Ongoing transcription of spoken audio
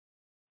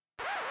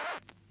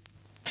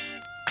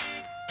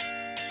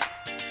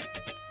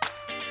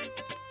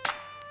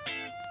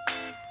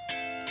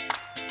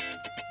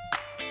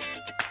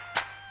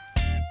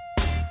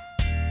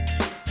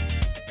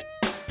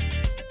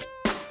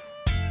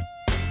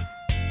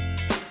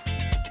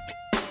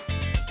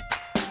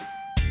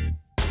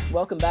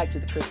Welcome back to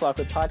the Chris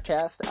Lockwood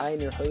Podcast. I am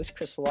your host,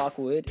 Chris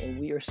Lockwood, and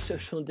we are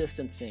social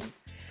distancing.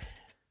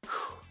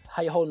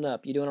 How you holding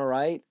up? You doing all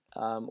right?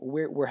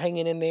 We're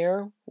hanging in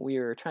there.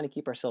 We're trying to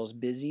keep ourselves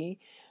busy.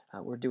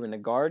 We're doing a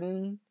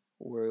garden.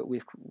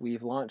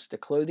 We've launched a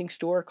clothing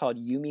store called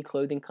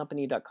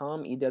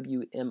YumiClothingCompany.com,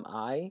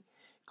 EWMI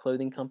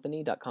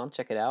clothingcompany.com.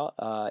 Check it out.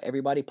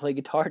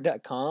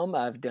 Everybodyplayguitar.com.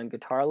 I've done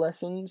guitar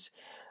lessons.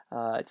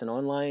 It's an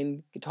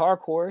online guitar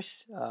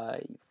course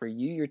for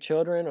you, your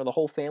children, or the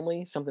whole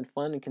family. Something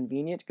fun and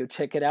convenient. Go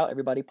check it out.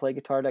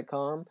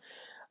 Everybodyplayguitar.com.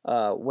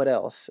 What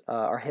else?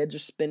 Our heads are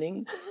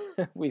spinning.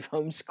 We've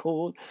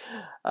homeschooled.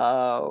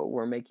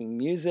 We're making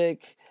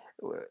music.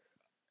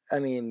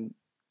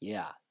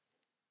 Yeah.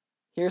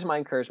 Here's my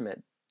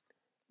encouragement.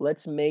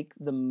 Let's make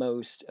the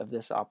most of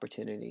this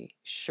opportunity.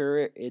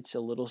 Sure, it's a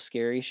little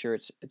scary. Sure,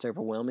 it's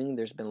overwhelming.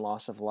 There's been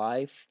loss of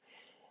life.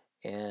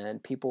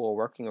 And people are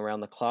working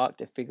around the clock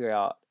to figure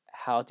out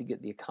how to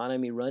get the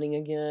economy running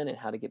again and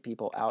how to get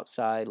people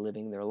outside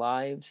living their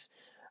lives.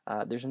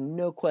 There's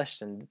no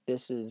question that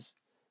this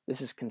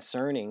is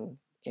concerning,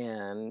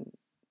 and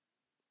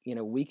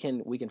we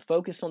can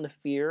focus on the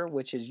fear,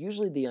 which is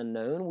usually the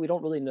unknown. We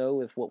don't really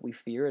know if what we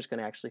fear is going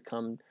to actually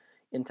come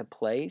into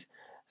place.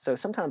 So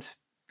sometimes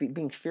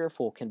being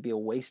fearful can be a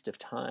waste of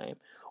time,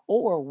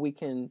 or we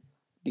can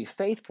be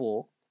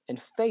faithful, and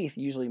faith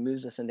usually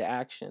moves us into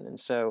action. And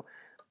so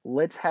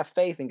let's have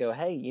faith and go,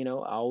 hey, I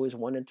always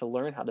wanted to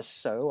learn how to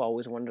sew. I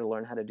always wanted to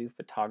learn how to do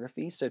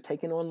photography. So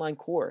take an online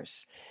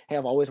course. Hey,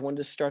 I've always wanted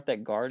to start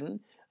that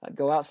garden.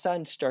 Go outside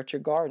and start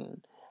your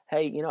garden.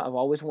 Hey, I've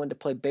always wanted to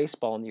play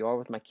baseball in the yard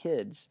with my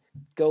kids.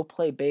 Go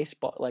play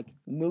baseball.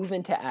 Move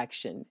into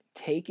action.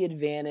 Take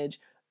advantage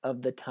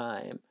of the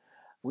time.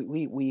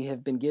 We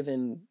have been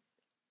given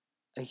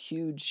a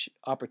huge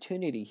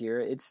opportunity here.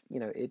 It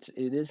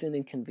is an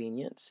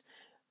inconvenience,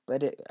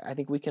 but I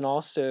think we can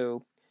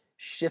also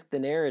shift the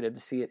narrative to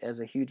see it as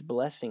a huge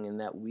blessing in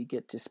that we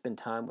get to spend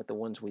time with the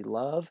ones we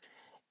love,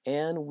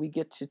 and we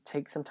get to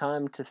take some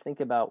time to think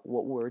about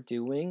what we're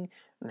doing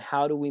and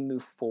how do we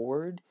move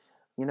forward.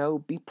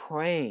 Be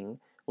praying,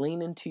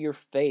 lean into your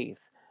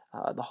faith.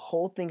 The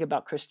whole thing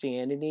about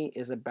Christianity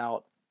is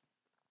about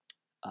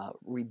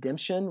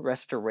redemption,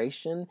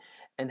 restoration,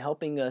 and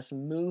helping us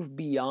move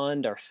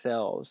beyond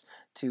ourselves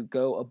to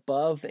go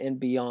above and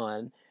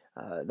beyond.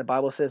 The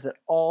Bible says that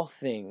all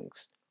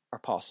things are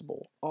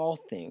possible. All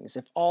things.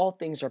 If all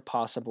things are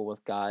possible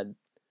with God,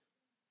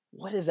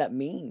 what does that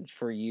mean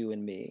for you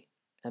and me?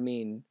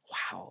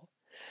 Wow.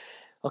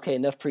 Okay,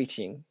 enough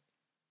preaching.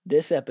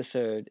 This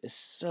episode is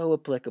so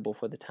applicable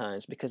for the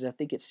times because I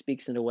think it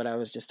speaks into what I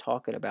was just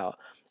talking about,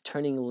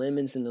 turning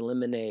lemons into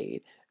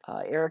lemonade.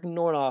 Eric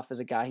Nordhoff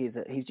is a guy,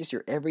 he's just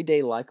your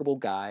everyday likable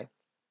guy.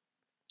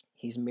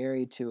 He's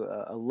married to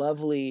a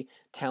lovely,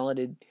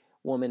 talented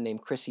woman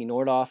named Chrissy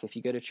Nordhoff. If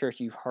you go to church,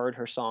 you've heard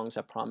her songs,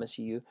 I promise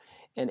you.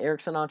 And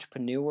Eric's an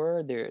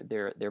entrepreneur.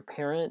 They're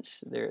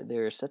parents.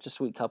 They're such a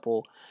sweet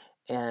couple.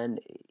 And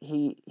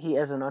he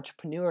as an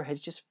entrepreneur has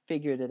just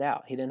figured it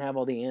out. He didn't have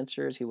all the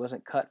answers. He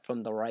wasn't cut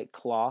from the right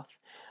cloth.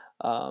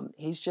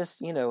 He's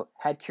just,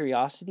 had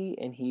curiosity,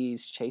 and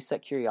he's chased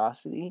that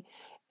curiosity,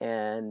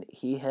 and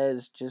he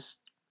has just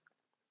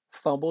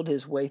fumbled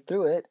his way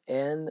through it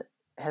and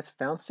has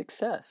found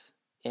success.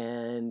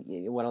 And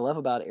what I love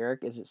about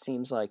Eric is it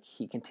seems like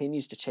he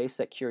continues to chase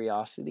that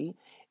curiosity,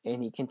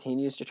 and he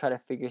continues to try to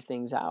figure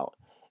things out.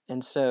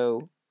 And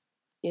so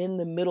in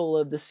the middle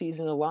of the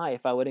season of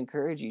life, I would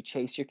encourage you,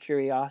 chase your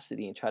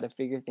curiosity and try to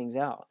figure things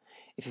out.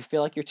 If you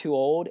feel like you're too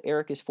old,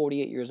 Eric is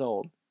 48 years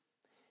old.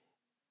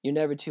 You're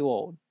never too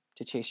old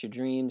to chase your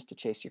dreams, to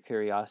chase your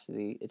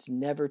curiosity. It's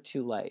never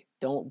too late.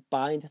 Don't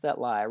buy into that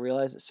lie. I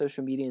realize that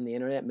social media and the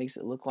internet makes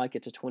it look like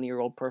it's a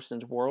 20-year-old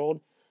person's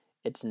world.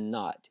 It's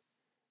not.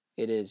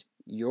 It is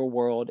your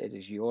world. It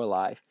is your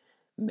life.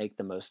 Make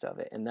the most of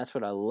it. And that's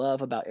what I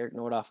love about Eric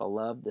Nordhoff. I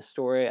love the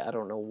story. I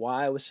don't know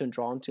why I was so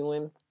drawn to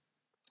him,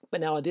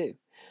 but now I do.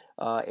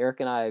 Eric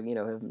and I,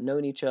 have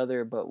known each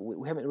other, but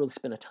we haven't really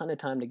spent a ton of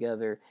time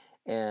together.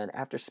 And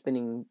after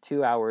spending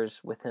 2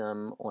 hours with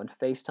him on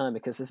FaceTime,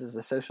 because this is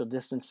a social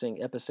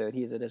distancing episode,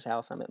 he's at his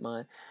house, I'm at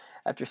mine.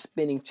 After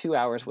spending 2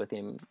 hours with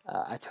him,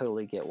 I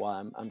totally get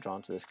why I'm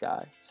drawn to this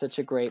guy. Such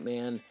a great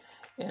man,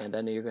 and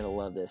I know you're going to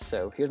love this.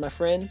 So here's my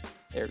friend,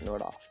 Eric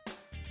Nordhoff.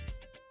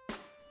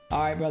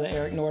 All right, brother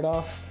Eric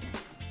Nordhoff.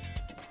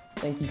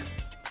 Thank you.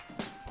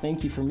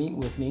 Thank you for meeting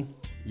with me.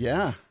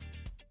 Yeah.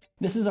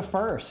 This is a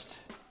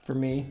first for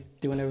me,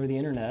 doing it over the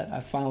internet. I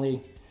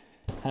finally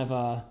have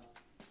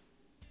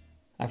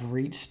I've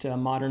reached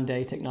modern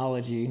day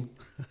technology,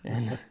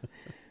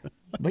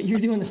 but you're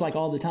doing this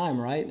all the time,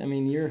 right?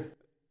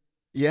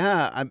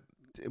 Yeah.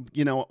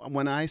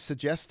 When I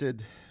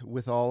suggested,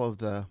 with all of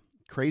the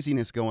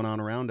craziness going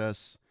on around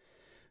us,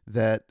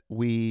 that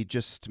we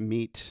just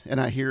meet, and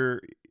I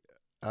hear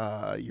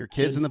your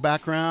kids in the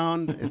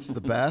background. It's the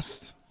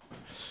best.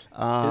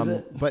 Is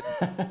it? But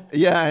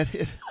yeah,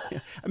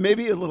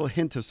 maybe a little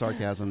hint of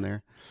sarcasm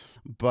there.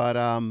 But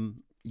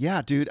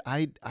yeah, dude,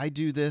 I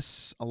do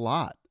this a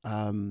lot.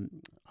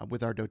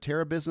 with our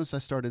doTERRA business, I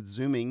started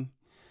Zooming.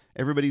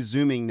 Everybody's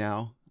Zooming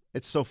now.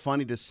 It's so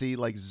funny to see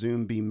like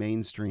Zoom be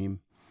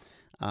mainstream.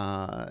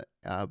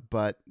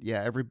 But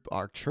yeah,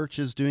 our church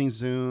is doing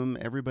Zoom.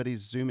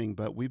 Everybody's Zooming,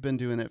 but we've been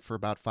doing it for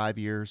about 5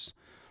 years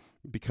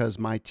because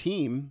my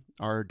team,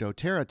 our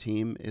doTERRA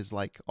team, is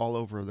like all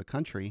over the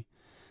country.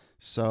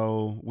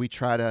 So we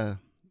try to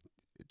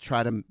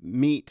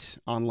meet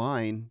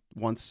online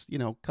once,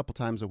 a couple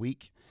times a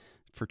week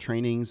for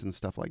trainings and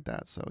stuff like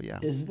that. So yeah.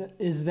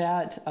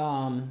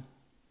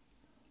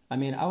 I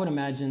mean, I would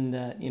imagine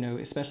that,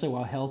 especially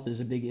while health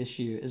is a big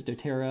issue, is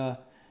doTERRA,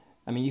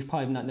 I mean, you've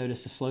probably not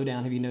noticed a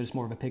slowdown. Have you noticed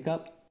more of a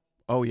pickup?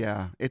 Oh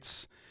yeah.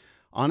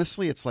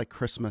 Honestly, it's like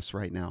Christmas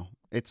right now.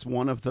 It's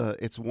one of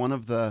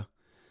the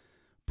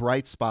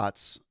bright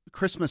spots,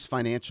 Christmas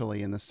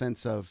financially, in the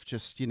sense of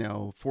just,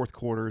 fourth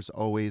quarter is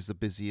always the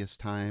busiest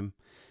time.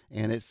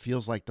 And it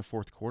feels like the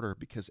fourth quarter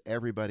because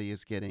everybody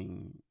is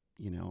getting,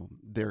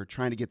 they're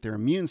trying to get their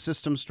immune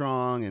system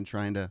strong and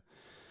trying to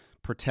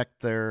protect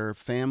their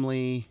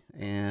family.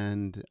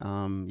 And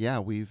yeah,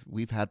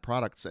 we've had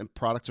products, and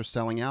products are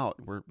selling out.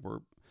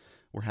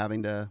 We're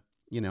having to,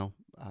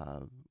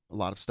 a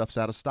lot of stuff's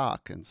out of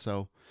stock. And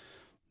so,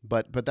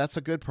 but that's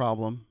a good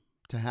problem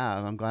to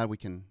have. I'm glad we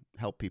can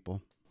help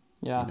people.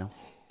 Yeah.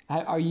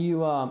 Are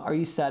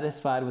you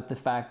satisfied with the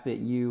fact that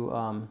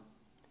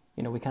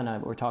we kind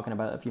of were talking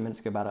about it a few minutes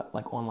ago about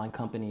like online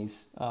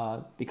companies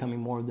becoming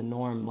more of the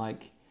norm.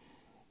 Like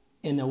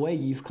in a way,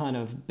 you've kind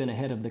of been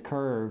ahead of the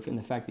curve in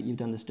the fact that you've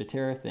done this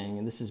doTERRA thing,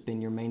 and this has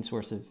been your main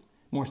source of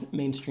more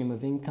mainstream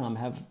of income.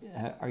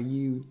 Are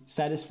you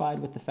satisfied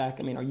with the fact?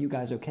 I mean, are you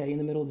guys okay in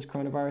the middle of this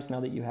coronavirus now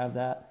that you have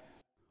that?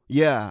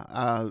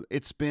 Yeah,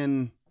 it's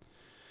been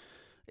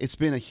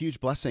a huge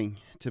blessing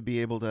to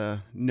be able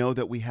to know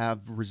that we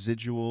have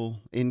residual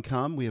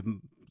income. We have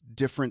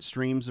different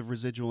streams of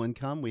residual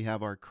income. We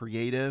have our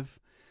creative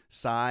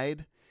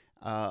side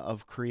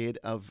of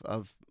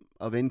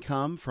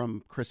income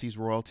from Chrissy's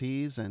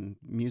royalties and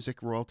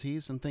music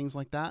royalties and things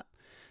like that.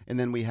 And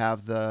then we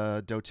have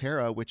the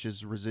doTERRA, which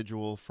is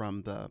residual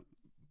from the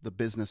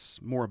business,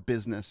 more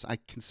business. I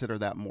consider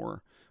that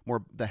more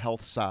the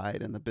health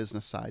side and the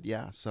business side.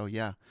 Yeah. So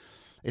yeah,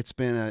 it's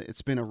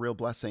been a real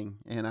blessing,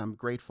 and I'm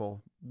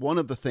grateful. One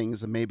of the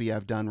things that maybe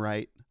I've done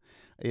right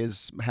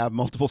is have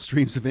multiple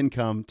streams of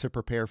income to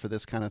prepare for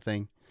this kind of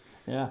thing.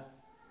 Yeah.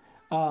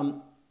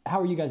 How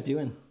are you guys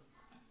doing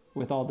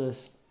with all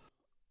this?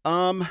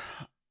 Um,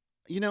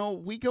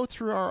 we go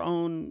through our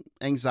own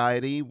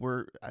anxiety.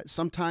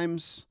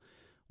 Sometimes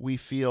we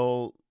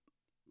feel,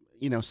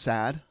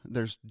 sad.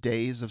 There's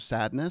days of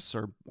sadness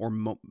or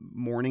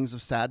mornings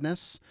of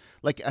sadness.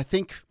 Like I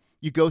think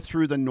you go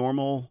through the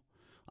normal,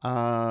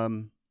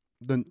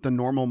 the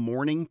normal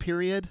mourning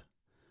period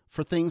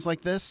for things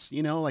like this.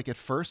 Like at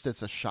first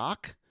it's a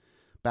shock.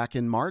 Back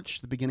in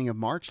March, the beginning of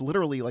March,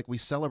 literally, like we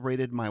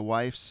celebrated my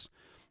wife's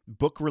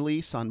book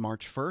release on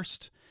March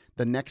 1st.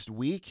 The next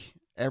week,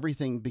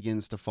 everything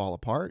begins to fall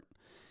apart.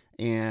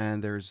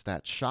 And there's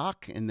that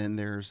shock, and then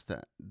there's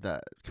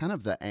the kind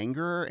of the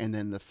anger, and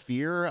then the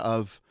fear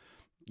of,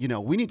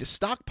 we need to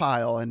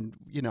stockpile. And,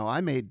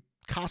 I made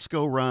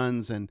Costco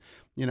runs, and,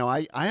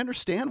 I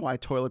understand why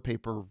toilet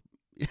paper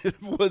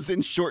was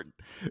in short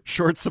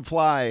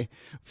supply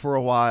for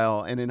a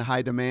while and in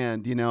high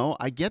demand.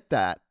 I get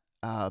that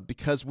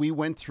because we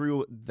went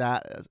through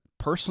that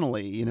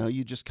personally.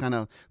 You just kind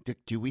of,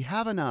 do we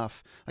have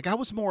enough? Like I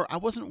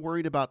wasn't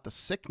worried about the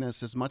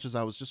sickness as much as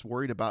I was just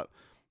worried about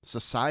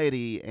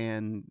society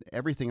and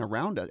everything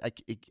around us,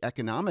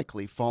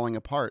 economically falling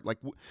apart. Like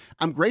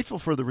I'm grateful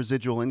for the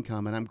residual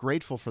income, and I'm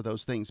grateful for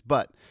those things,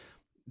 but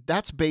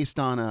that's based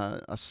on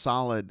a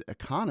solid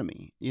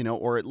economy,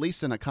 or at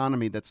least an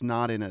economy that's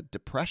not in a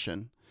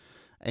depression.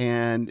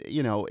 And,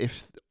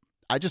 if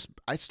I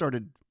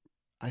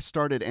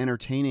started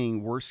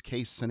entertaining worst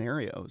case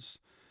scenarios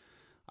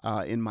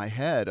in my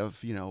head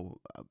of,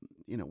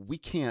 we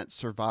can't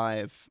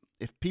survive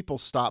if people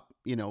stop,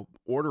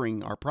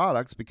 ordering our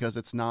products because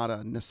it's not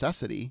a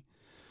necessity,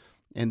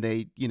 and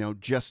they,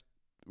 just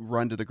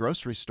run to the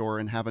grocery store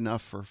and have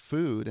enough for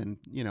food and,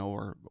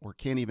 or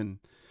can't even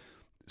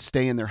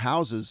stay in their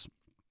houses.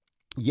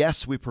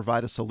 Yes, we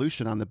provide a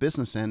solution on the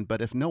business end,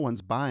 but if no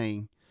one's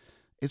buying,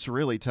 it's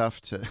really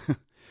tough to,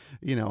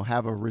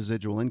 have a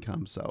residual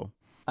income. So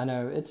I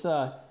know it's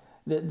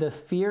the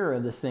fear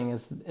of this thing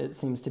it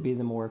seems to be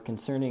the more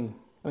concerning.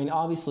 I mean,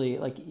 obviously,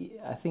 like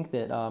I think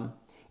that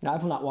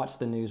I've not watched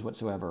the news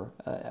whatsoever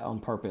on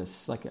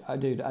purpose. Like,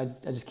 dude, I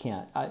just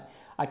can't.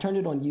 I turned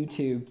it on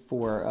YouTube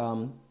for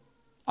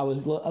I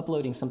was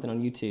uploading something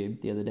on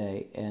YouTube the other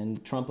day,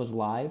 and Trump was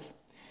live,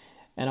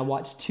 and I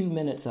watched 2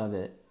 minutes of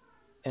it,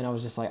 and I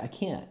was just like, I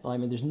can't. I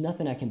mean, there's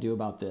nothing I can do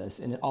about this,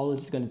 and all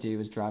it's going to do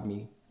is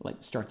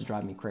start to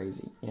drive me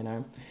crazy,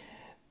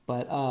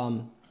 But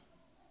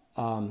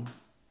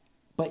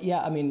but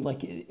yeah, I mean, like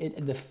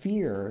the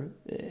fear,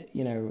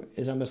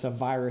 is almost a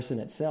virus in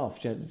itself.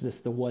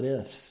 Just the what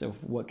ifs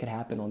of what could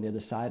happen on the other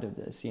side of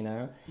this,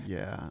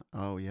 Yeah.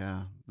 Oh,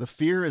 yeah. The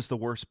fear is the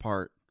worst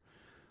part.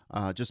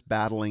 Just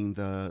battling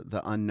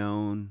the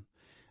unknown,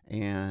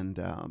 and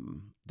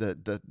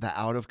the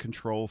out of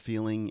control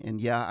feeling.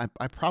 And yeah,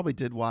 I probably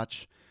did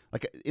watch,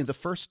 like, in the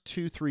first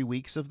 2-3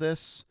 weeks of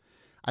this,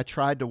 I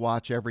tried to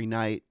watch every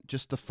night,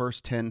 just the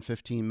first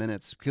 10-15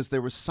 minutes, because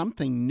there was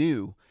something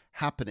new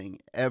happening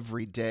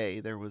every day.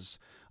 There was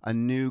a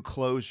new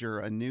closure,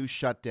 a new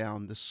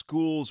shutdown. The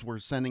schools were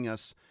sending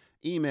us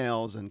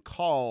emails and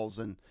calls,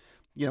 and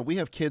we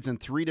have kids in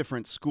 3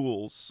 different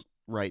schools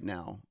right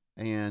now.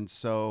 And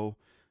so,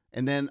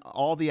 and then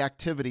all the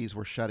activities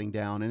were shutting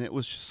down, and it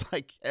was just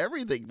like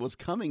everything was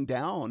coming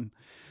down.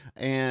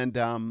 And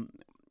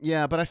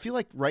yeah, but I feel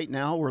like right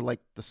now we're like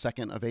the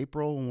 2nd of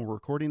April when we're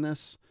recording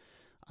this.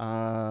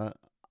 I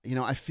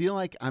feel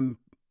like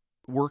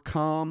we're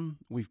calm.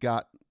 We've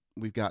got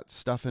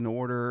stuff in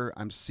order.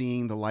 I'm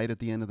seeing the light at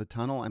the end of the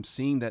tunnel. I'm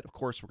seeing that, of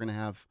course, we're going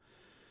to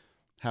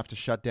have to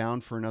shut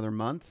down for another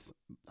month.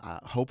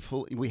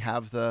 Hopefully we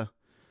have the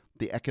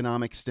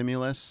economic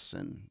stimulus,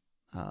 and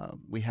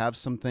we have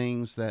some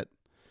things that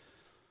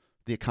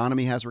the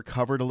economy has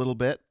recovered a little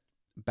bit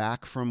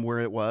back from where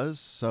it was.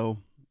 So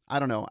I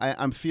don't know.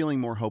 I'm feeling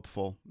more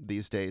hopeful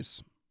these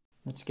days.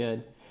 That's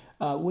good.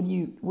 What are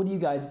you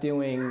guys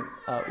doing?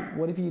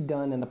 What have you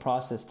done in the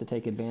process to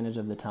take advantage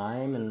of the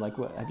time? And like,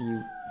 what have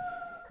you?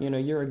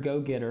 You're a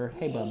go-getter.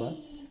 Hey, Bubba,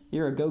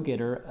 you're a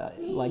go-getter.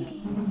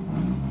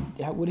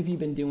 What have you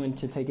been doing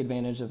to take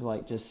advantage of,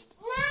 like, just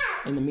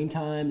in the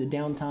meantime, the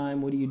downtime?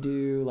 What do you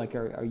do? Like,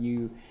 are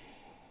you?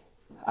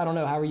 I don't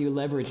know. How are you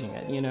leveraging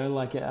it? I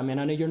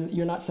know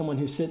you're not someone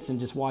who sits and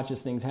just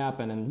watches things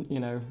happen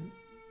and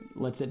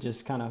lets it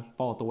just kind of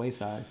fall at the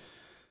wayside.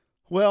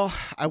 Well,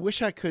 I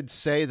wish I could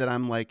say that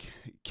I'm like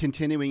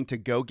continuing to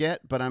go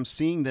get, but I'm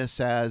seeing this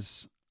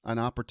as an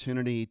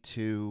opportunity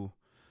to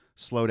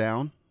slow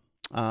down.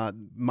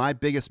 My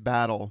biggest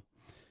battle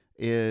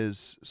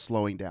is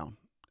slowing down.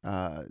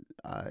 And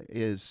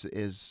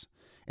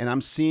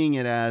I'm seeing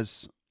it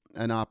as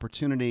an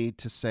opportunity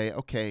to say,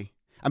 okay,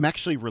 I'm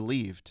actually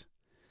relieved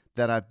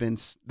that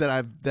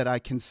I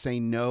can say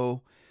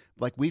no.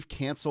 Like, we've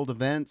canceled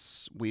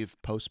events, we've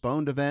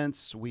postponed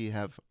events, we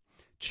have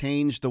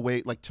changed the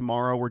way, like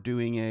tomorrow we're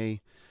doing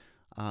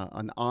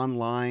an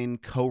online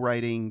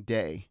co-writing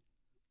day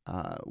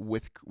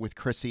with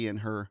Chrissy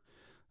and her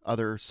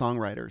other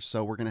songwriters.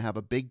 So we're going to have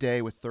a big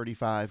day with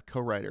 35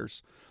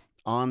 co-writers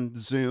on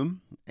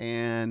Zoom,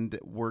 and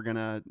we're going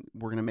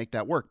to make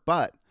that work.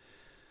 But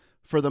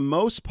for the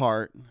most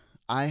part,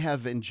 I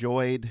have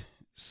enjoyed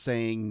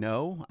saying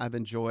no. I've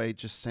enjoyed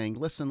just saying,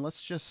 listen,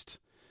 let's just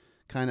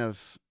kind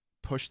of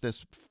push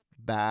this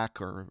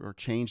back or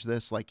change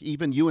this. Like,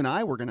 even you and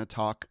I were going to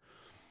talk,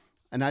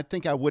 and I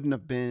think I wouldn't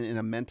have been in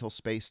a mental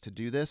space to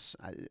do this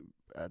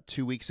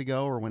 2 weeks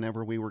ago or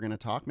whenever we were going to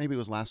talk. Maybe it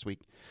was last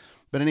week.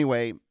 But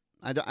anyway,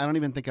 I don't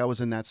even think I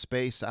was in that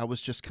space. I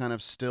was just kind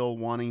of still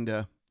wanting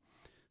to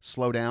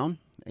slow down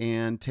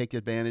and take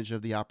advantage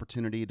of the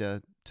opportunity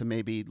to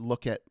maybe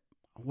look at,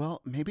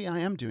 well, maybe I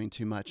am doing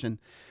too much. And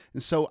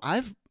so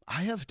I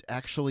have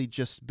actually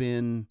just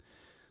been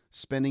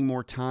spending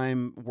more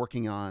time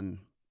working on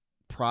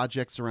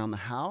projects around the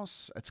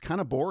house. It's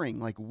kind of boring.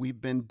 Like, we've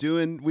been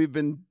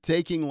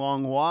taking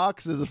long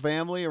walks as a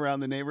family around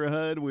the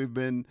neighborhood. We've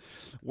been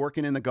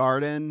working in the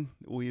garden.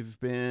 We've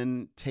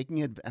been taking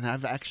it, and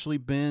I've actually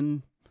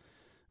been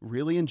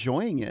really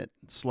enjoying it,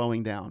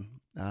 slowing down.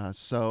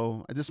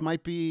 So this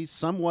might be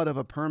somewhat of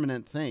a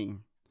permanent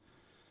thing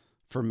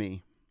for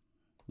me,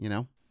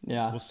 Yeah.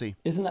 We'll see.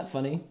 Isn't that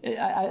funny?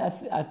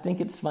 I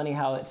think it's funny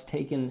how it's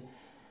taken,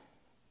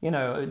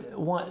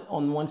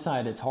 on one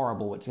side it's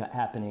horrible what's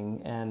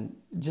happening, and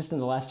just in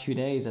the last 2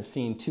 days I've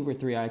seen 2 or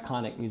 3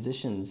 iconic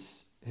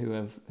musicians who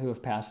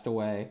have passed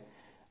away.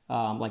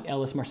 Like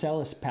Ellis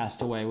Marsalis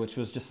passed away, which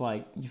was just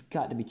like, you've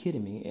got to be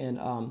kidding me. And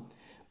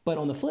but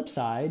on the flip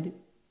side,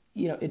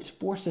 it's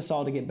forced us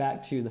all to get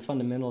back to the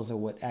fundamentals of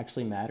what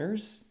actually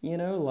matters.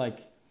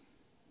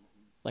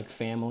 Like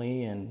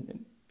family,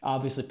 and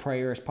obviously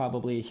prayer is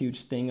probably a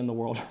huge thing in the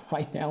world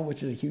right now,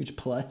 which is a huge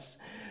plus.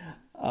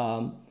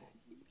 But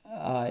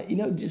I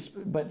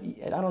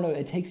don't know,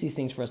 it takes these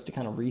things for us to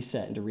kind of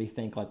reset and to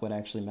rethink like what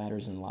actually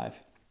matters in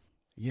life.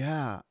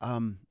 Yeah.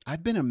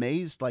 I've been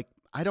amazed. Like,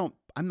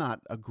 I'm not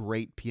a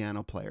great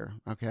piano player.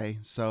 Okay.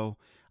 So,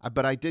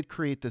 but I did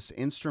create this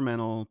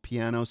instrumental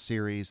piano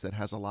series that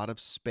has a lot of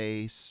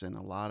space and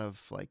a lot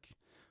of, like,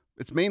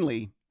 it's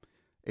mainly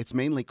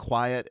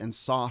quiet and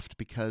soft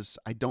because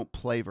I don't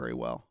play very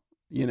well,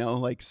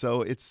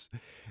 so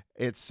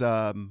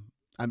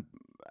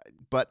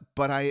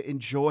but I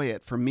enjoy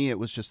it. For me, it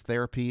was just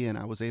therapy, and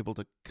I was able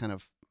to kind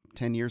of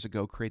 10 years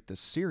ago create this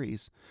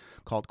series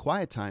called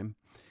Quiet Time.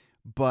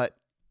 But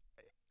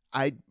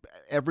I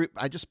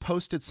just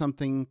posted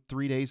something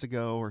 3 days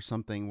ago or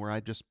something where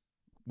I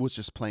was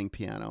just playing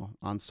piano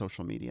on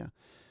social media.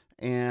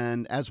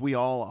 And as we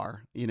all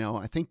are,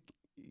 I think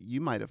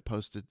you might have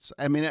posted.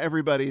 I mean,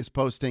 everybody is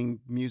posting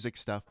music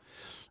stuff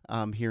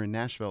here in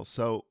Nashville.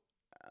 So,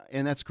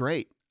 and that's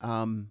great.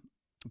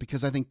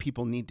 Because I think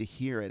people need to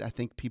hear it. I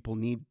think people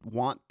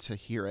want to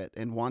hear it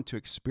and want to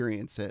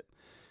experience it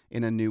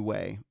in a new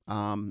way.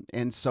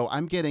 And so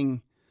I'm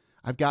getting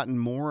I've gotten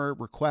more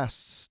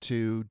requests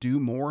to do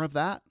more of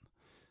that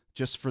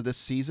just for this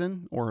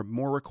season, or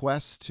more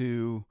requests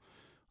to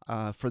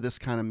for this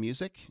kind of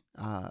music,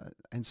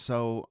 and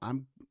so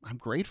I'm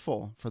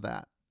grateful for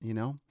that.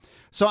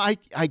 So I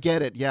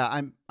get it. Yeah,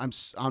 I'm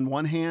on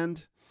one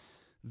hand,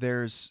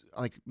 there's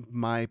like,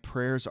 my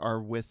prayers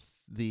are with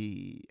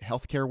the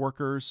healthcare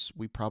workers.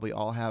 We probably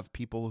all have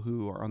people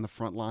who are on the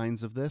front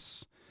lines of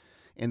this,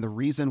 and the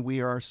reason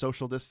we are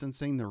social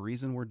distancing, the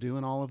reason we're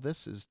doing all of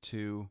this, is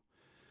to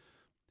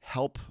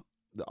help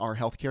our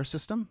healthcare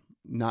system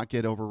not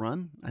get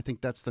overrun. I think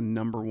that's the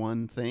number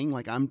one thing.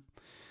 Like, I'm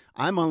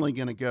only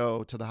going to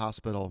go to the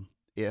hospital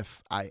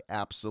if I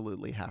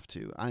absolutely have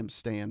to. I'm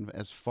staying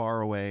as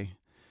far away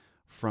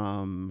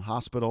from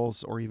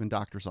hospitals or even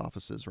doctors'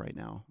 offices right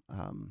now,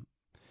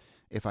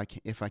 if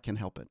I can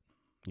help it.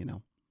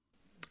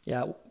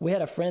 Yeah, we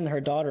had a friend,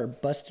 her daughter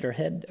busted her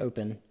head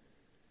open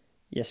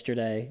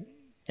yesterday,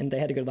 and they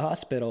had to go to the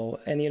hospital.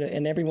 And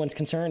and everyone's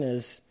concern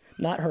is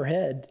not her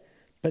head,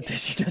 but that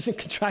she doesn't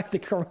contract the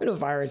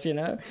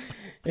coronavirus.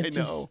 It's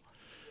I know.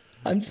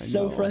 I'm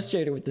so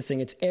frustrated with this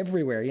thing. It's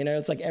everywhere.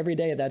 It's like every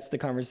day that's the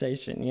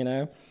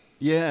conversation.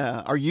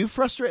 Yeah. Are you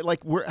frustrated?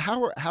 Like,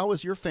 how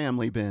has your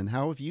family been?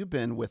 How have you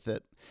been with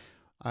it?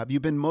 Have you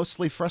been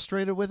mostly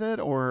frustrated with it,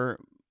 or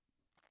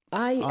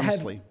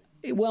honestly?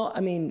 Well, I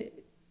mean,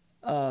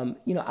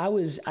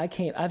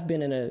 I've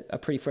been in a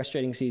pretty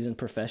frustrating season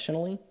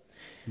professionally.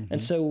 Mm-hmm.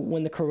 And so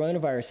when the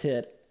coronavirus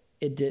hit,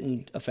 it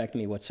didn't affect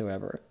me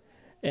whatsoever.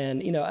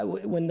 And,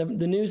 when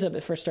the news of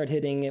it first started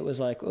hitting, it was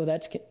like, oh, I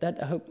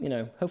hope,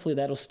 hopefully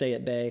that'll stay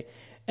at bay.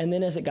 And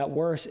then as it got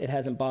worse, it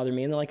hasn't bothered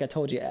me. And then, like I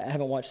told you, I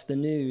haven't watched the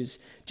news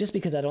just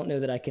because I don't know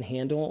that I can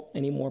handle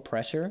any more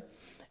pressure.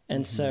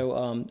 And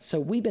so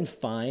we've been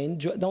fine.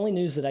 The only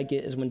news that I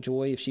get is when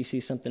Joy, if she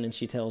sees something and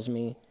she tells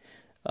me,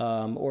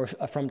 or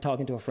if I'm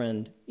talking to a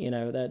friend,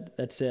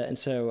 that's it. And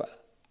so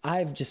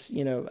I've just,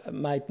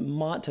 my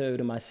motto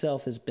to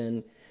myself has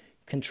been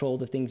control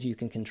the things you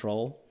can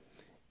control.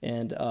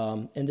 And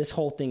this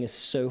whole thing is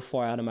so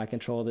far out of my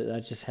control that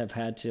I just have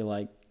had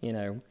to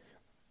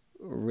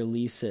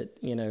release it,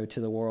 to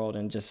the world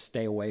and just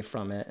stay away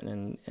from it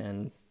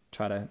and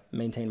try to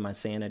maintain my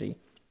sanity.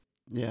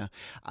 Yeah.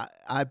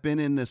 I've been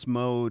in this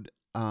mode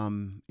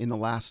in the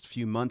last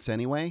few months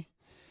anyway,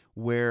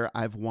 where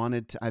I've literally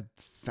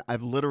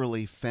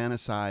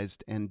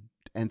fantasized and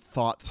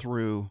thought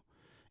through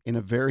in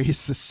a very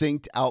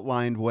succinct,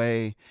 outlined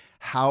way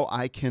how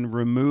I can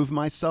remove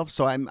myself.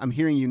 So I'm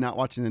hearing you not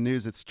watching the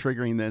news. It's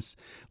triggering this,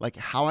 like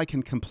how I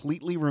can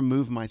completely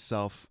remove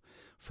myself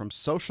from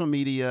social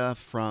media,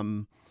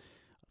 from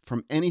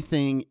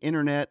anything,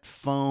 internet,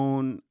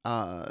 phone,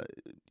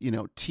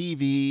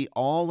 TV,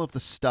 all of the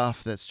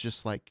stuff that's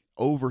just like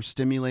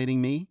overstimulating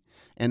me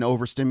and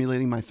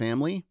overstimulating my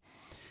family,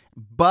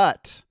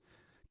 but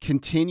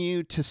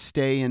continue to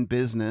stay in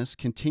business,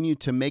 continue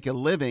to make a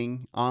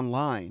living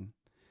online.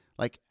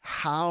 Like,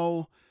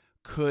 how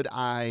could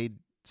I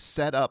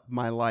set up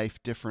my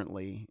life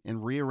differently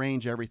and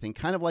rearrange everything?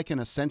 Kind of like an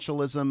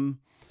essentialism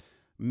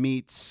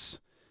meets,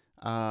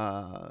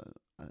 a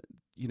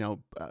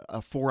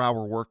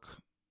 4-hour work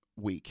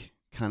week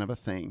kind of a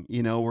thing,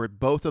 where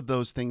both of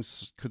those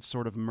things could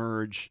sort of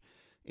merge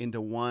into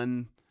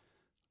one,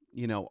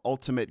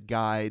 ultimate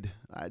guide.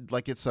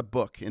 Like, it's a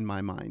book in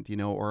my mind,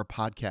 or a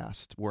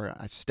podcast where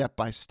I step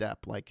by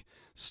step, like,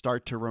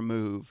 start to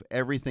remove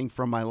everything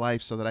from my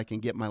life so that I can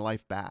get my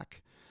life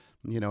back.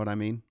 You know what I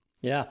mean?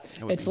 Yeah.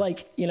 It's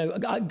like,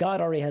 God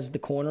already has the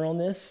corner on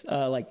this,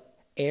 like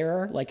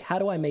air. Like, how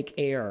do I make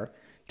air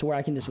to where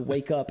I can just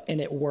wake up and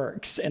it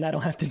works and I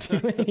don't have to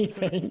do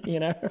anything,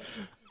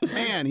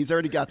 Man, he's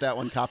already got that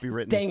one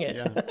copywritten. Dang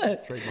it. Yeah,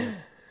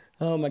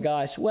 oh my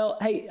gosh. Well,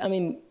 hey, I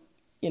mean,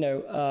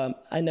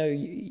 I know,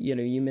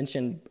 you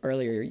mentioned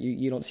earlier,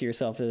 you don't see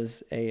yourself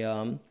as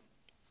an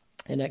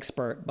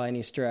expert by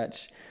any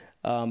stretch,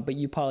 but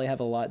you probably have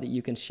a lot that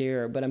you can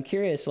share. But I'm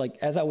curious, like,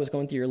 as I was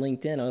going through your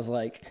LinkedIn, I was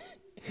like,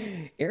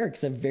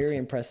 Eric's a very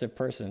impressive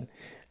person.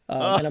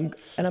 And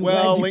I'm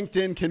well, glad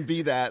LinkedIn can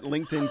be that.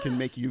 LinkedIn can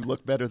make you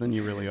look better than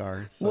you really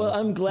are. So. Well,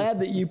 I'm glad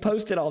that you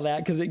posted all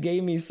that because it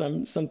gave me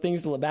some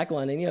things to look back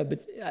on. And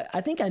but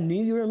I think I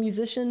knew you were a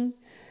musician,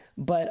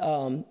 but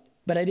I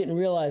didn't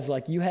realize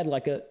like you had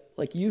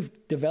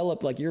you've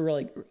developed, like you're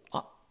really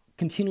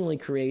continually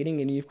creating,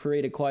 and you've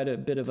created quite a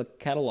bit of a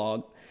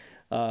catalog,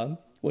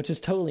 which is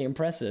totally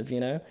impressive,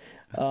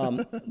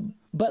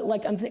 But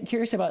like I'm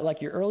curious about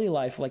like your early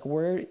life, like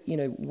where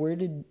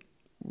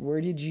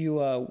did you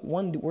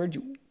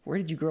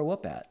grow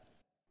up at?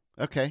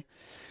 Okay.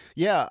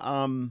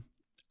 Yeah.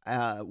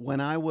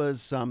 When I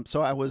was,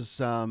 I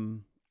was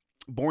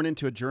born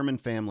into a German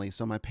family.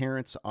 So my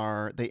parents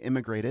they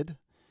immigrated,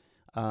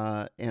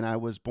 and I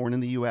was born in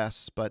the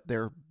U.S., but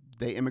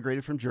they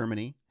immigrated from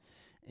Germany,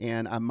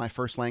 and my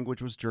first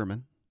language was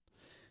German.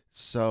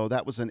 So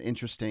that was an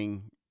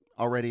interesting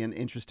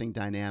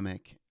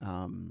dynamic.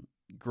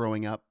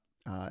 Growing up,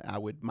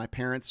 my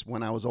parents,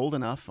 when I was old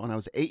enough, when I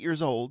was 8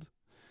 years old,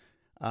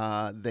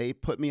 they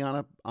put me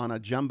on a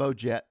jumbo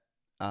jet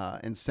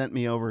and sent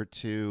me over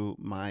to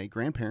my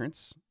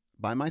grandparents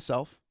by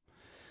myself,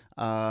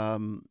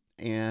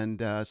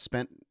 and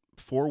spent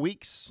 4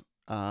 weeks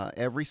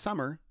every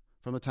summer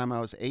from the time I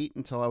was 8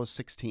 until I was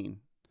 16.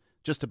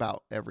 Just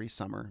about every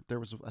summer. There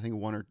was, I think,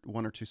 one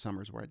or two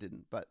summers where I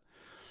didn't, but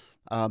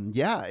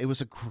yeah, it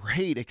was a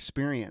great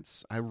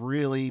experience. I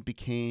really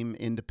became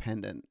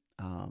independent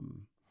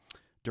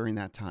during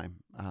that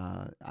time.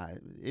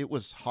 It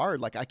was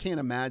hard. Like, I can't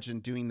imagine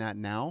doing that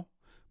now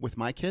with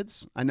my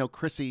kids. I know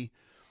Chrissy,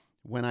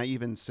 when I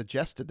even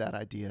suggested that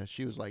idea,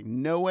 she was like,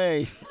 "No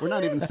way! We're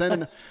not even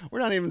sending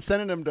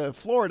them to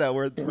Florida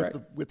with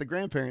the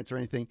grandparents or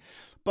anything."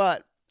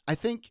 But I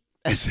think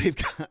as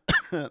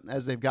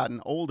they've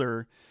gotten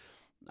older,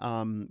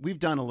 we've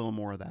done a little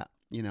more of that.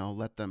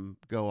 Let them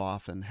go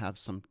off and have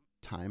some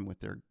time with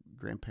their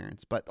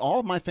grandparents. But all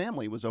of my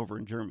family was over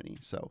in Germany,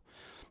 so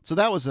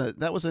that was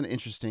an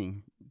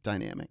interesting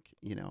dynamic,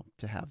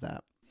 to have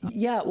that.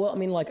 Yeah, well, I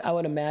mean, like, I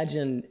would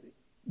imagine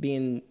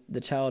being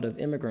the child of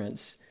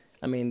immigrants,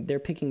 I mean, they're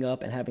picking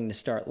up and having to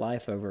start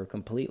life over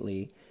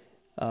completely.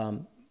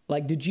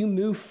 Like, did you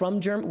move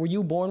from Germany? Were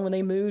you born when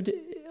they moved?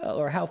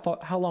 Or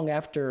how long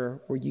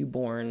after were you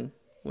born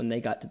when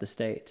they got to the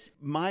States?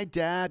 My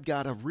dad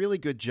got a really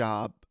good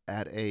job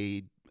at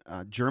a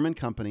German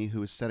company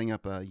who was setting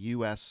up a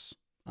U.S.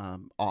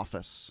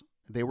 Office.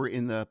 They were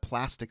in the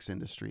plastics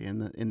industry in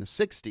the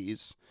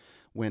 60s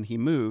when he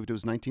moved. It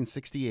was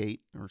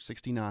 1968 or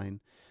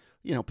 69.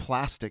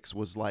 Plastics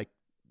was like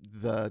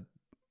the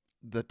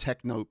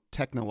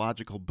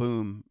technological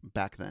boom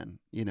back then,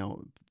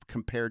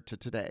 compared to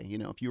today.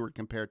 If you were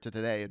compared to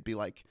today, it'd be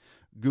like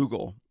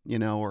Google,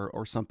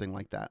 or something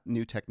like that,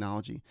 new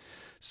technology.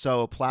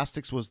 So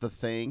plastics was the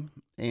thing.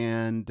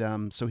 And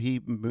so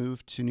he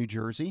moved to New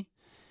Jersey,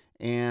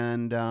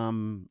 and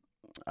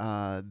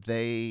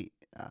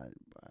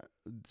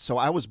so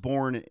I was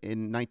born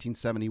in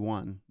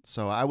 1971.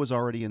 So I was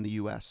already in the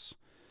U.S.,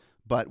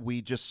 but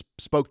we just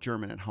spoke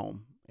German at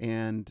home.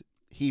 And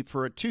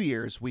for 2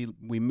 years, we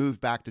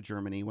moved back to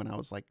Germany when I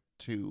was like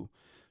 2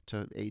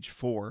 to age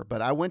 4.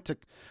 But I went to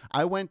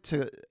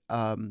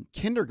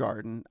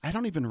kindergarten. I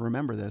don't even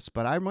remember this,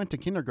 but I went to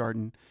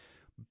kindergarten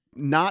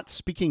not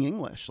speaking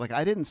English. Like,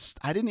 I didn't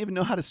even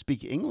know how to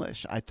speak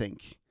English, I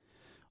think.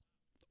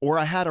 Or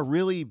I had a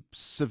really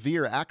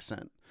severe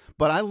accent.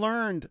 But I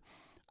learned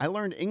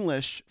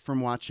English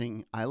from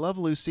watching I Love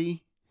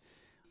Lucy,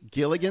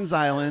 Gilligan's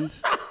Island,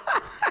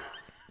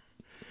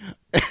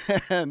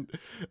 and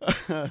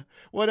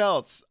what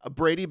else? A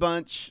Brady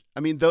Bunch.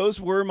 I mean,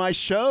 those were my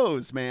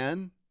shows,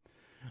 man.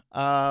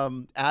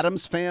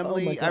 Addams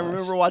Family. Oh, I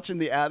remember watching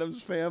the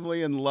Addams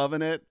Family and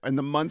loving it. And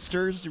the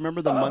Munsters. Do you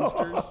remember the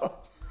Munsters?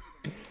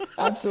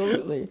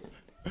 Absolutely.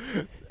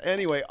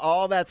 Anyway,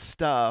 all that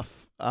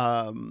stuff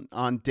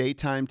on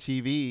daytime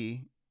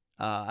TV.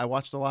 I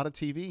watched a lot of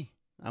TV.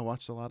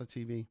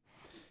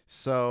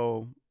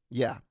 So,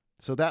 yeah.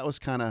 So that was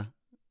kind of,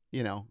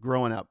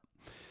 growing up.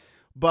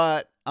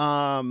 But,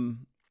 and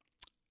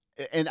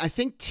I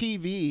think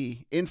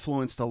TV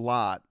influenced a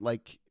lot.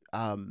 Like,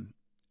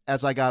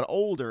 as I got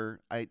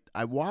older,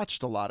 I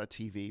watched a lot of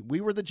TV.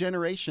 We were the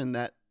generation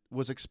that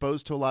was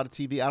exposed to a lot of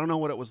TV. I don't know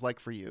what it was like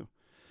for you,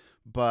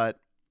 but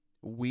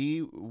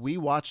we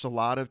watched a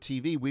lot of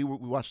TV. We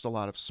watched a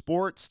lot of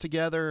sports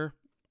together.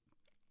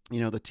 The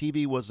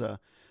TV was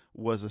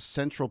a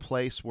central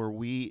place where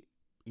we,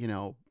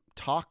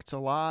 talked a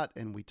lot,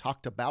 and we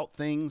talked about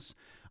things.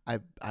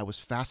 I was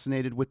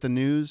fascinated with the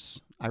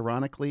news,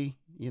 ironically.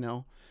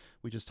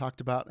 We just talked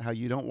about how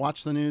you don't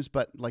watch the news,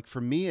 but like for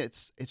me,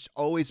 it's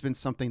always been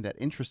something that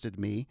interested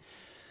me.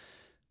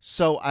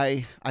 So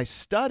I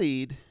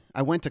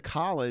went to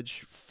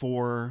college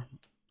for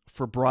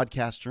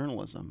broadcast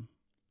journalism,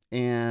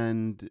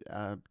 and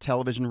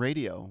television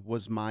radio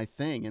was my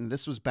thing. And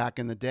this was back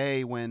in the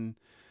day when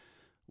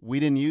we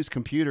didn't use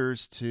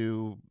computers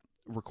to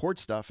record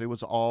stuff. It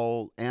was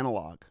all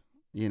analog,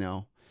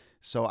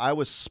 So I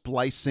was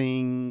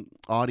splicing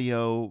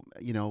audio,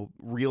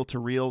 reel to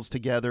reels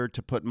together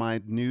to put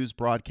my news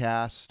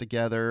broadcasts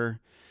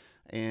together.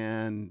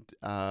 And,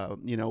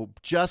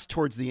 just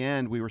towards the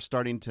end, we were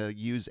starting to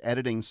use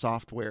editing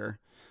software,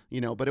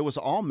 but it was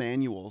all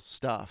manual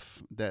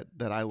stuff that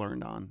I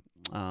learned on.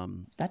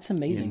 That's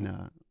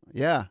amazing.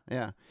 Yeah.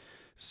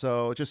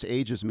 So it just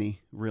ages me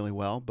really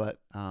well, but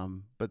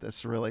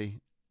that's really,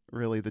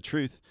 really the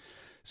truth.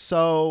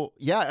 So,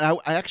 yeah,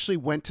 I actually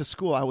went to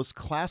school. I was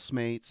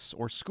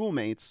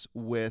schoolmates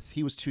with,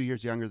 he was 2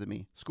 years younger than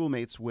me,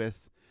 schoolmates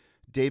with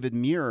David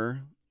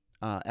Muir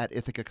at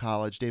Ithaca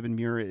College. David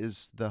Muir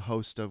is the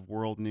host of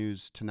World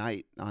News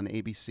Tonight on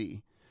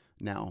ABC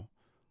now.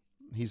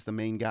 He's the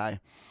main guy.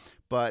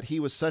 But he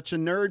was such a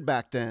nerd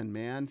back then,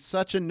 man.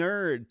 Such a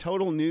nerd,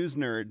 total news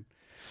nerd.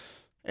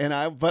 And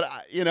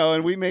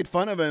and we made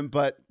fun of him,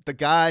 but the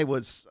guy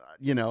was,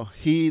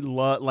 he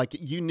loved, like,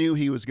 you knew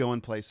he was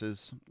going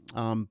places.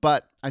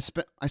 But I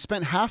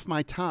spent half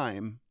my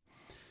time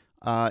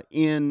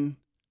in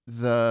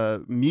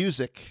the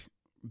music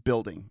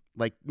building.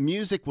 Like,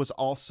 music was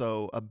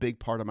also a big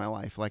part of my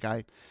life. Like,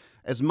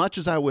 as much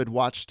as I would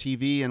watch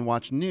TV and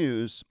watch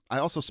news, I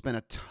also spent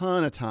a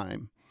ton of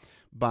time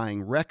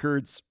buying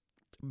records,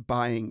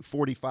 buying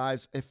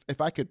 45s. If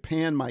I could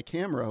pan my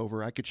camera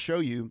over, I could show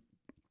you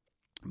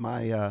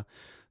my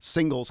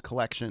singles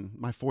collection,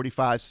 my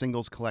 45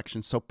 singles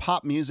collection. So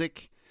pop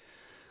music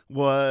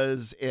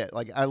was it.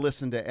 Like, I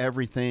listened to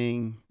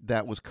everything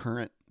that was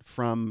current,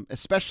 from,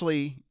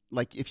 especially,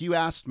 like, if you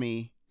asked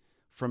me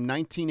from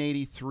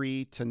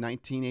 1983 to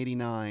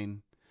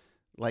 1989,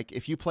 like,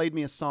 if you played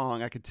me a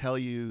song, I could tell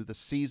you the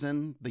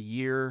season, the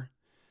year,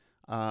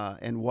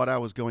 and what I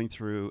was going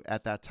through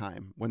at that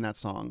time when that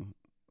song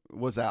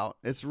was out.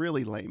 It's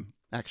really lame,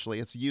 actually.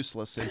 It's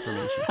useless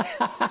information.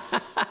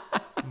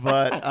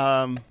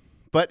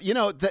 But you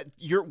know that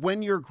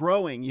when you're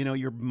growing, you know,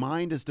 your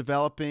mind is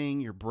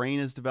developing, your brain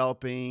is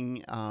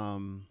developing.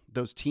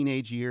 Those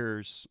teenage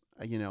years,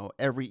 you know,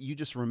 you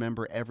just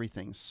remember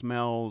everything,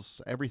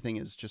 smells, everything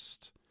is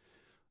just,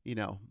 you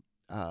know,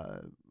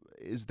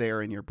 is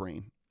there in your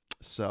brain.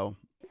 So,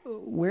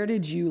 where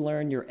did you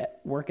learn your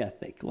work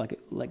ethic? Like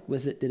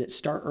did it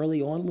start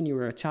early on when you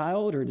were a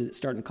child, or did it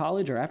start in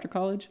college or after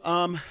college?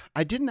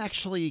 I didn't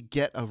actually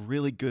get a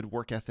really good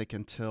work ethic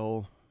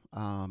until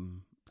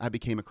I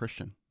became a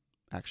Christian.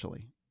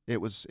 Actually, it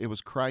was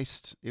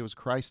Christ. It was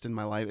Christ in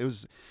my life.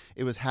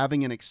 It was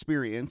having an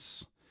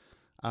experience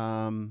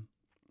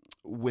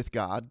with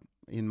God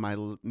in my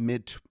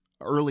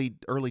early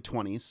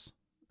 20s,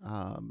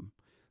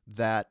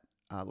 that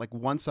like,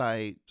 once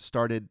I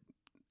started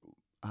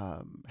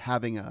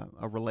having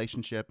a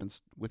relationship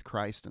with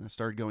Christ, and I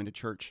started going to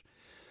church,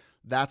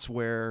 that's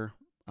where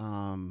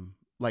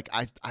like,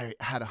 I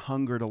had a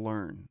hunger to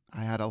learn.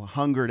 I had a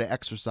hunger to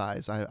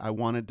exercise. I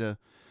wanted to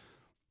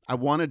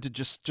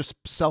just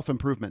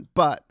self-improvement.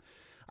 But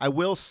I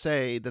will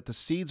say that the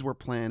seeds were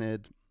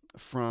planted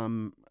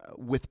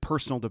with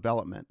personal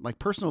development. Like,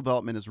 personal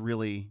development is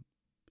really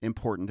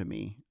important to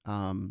me.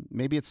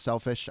 Maybe it's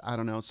selfish. I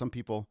don't know. Some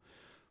people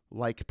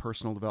like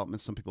personal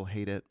development. Some people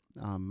hate it.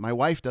 My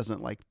wife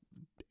doesn't like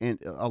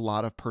a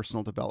lot of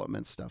personal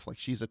development stuff. Like,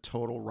 she's a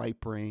total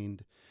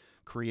right-brained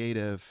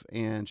creative,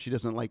 and she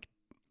doesn't like,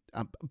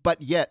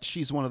 but yet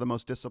she's one of the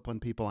most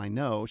disciplined people I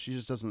know. She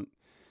just doesn't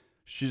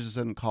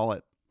call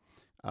it.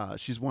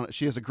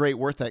 She has a great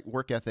work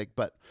ethic,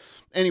 but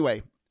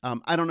anyway,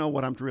 I don't know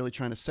what I'm really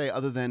trying to say,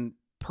 other than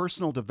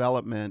personal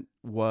development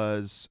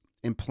was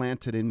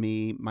implanted in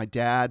me. My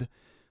dad,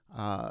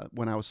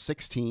 when I was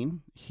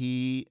 16,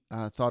 he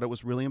thought it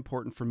was really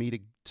important for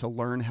me to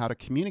learn how to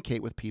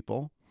communicate with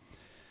people,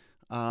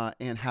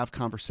 and have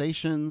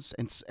conversations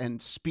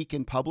and speak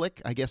in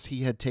public. I guess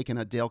he had taken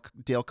a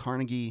Dale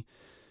Carnegie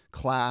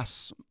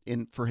class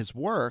for his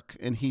work,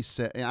 and he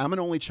said, I'm an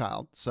only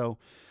child, so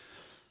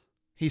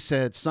he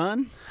said,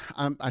 son,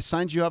 I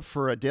signed you up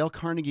for a Dale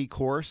Carnegie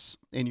course,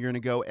 and you're going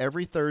to go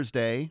every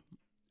Thursday,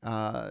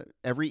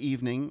 every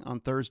evening on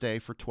Thursday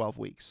for 12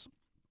 weeks.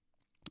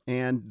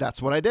 And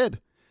that's what I did.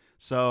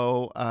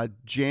 So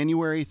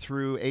January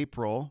through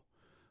April,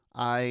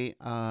 he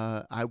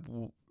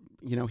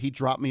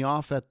dropped me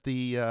off at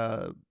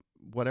the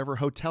whatever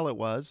hotel it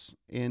was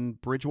in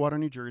Bridgewater,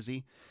 New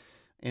Jersey,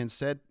 and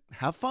said,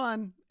 have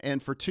fun.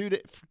 And for 2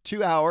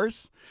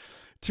 hours,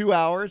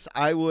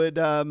 I would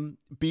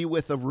be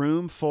with a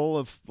room full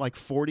of like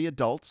 40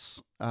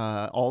 adults,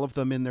 all of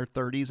them in their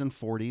 30s and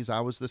 40s.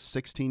 I was this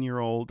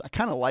 16-year-old. I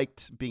kind of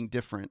liked being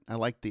different. I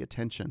liked the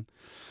attention.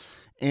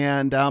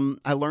 And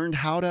I learned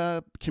how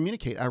to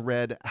communicate. I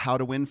read How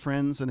to Win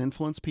Friends and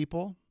Influence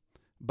People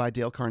by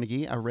Dale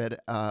Carnegie. I read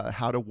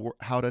How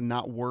to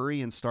Not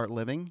Worry and Start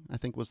Living, I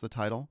think was the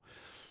title.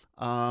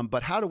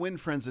 But How to Win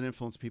Friends and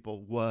Influence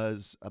People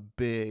was a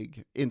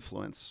big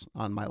influence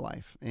on my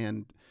life.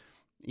 And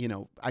you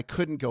know, I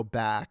couldn't go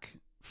back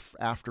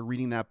after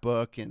reading that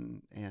book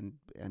and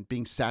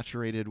being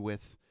saturated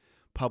with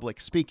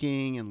public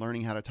speaking and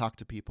learning how to talk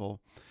to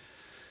people.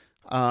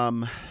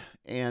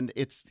 And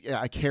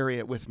I carry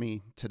it with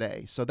me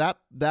today. So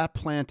that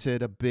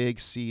planted a big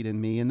seed in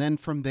me. And then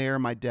from there,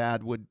 my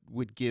dad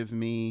would give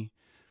me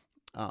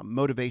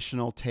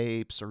motivational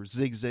tapes, or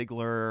Zig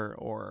Ziglar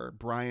or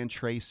Brian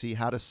Tracy,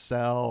 how to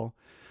sell,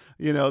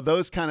 you know,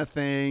 those kind of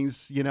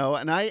things, you know,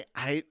 and I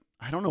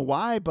don't know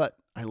why, but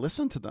I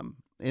listened to them,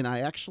 and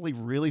I actually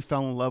really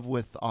fell in love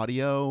with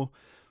audio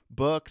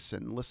books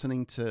and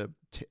listening to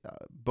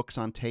books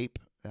on tape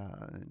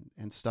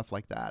and stuff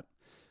like that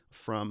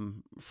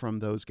from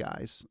those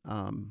guys.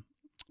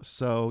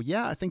 So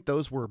yeah, I think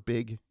those were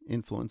big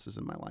influences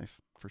in my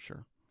life for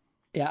sure.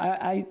 Yeah,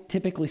 I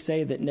typically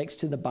say that next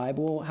to the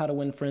Bible, How to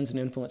Win Friends and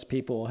Influence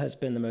People has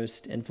been the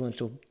most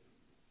influential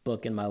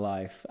book in my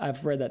life.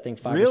 I've read that thing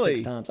 5 or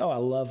 6 times. Oh, I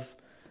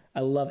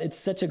love it's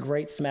such a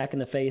great smack in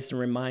the face and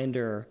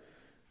reminder,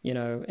 you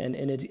know, and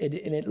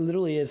it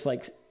literally is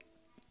like,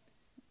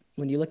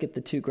 when you look at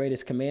the 2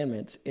 greatest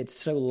commandments, it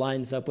so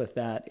lines up with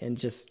that, and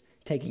just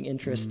taking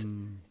interest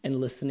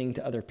and listening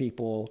to other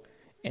people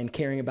and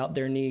caring about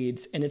their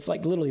needs. And it's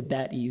like literally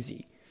that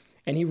easy.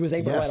 And he was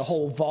able to write a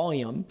whole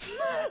volume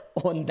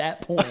on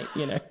that point,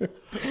 you know.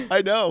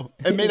 I know.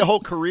 And made a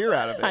whole career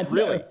out of it,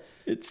 really.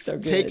 It's so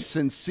Take good.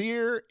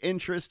 sincere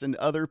interest in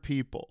other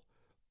people.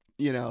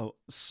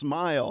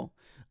 Smile,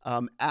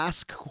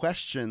 ask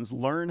questions,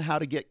 learn how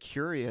to get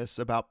curious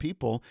about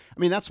people. I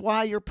mean, that's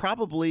why you're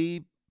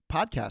probably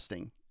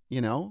podcasting,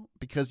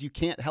 because you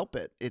can't help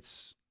it.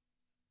 It's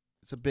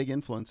a big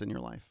influence in your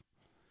life.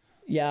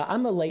 Yeah,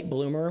 I'm a late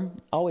bloomer,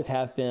 always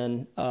have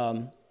been.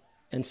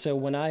 And so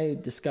when I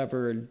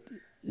discovered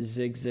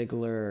Zig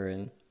Ziglar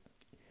and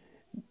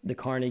the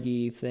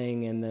Carnegie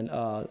thing, and then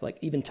like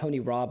even Tony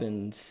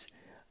Robbins,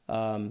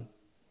 I'm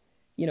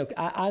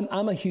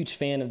a huge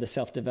fan of the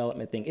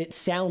self-development thing. I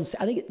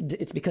think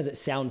it's because it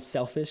sounds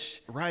selfish.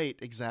 Right,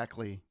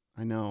 exactly.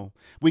 I know.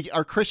 We get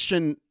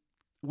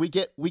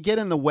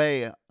in the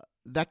way.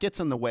 That gets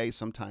in the way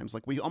sometimes.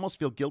 Like we almost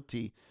feel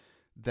guilty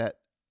that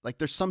like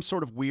there's some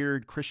sort of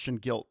weird Christian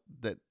guilt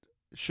that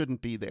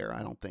shouldn't be there.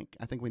 I don't think.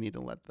 I think we need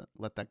to let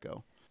that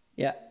go.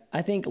 Yeah,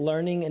 I think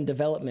learning and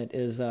development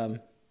is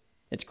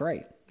it's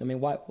great. I mean,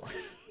 why?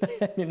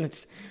 I mean,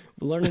 it's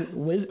learning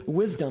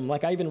wisdom.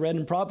 Like I even read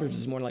in Proverbs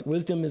this morning, like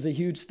wisdom is a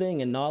huge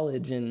thing, and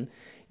knowledge and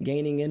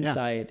gaining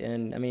insight. Yeah.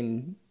 And I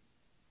mean,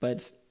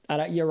 but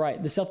you're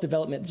right. The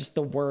self-development, just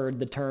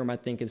the term, I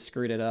think has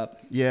screwed it up.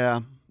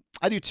 Yeah,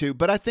 I do too.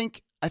 But I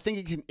think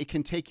it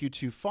can take you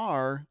too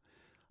far.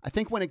 I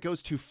think when it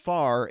goes too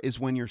far is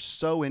when you're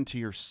so into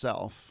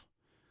yourself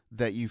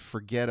that you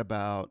forget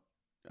about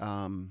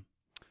how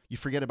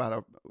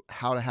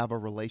to have a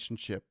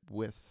relationship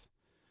with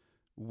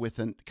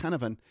an kind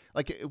of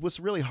like it was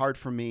really hard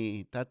for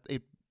me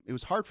it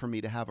was hard for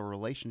me to have a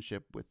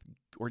relationship with,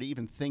 or to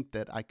even think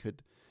that I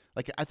could,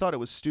 like I thought it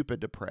was stupid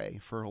to pray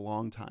for a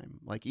long time.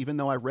 Like even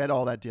though I read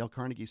all that Dale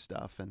Carnegie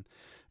stuff, and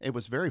it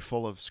was very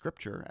full of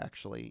scripture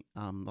actually,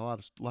 a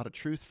lot of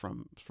truth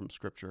from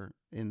scripture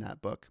in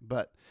that book,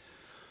 but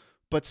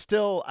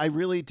still I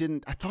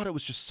thought it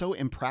was just so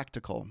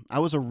impractical. I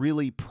was a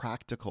really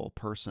practical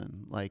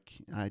person. Like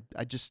I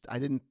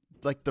didn't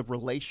like the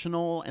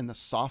relational and the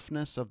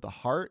softness of the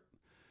heart.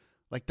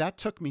 Like that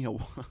took me a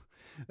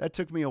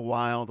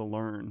while to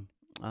learn,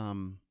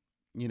 and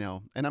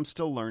I'm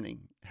still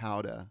learning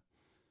how to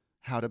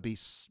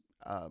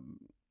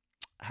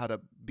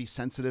be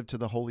sensitive to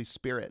the Holy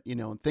Spirit,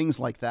 and things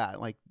like that.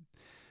 Like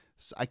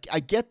I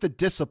get the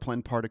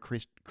discipline part of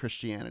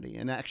Christianity.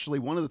 And actually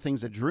one of the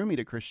things that drew me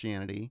to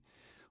Christianity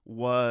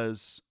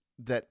was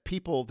that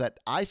people that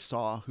I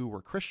saw who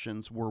were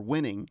Christians were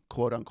winning,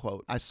 quote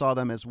unquote. I saw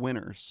them as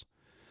winners.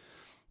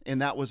 And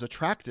that was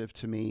attractive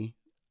to me.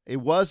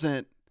 It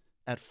wasn't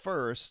at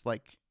first,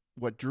 like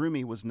what drew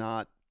me was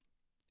not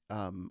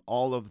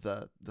all of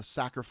the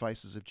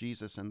sacrifices of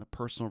Jesus and the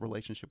personal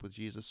relationship with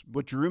Jesus.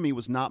 What drew me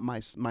was not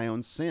my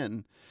own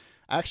sin.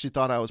 I actually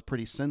thought I was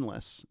pretty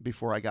sinless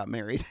before I got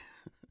married.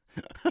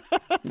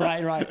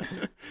 Right.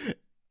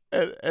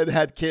 and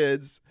had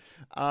kids.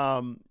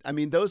 I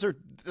mean, those are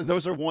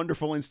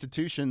wonderful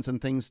institutions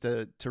and things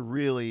to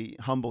really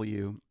humble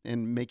you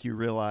and make you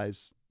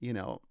realize,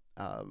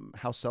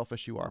 how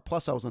selfish you are.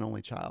 Plus I was an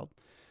only child.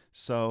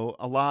 So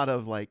a lot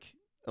of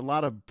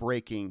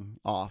breaking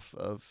off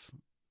of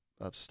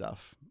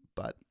stuff,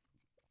 but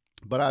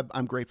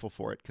I'm grateful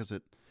for it because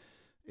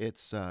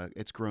it's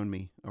grown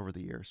me over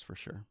the years for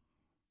sure.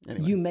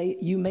 Anyway.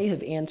 You may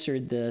have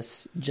answered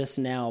this just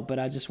now, but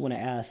I just want to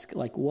ask,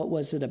 like, what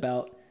was it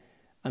about?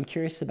 I'm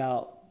curious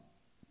about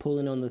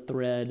pulling on the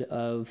thread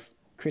of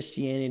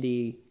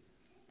Christianity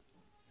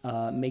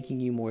making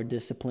you more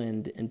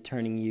disciplined and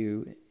turning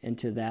you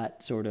into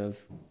that sort of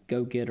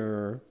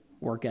go-getter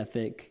work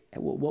ethic.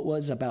 What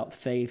was about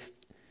faith,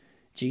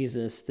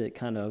 Jesus, that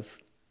kind of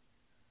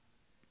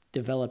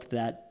developed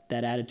that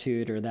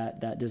attitude or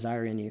that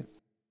desire in you?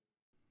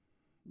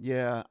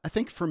 Yeah, I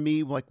think for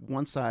me, like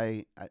once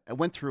I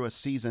went through a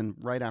season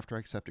right after I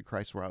accepted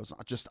Christ where I was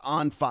just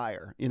on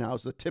fire. I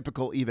was the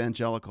typical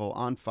evangelical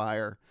on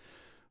fire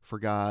for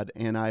God.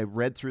 And I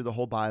read through the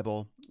whole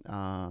Bible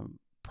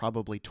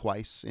probably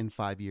twice in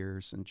 5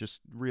 years and just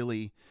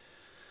really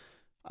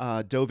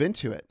dove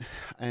into it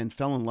and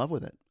fell in love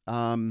with it.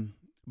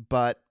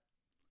 But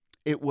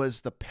it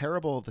was the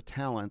parable of the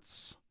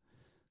talents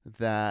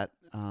that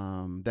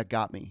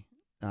got me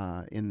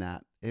in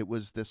that. It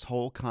was this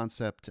whole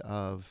concept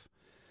of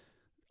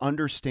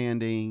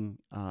understanding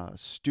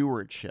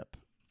stewardship,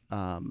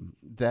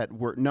 that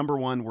number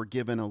one, we're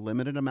given a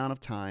limited amount of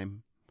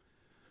time.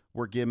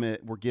 We're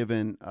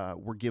given a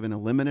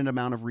limited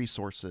amount of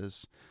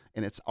resources,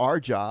 and it's our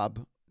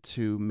job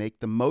to make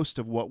the most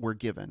of what we're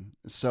given.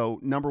 So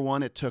number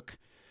one, it took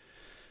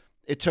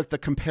the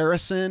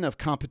comparison of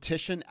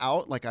competition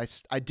out. Like I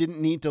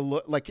didn't need to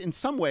look, like in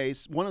some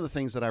ways, one of the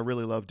things that I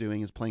really love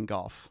doing is playing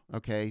golf.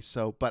 Okay.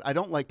 So, but I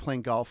don't like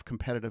playing golf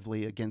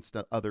competitively against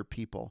other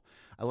people.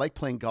 I like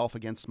playing golf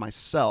against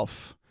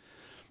myself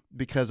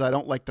because I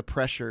don't like the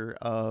pressure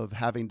of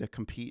having to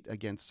compete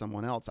against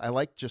someone else. I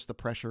like just the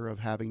pressure of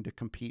having to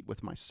compete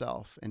with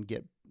myself and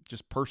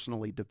just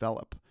personally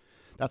develop.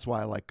 That's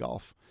why I like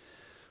golf.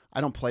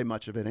 I don't play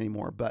much of it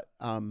anymore, but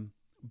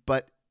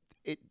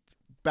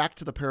back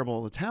to the parable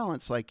of the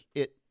talents, like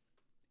it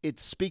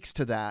speaks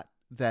to that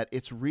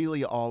it's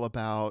really all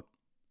about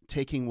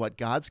taking what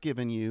God's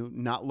given you,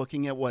 not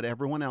looking at what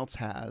everyone else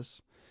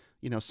has.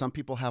 Some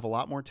people have a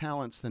lot more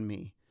talents than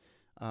me,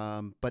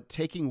 but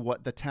taking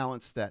what the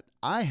talents that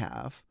I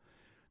have,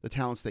 the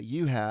talents that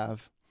you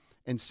have,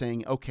 and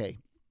saying, okay,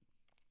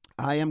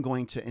 I am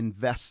going to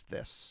invest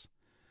this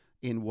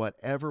in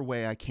whatever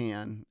way I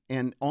can,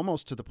 and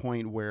almost to the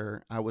point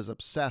where I was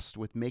obsessed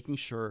with making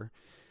sure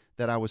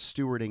that I was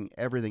stewarding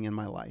everything in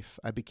my life.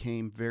 I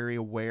became very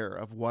aware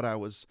of what I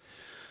was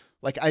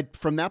like.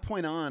 From that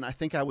point on, I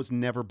think I was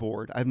never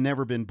bored. I've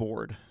never been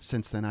bored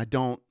since then. I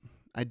don't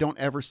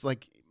ever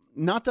like,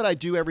 not that I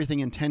do everything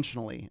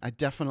intentionally. I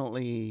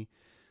definitely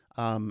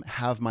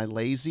have my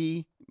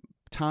lazy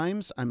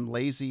times. I'm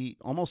lazy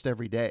almost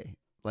every day.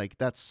 Like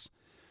that's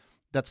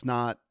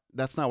not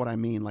what I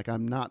mean. Like,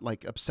 I'm not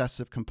like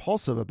obsessive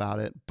compulsive about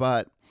it,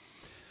 but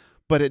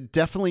it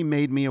definitely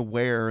made me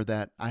aware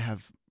that I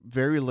have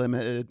very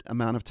limited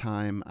amount of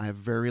time. I have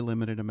very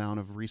limited amount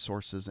of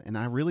resources, and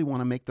I really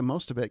want to make the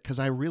most of it because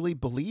I really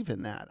believe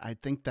in that. I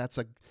think that's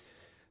a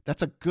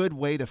good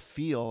way to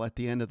feel at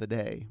the end of the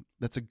day.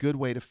 That's a good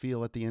way to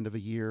feel at the end of a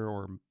year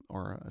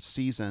or a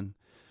season,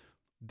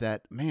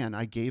 that, man,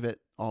 I gave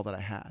it all that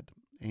I had.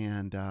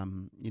 And,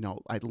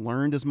 I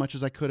learned as much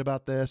as I could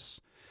about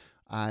this.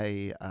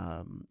 I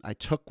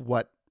took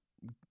what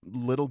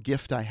little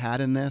gift I had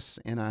in this,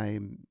 and I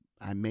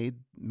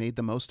made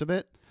the most of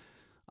it.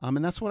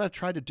 And that's what I've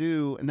tried to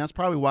do. And that's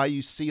probably why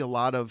you see a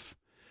lot of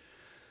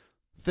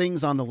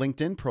things on the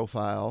LinkedIn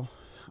profile,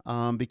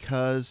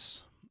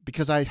 because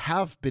I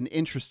have been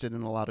interested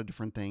in a lot of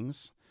different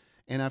things.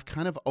 And I've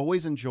kind of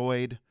always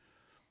enjoyed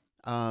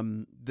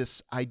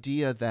this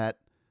idea that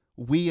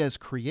we as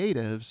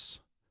creatives,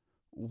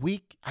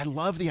 I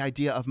love the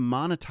idea of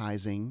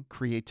monetizing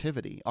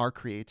creativity, our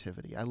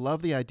creativity. I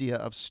love the idea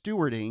of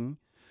stewarding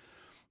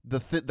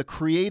the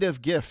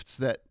creative gifts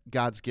that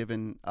God's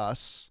given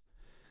us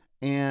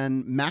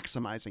and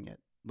maximizing it.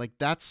 Like,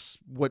 that's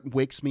what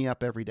wakes me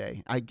up every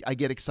day. I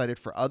get excited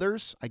for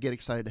others. I get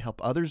excited to help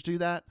others do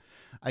that.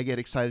 I get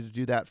excited to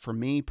do that for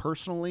me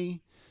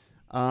personally.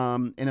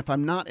 And if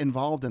I'm not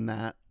involved in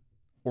that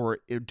or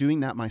doing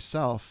that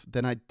myself,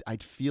 then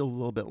I'd feel a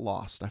little bit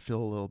lost. I feel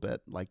a little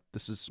bit like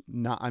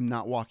I'm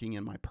not walking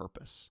in my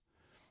purpose.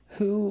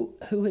 Who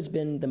has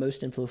been the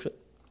most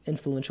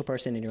influential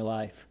person in your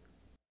life?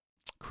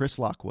 Chris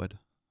Lockwood.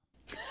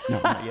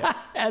 No, not yet.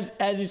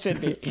 as you should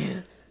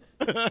be.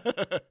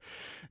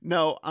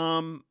 No,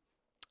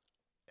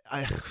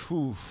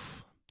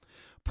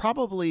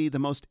 probably the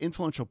most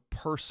influential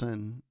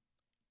person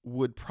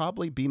would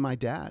probably be my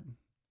dad.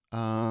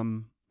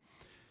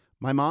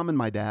 My mom and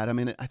my dad. I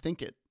mean, I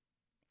think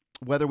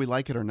whether we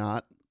like it or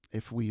not,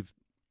 if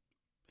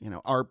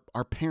our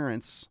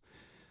parents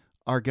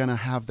are going to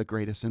have the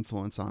greatest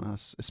influence on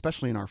us,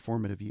 especially in our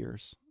formative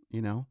years,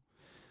 and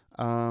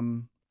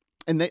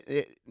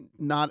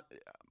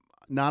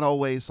not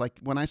always, like,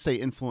 when I say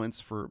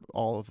influence for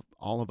all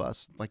of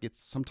us, like,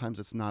 sometimes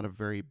it's not a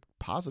very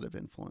positive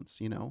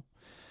influence,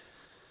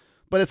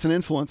 but it's an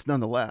influence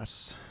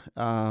nonetheless.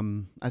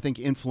 I think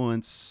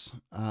influence,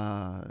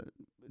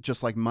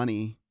 just like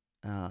money,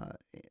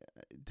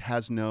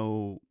 has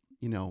no,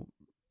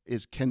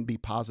 can be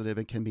positive,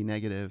 it can be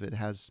negative, it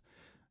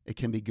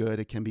can be good,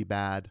 it can be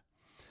bad.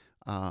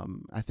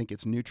 I think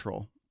it's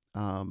neutral.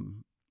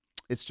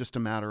 It's just a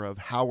matter of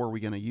how are we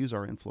going to use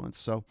our influence.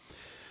 So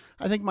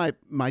I think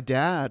my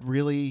dad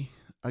really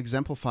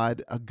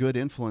exemplified a good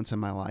influence in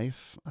my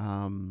life,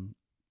 and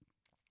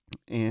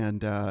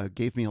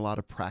gave me a lot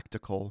of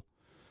practical,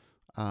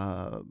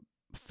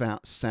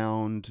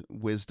 sound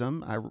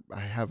wisdom. I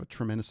have a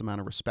tremendous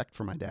amount of respect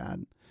for my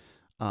dad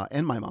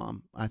and my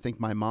mom. I think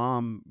my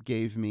mom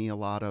gave me a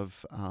lot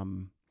of,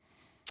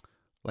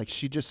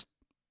 she just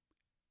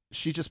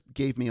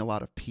gave me a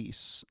lot of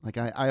peace. Like,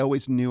 I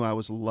always knew I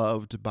was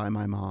loved by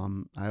my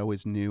mom. I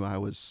always knew I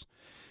was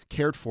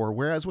cared for.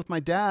 Whereas with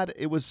my dad,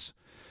 it was,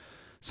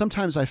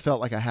 sometimes I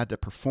felt like I had to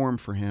perform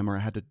for him, or I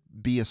had to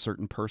be a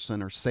certain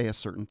person or say a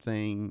certain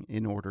thing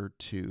in order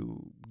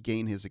to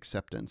gain his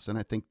acceptance. And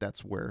I think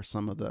that's where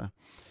some of the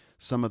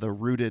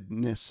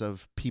rootedness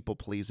of people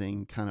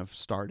pleasing kind of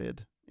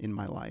started in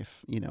my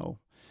life.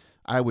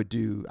 I would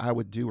do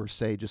or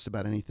say just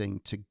about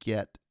anything to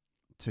get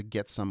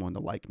someone to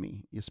like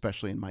me,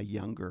 especially in my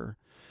younger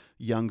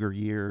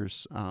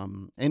years.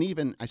 And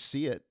even I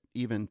see it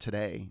even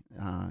today.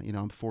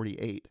 I'm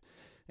 48,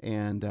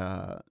 and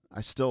I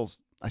still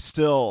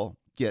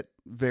get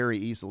very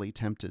easily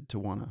tempted to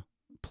want to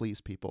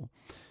please people,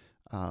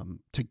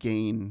 to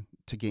gain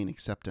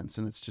acceptance.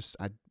 And it's just,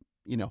 I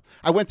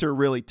went through a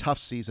really tough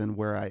season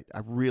where I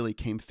really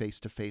came face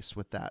to face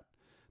with that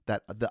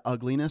the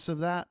ugliness of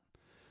that,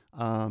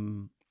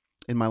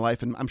 in my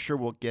life. And I'm sure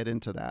we'll get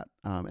into that.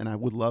 And I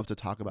would love to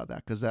talk about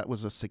that, because that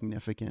was a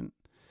significant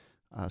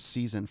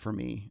season for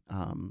me,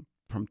 from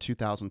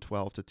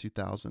 2012 to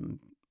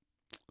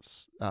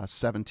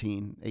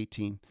 2017,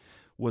 18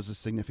 was a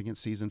significant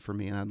season for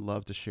me. And I'd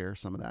love to share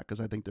some of that,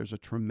 because I think there's a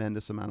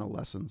tremendous amount of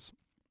lessons.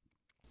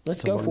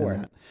 Let's go for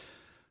it.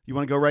 You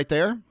want to go right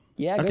there?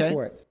 Yeah, okay. Go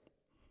for it.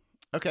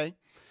 Okay.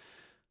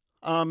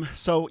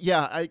 So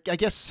yeah, I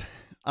guess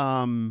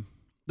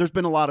there's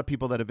been a lot of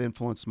people that have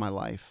influenced my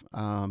life.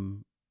 Uh,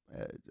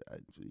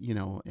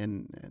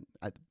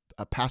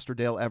 Pastor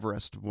Dale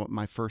Everest,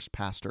 my first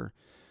pastor,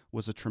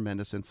 was a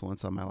tremendous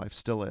influence on my life.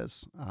 Still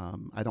is.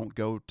 I don't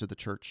go to the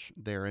church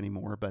there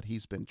anymore, but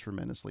he's been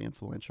tremendously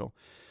influential.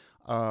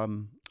 A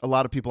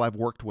lot of people I've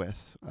worked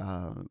with,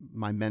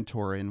 my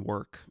mentor in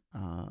work.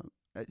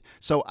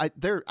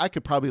 I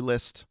could probably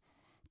list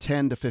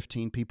 10 to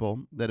 15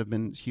 people that have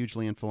been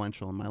hugely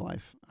influential in my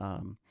life.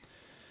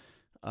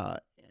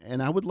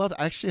 And I would love,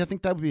 actually, I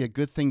think that would be a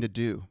good thing to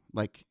do,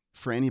 like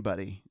for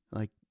anybody,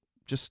 like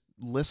just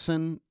list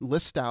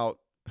out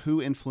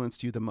who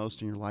influenced you the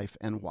most in your life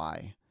and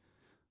why.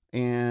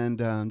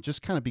 And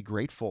just kind of be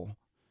grateful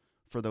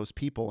for those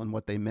people and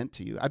what they meant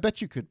to you. I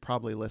bet you could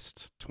probably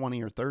list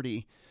 20 or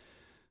 30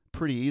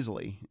 pretty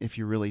easily if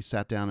you really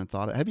sat down and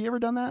thought it. Have you ever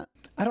done that?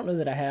 I don't know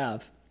that I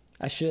have.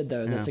 I should,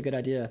 though. That's a good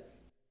idea.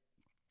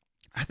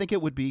 I think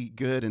it would be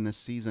good in this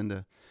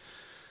season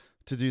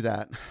to do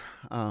that.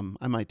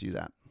 I might do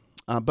that.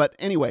 But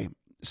anyway,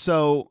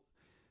 so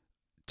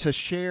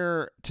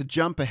to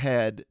jump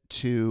ahead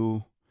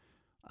to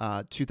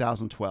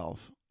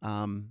 2012.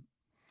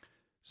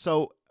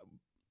 So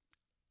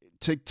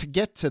to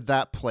get to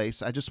that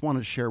place, I just wanted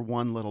to share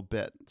one little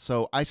bit.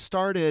 So I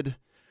started,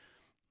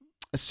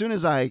 as soon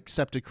as I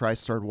accepted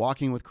Christ, started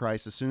walking with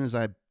Christ, as soon as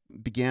I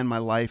began my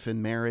life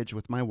in marriage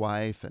with my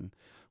wife and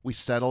we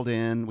settled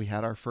in, we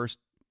had our first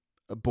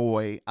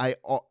boy, I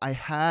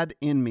had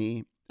in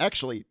me,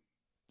 actually,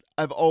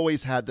 I've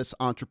always had this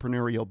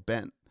entrepreneurial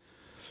bent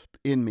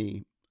in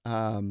me.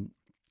 I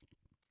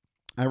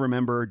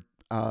remember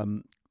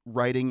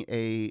writing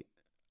a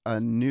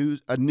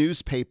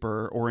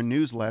newspaper or a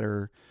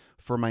newsletter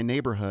for my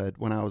neighborhood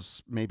when I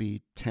was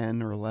maybe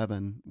 10 or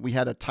 11. We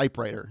had a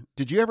typewriter.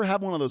 Did you ever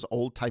have one of those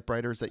old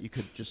typewriters that you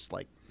could just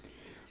like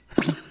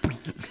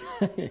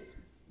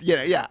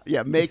yeah,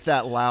 make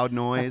that loud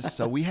noise?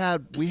 So we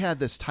had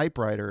this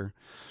typewriter,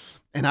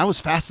 and I was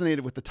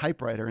fascinated with the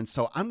typewriter. And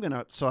so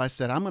I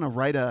said, I'm going to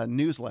write a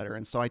newsletter.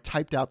 And so I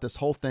typed out this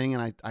whole thing,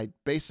 and I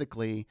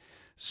basically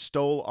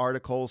stole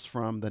articles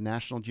from the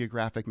National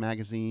Geographic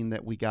magazine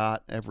that we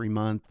got every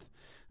month,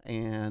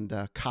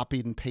 and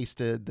copied and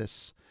pasted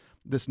this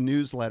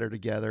newsletter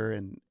together,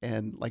 and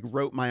like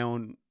wrote my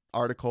own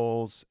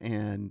articles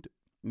and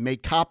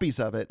made copies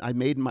of it. I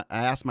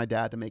asked my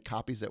dad to make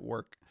copies at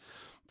work.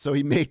 So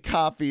he made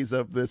copies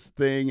of this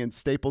thing and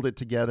stapled it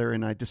together,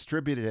 and I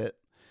distributed it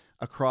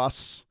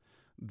across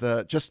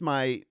I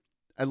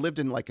lived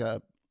in like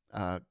a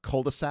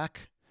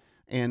cul-de-sac,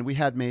 and we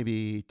had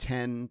maybe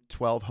 10,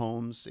 12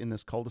 homes in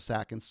this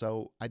cul-de-sac. And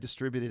so I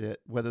distributed it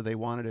whether they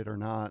wanted it or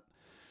not.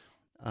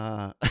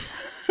 I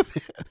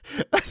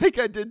think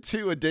I did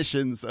 2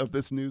 editions of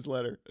this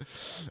newsletter.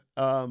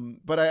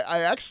 But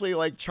I actually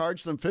like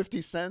charged them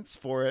 50 cents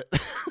for it.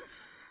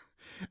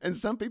 And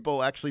some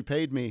people actually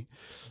paid me.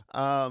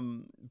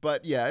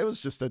 But yeah, it was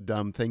just a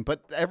dumb thing.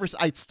 But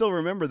I still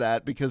remember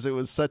that because it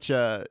was such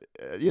a,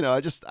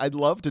 I'd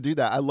love to do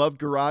that. I loved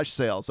garage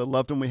sales. I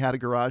loved when we had a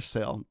garage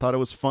sale. Thought it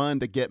was fun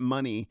to get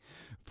money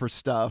for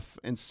stuff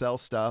and sell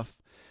stuff.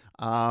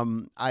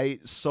 I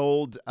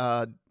sold,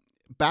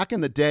 back in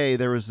the day,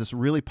 there was this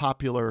really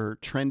popular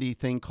trendy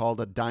thing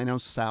called a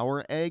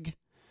dinosaur egg.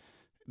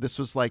 This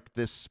was like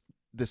this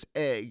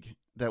egg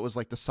that was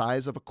like the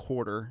size of a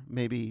quarter,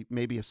 maybe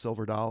a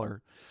silver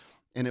dollar.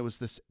 And it was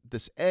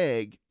this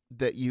egg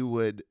that you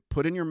would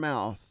put in your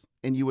mouth,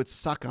 and you would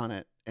suck on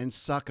it and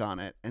suck on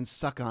it and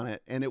suck on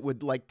it. And it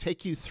would like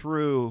take you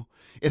through,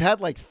 it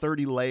had like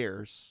 30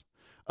 layers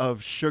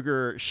of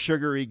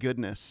sugary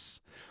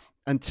goodness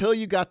until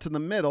you got to the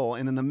middle.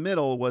 And in the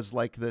middle was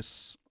like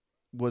the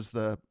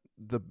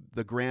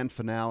grand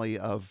finale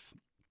of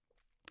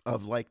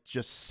like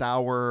just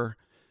sour,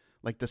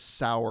 like the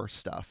sour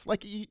stuff,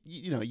 like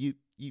you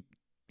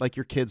like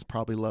your kids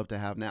probably love to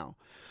have now.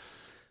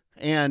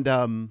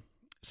 And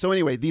so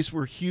anyway, these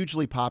were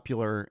hugely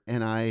popular,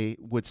 and I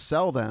would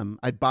sell them.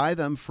 I'd buy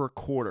them for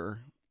 $0.25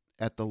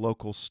 at the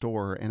local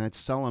store, and I'd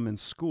sell them in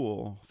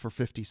school for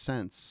 50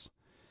 cents.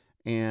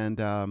 And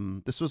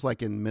this was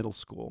like in middle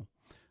school,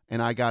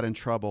 and I got in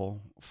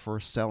trouble for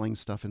selling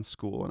stuff in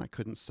school, and I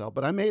couldn't sell.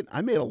 But I made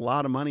a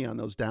lot of money on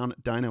those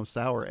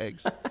dinosaur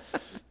eggs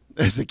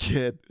as a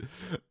kid.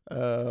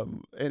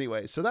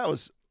 Anyway, so that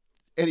was.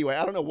 Anyway,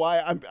 I don't know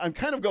why I'm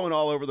kind of going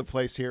all over the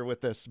place here with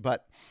this,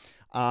 but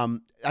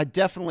I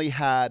definitely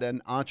had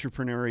an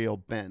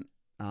entrepreneurial bent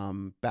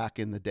back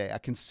in the day. I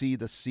can see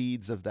the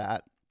seeds of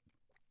that,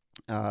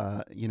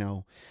 And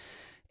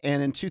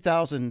in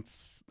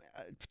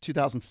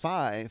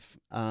 2005,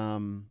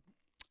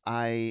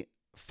 I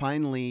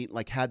finally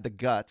like had the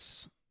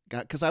guts,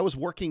 because I was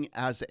working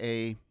as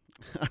a.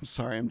 I'm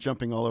sorry, I'm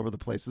jumping all over the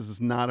place. This is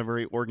not a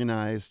very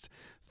organized,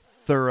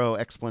 thorough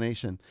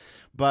explanation,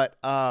 but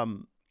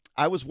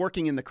I was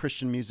working in the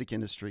Christian music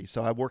industry.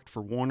 So I worked for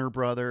Warner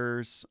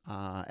Brothers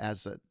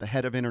as the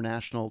head of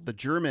international. The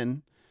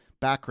German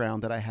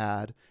background that I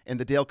had, and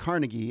the Dale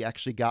Carnegie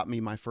actually got me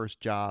my first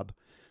job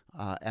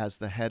as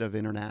the head of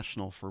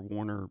international for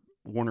Warner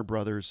Warner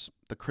Brothers,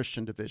 the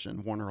Christian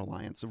division, Warner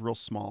Alliance, a real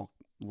small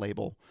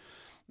label.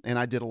 And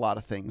I did a lot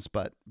of things,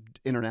 but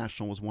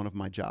international was one of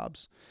my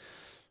jobs.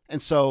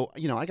 And so,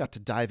 I got to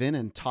dive in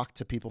and talk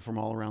to people from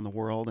all around the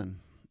world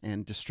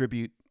and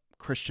distribute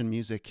Christian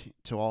music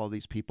to all of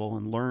these people,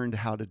 and learned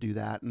how to do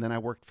that. And then I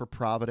worked for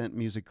Provident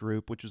Music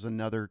Group, which was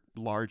another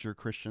larger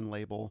Christian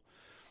label.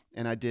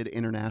 And I did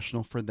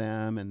international for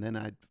them. And then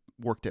I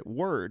worked at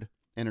Word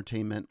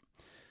Entertainment.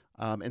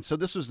 And so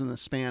this was in the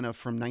span of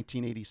from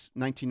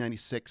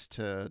 1996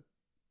 to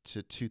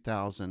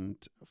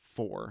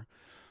 2004.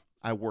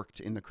 I worked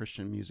in the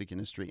Christian music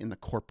industry in the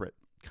corporate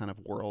kind of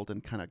world,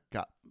 and kind of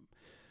got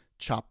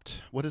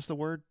chopped. What is the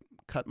word?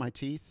 Cut my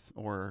teeth,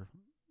 or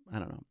I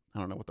don't know. I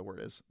don't know what the word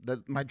is.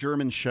 My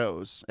German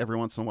shows every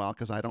once in a while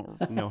because I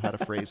don't know how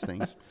to phrase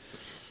things.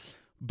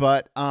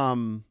 But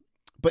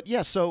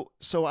yeah. So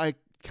I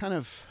kind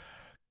of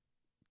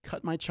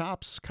cut my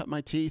chops, cut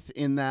my teeth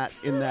in that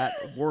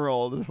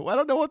world. I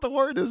don't know what the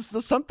word is.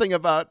 There's something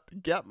about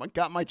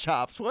got my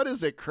chops. What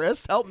is it,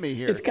 Chris? Help me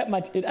here. It's cut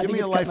my. Give me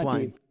a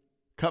lifeline.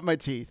 Cut my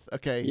teeth.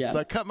 Okay, yeah. So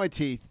I cut my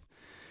teeth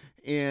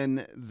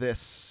in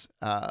this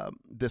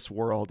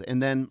world,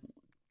 and then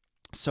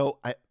so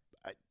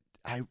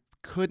I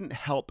couldn't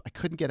help. I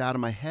couldn't get out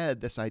of my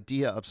head this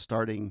idea of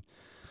starting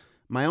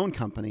my own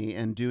company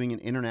and doing an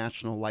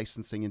international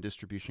licensing and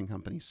distribution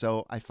company.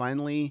 So I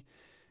finally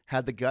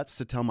had the guts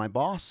to tell my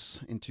boss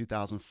in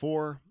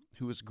 2004,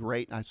 who was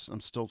great.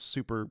 I'm still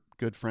super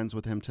good friends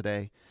with him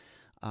today,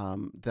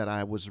 that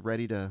I was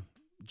ready to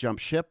jump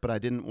ship, but I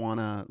didn't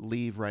want to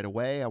leave right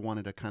away. I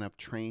wanted to kind of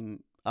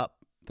train up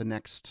the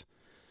next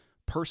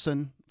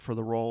person for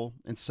the role.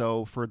 And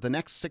so for the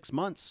next 6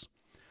 months,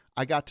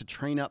 I got to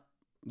train up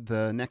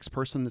the next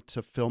person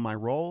to fill my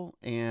role,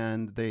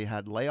 and they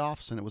had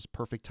layoffs, and it was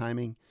perfect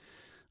timing.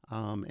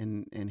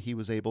 And I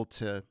was able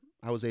to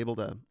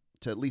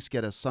at least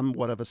get a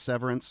somewhat of a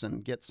severance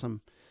and get some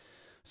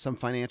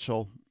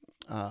financial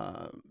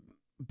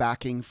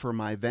backing for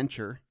my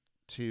venture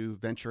to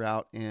venture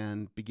out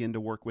and begin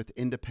to work with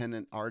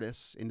independent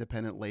artists,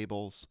 independent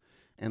labels,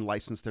 and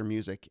license their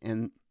music.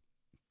 And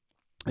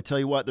I tell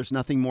you what, there's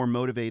nothing more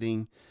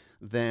motivating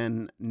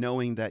than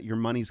knowing that your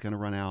money's going to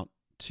run out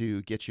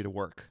to get you to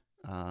work.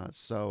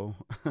 So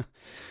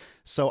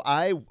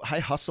I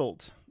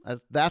hustled.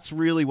 That's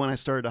really when I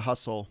started to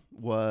hustle,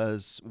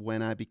 was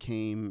when I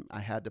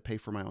had to pay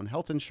for my own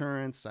health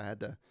insurance. I had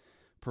to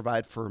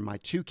provide for my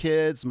 2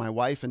 kids, my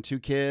wife and 2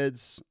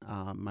 kids.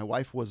 My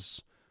wife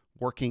was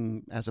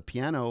working as a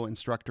piano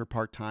instructor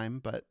part-time,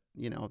 but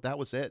that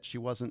was it. She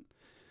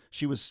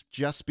was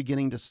just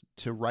beginning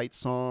to write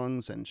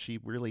songs, and she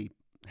really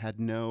had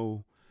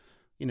no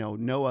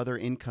other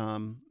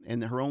income,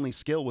 and her only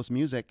skill was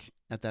music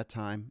at that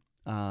time.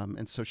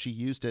 And so she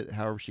used it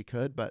however she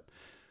could, but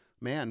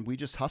man, we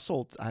just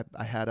hustled.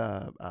 I had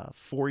a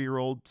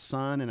 4-year-old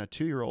son and a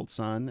 2-year-old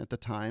son at the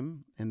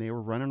time, and they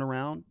were running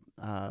around,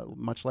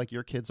 much like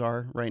your kids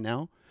are right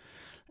now.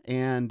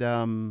 And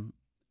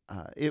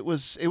it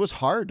was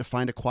hard to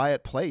find a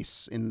quiet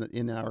place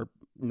in our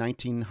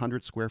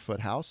 1,900 square foot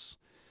house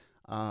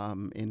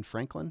in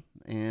Franklin.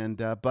 And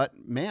but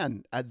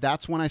man,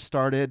 that's when I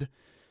started.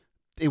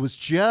 It was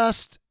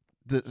just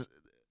the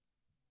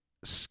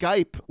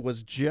Skype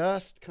was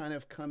just kind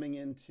of coming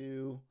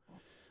into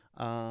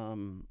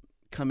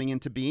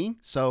being.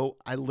 So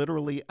I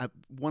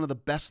one of the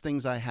best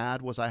things I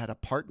had was I had a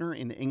partner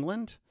in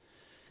England,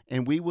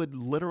 and we would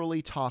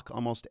literally talk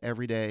almost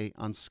every day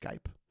on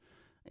Skype,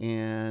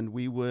 and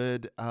we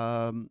would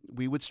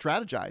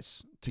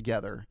strategize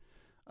together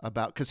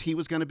about, because he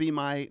was going to be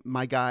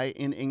my guy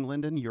in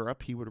England and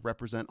Europe. He would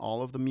represent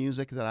all of the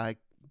music that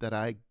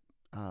I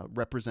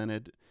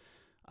represented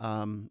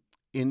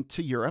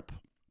into Europe,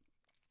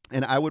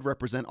 and I would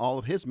represent all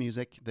of his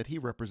music that he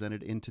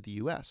represented into the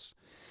U.S.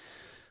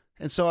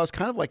 And so I was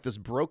kind of like this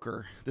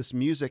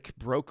music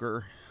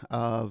broker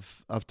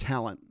of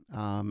talent,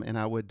 and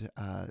I would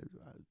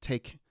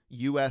take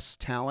U.S.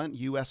 talent,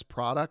 U.S.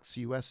 products,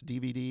 U.S.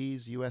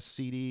 DVDs, U.S.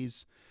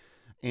 CDs,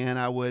 and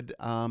I would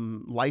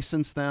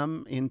license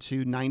them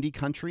into 90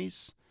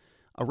 countries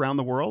around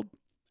the world.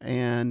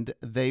 And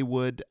they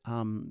would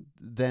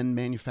then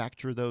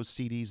manufacture those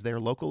CDs there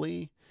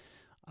locally.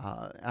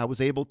 I was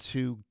able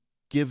to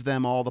give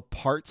them all the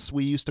parts,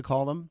 we used to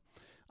call them,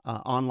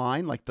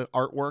 online, like the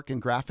artwork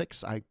and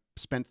graphics. I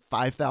spent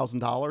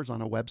 $5,000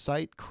 on a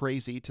website.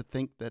 Crazy to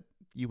think that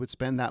you would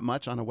spend that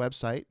much on a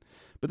website.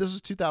 But this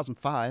was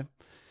 2005.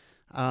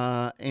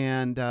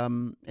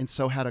 And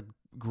so had a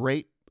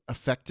great,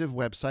 effective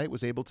website,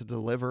 was able to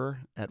deliver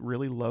at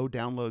really low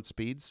download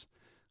speeds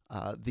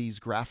these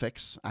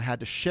graphics. I had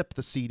to ship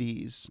the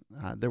CDs.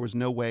 There was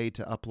no way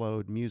to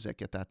upload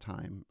music at that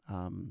time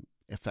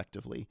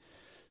effectively.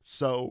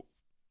 So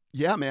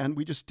yeah, man,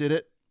 we just did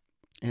it,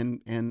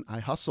 and I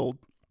hustled.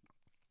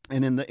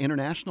 And in the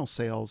international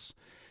sales,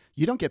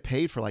 you don't get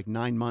paid for like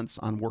 9 months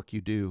on work you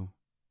do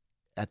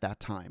at that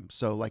time.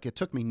 So like it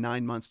took me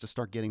 9 months to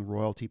start getting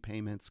royalty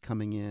payments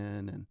coming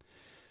in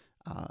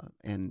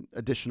and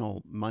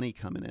additional money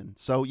coming in.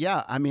 So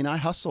yeah, I mean, I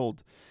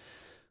hustled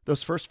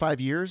those first 5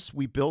 years,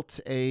 we built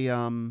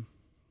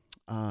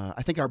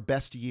I think our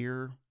best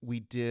year, we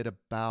did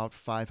about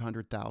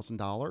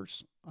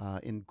 $500,000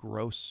 in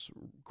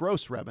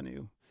gross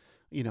revenue.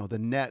 The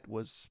net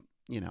was,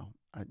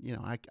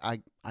 I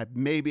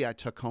maybe I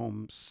took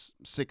home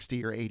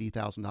 $60 or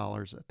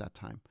 $80,000 at that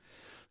time.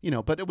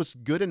 But it was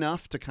good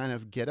enough to kind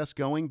of get us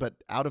going. But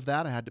out of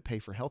that, I had to pay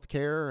for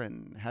healthcare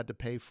and had to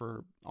pay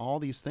for all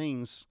these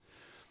things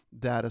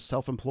that a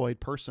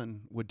self-employed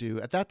person would do.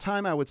 At that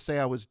time, I would say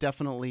I was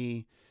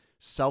definitely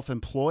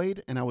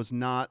self-employed, and I was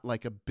not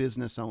like a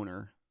business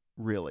owner,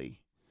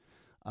 really.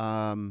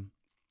 I'm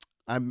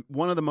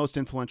one of the most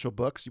influential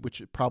books,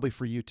 which probably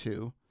for you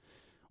too,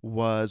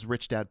 was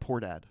Rich Dad, Poor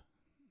Dad.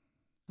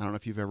 I don't know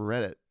if you've ever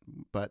read it,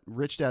 but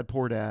Rich Dad,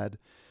 Poor Dad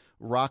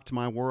rocked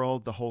my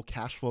world, the whole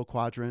cash flow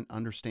quadrant,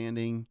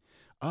 understanding,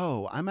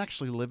 oh, I'm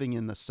actually living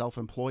in the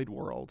self-employed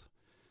world.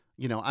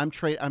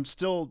 I'm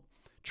still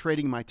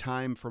trading my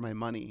time for my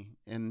money.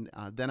 And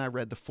then I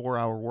read The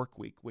 4-Hour Work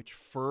Week, which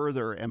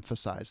further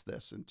emphasized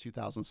this in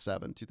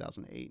 2007,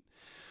 2008.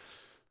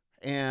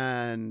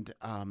 And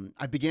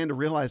I began to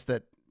realize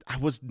that I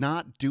was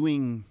not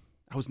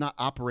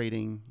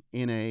operating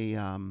in a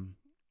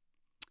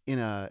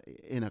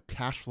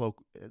cash flow,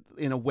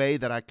 in a way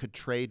that I could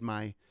trade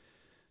my,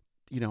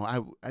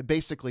 I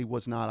basically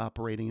was not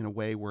operating in a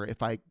way where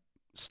if I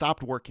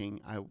stopped working,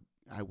 I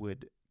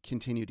would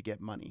continue to get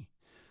money.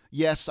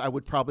 Yes, I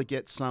would probably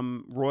get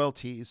some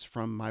royalties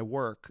from my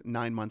work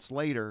 9 months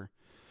later,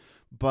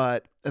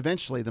 but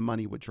eventually the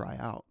money would dry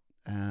out.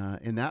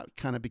 And that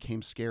kind of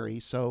became scary.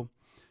 So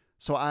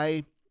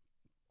I,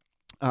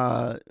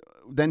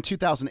 then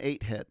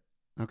 2008 hit.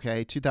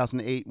 Okay.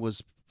 2008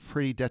 was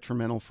pretty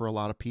detrimental for a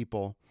lot of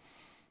people.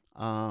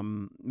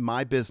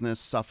 My business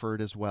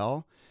suffered as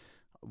well.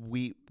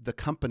 The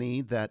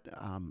company that,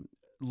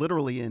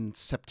 literally in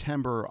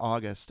September,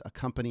 August, a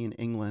company in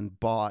England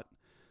bought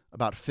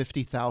about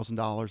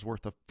 $50,000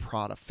 worth of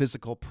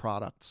physical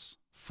products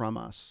from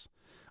us.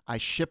 I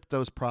shipped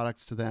those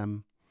products to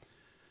them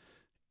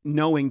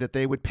knowing that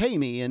they would pay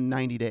me in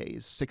 90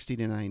 days, 60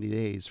 to 90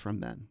 days from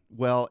then.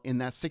 Well, in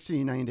that 60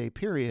 to 90 day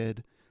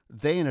period,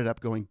 they ended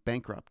up going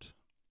bankrupt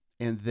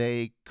and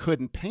they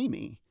couldn't pay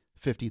me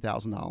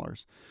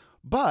 $50,000.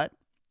 But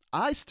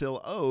I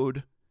still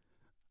owed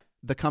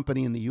the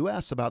company in the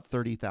US about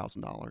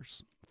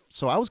 $30,000.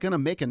 So I was going to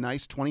make a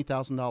nice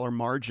 $20,000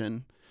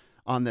 margin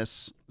on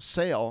this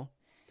sale,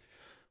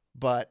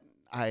 but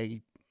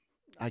I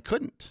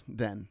couldn't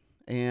then.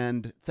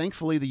 And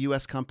thankfully, the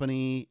U.S.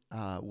 company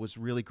was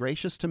really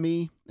gracious to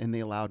me, and they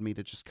allowed me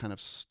to just kind of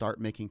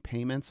start making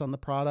payments on the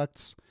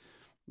products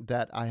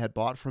that I had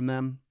bought from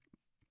them.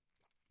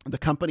 The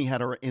company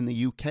in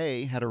the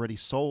UK had already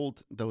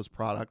sold those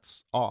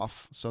products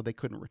off, so they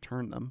couldn't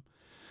return them.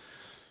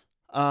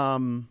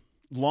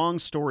 Long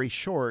story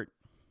short,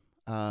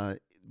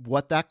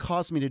 what that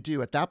caused me to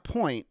do at that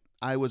point,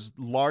 I was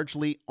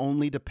largely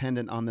only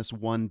dependent on this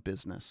one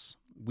business.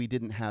 We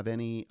didn't have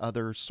any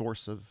other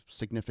source of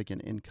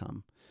significant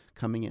income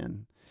coming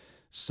in.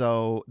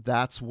 So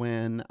that's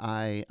when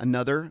I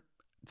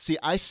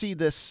see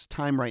this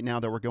time right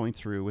now that we're going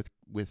through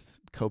with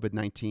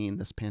COVID-19,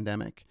 this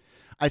pandemic.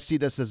 I see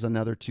this as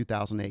another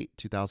 2008,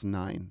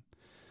 2009.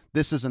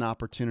 This is an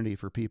opportunity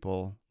for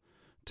people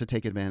to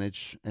take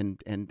advantage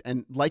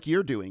and like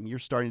you're doing, you're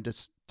starting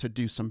to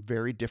do some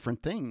very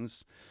different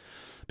things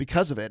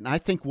because of it. And I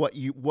think what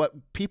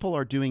people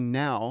are doing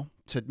now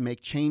to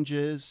make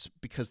changes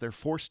because they're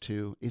forced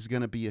to is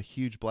going to be a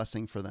huge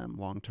blessing for them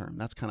long term.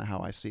 That's kind of how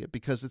I see it,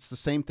 because it's the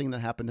same thing that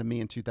happened to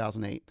me in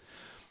 2008.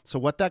 So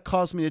what that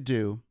caused me to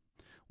do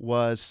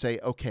was say,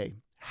 okay,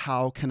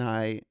 how can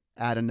I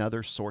add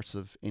another source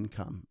of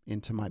income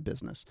into my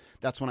business?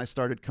 That's when I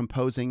started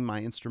composing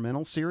my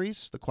instrumental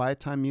series, the Quiet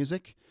Time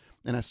Music,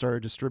 and I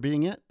started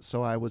distributing it.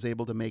 So I was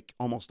able to make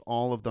almost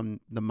all of the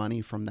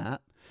money from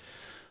that.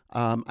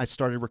 I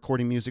started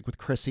recording music with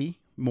Chrissy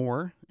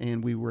more,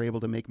 and we were able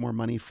to make more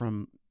money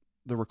from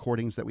the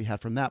recordings that we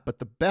had from that. But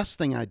the best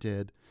thing I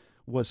did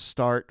was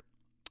start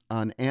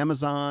an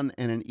Amazon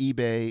and an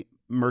eBay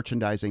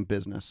merchandising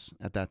business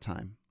at that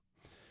time.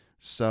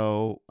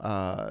 So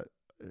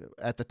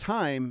at the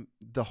time,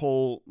 the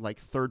whole like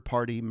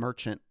third-party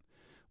merchant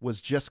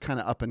was just kind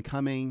of up and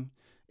coming.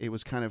 It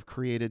was kind of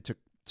created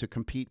to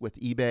compete with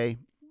eBay,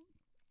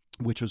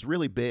 which was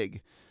really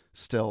big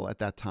still at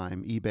that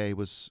time. eBay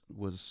was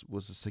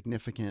a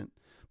significant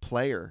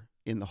player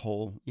in the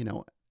whole,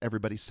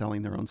 everybody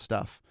selling their own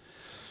stuff.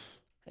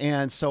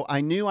 And so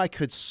I knew I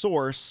could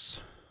source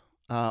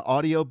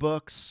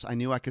audiobooks. I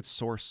knew I could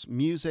source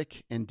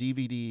music and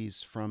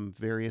DVDs from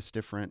various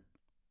different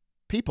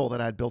people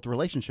that I'd built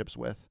relationships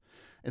with.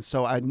 And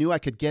so I knew I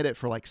could get it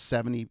for like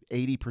 70,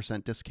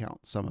 80%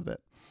 discount, some of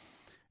it.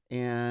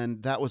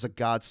 And that was a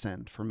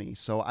godsend for me.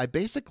 So I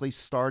basically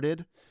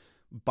started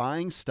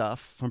buying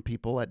stuff from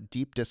people at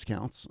deep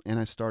discounts, and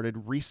I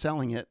started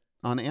reselling it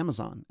on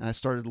Amazon. And I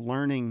started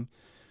learning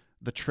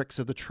the tricks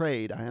of the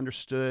trade. I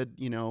understood,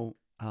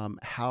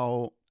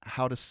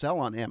 how to sell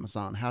on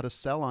Amazon, how to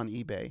sell on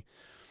eBay.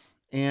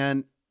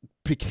 And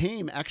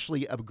became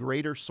actually a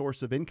greater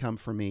source of income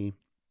for me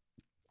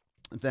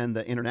than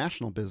the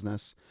international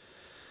business.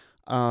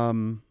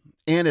 And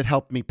it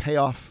helped me pay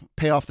off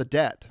the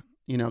debt,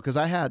 because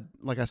I had,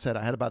 like I said,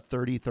 I had about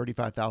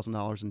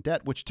 $35,000 in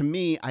debt, which to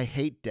me, I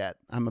hate debt.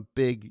 I'm a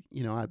big,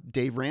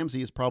 Dave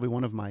Ramsey is probably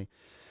one of my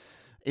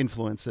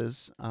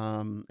influences,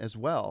 as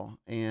well.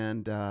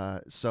 And,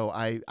 so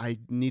I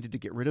needed to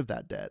get rid of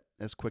that debt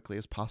as quickly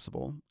as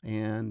possible.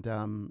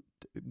 And,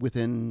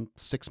 within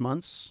 6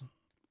 months.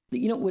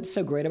 What's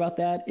so great about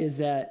that is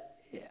that,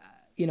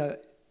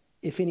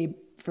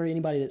 for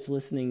anybody that's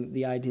listening,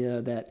 the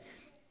idea that,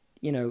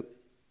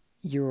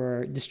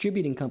 your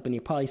distributing company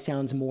probably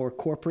sounds more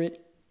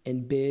corporate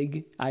and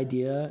big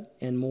idea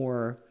and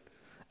more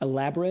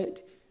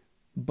elaborate,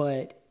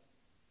 but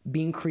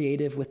being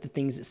creative with the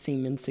things that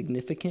seem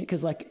insignificant.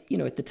 Because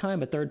at the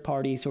time, a third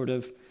party sort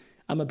of,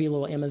 I'm going to be a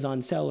little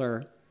Amazon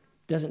seller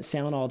doesn't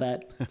sound all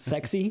that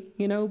sexy,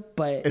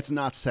 but it's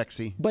not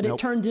sexy, but Nope.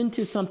 It turned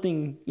into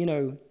something,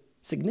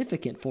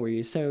 significant for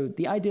you. So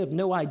the idea of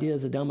no idea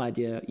is a dumb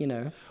idea,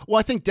 Well,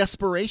 I think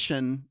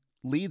desperation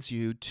leads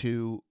you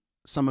to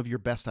some of your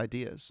best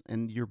ideas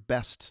and your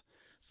best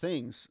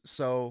things.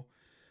 So,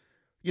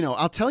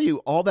 I'll tell you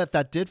all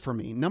that did for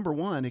me. Number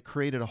one, it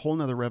created a whole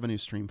nother revenue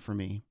stream for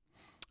me.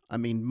 I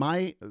mean,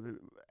 I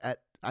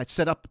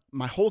set up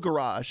my whole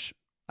garage.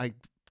 I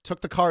took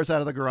the cars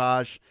out of the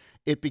garage.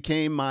 It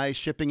became my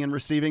shipping and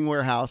receiving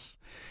warehouse,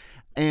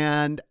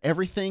 and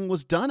everything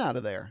was done out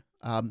of there.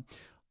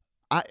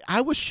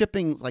 I was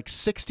shipping like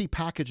 60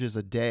 packages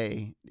a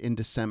day in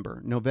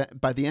December.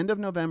 By the end of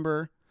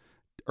November,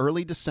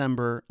 early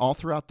December, all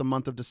throughout the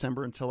month of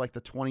December until like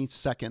the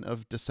 22nd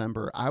of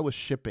December, I was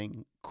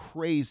shipping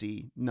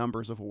crazy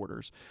numbers of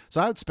orders. So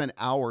I would spend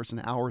hours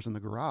and hours in the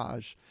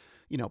garage,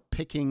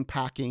 picking,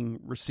 packing,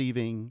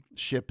 receiving,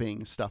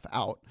 shipping stuff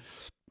out.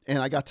 And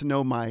I got to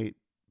know my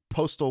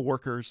postal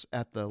workers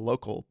at the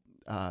local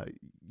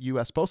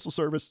U.S. Postal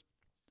Service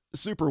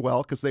super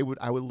well, because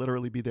I would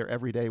literally be there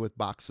every day with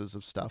boxes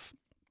of stuff.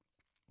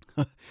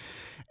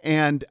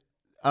 And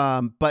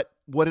but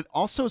what it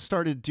also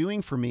started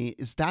doing for me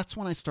is that's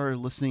when I started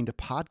listening to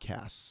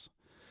podcasts.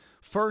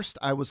 First,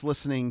 I was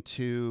listening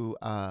to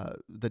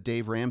the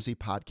Dave Ramsey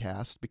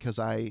podcast because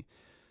I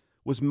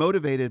was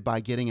motivated by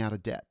getting out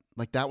of debt.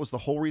 Like that was the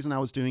whole reason I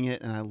was doing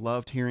it. And I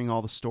loved hearing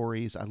all the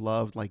stories. I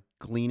loved like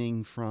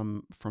gleaning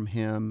from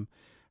him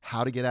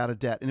how to get out of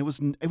debt. And it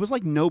was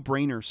like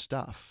no-brainer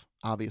stuff,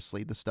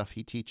 obviously, the stuff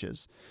he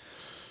teaches.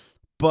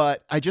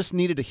 But I just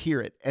needed to hear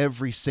it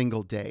every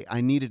single day.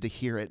 I needed to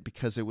hear it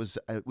because it was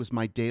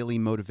my daily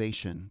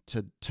motivation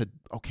to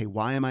okay,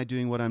 why am I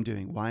doing what I'm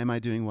doing? Why am I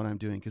doing what I'm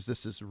doing? Because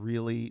this is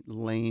really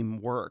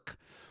lame work.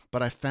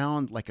 But I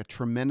found like a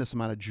tremendous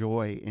amount of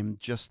joy in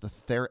just the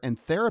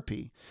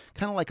therapy.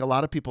 Kind of like a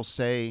lot of people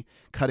say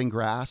cutting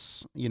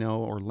grass,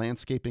 or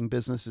landscaping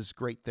business is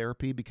great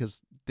therapy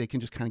because they can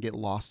just kind of get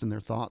lost in their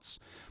thoughts.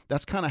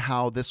 That's kind of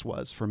how this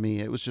was for me.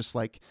 It was just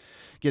like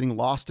getting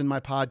lost in my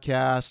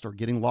podcast or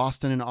getting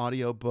lost in an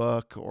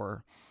audiobook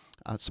or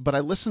but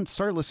I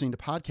started listening to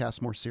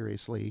podcasts more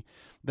seriously.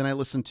 Then I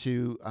listened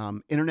to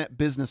Internet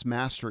Business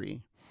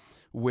Mastery,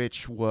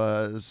 which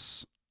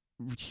was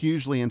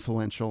hugely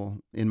influential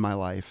in my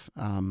life.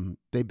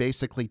 They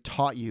basically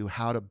taught you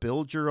how to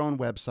build your own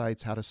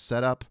websites, how to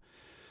set up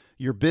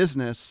your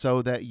business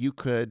so that you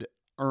could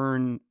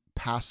earn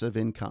passive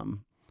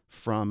income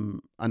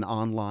from an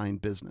online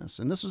business.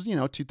 And this was,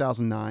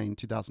 2009,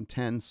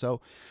 2010. So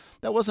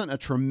that wasn't a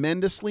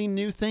tremendously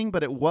new thing,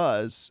 but it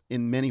was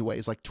in many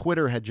ways. Like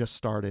Twitter had just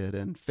started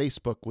and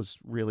Facebook was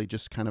really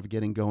just kind of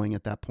getting going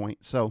at that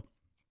point. So,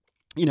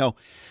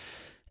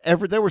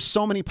 there were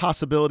so many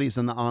possibilities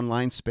in the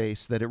online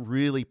space that it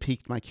really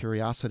piqued my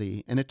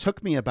curiosity. And it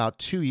took me about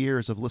 2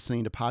 years of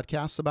listening to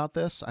podcasts about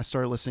this. I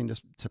started listening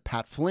to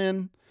Pat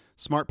Flynn,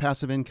 Smart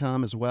Passive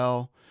Income as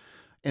well.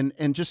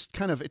 And just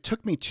kind of, it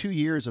took me 2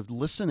 years of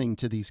listening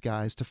to these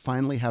guys to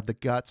finally have the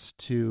guts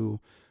to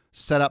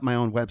set up my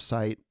own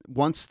website.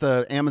 Once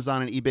the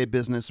Amazon and eBay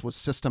business was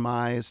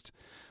systemized,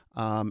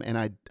 and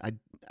I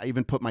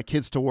even put my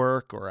kids to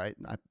work, or I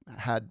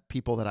had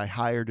people that I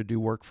hired to do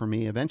work for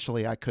me,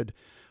 eventually I could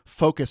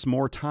focus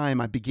more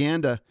time. I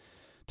began to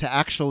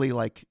actually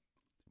like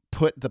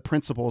put the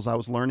principles I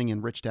was learning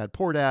in Rich Dad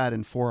Poor Dad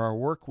and 4-Hour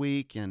Work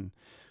Week and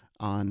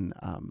on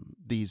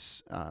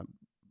these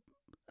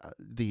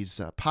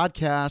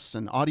podcasts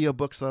and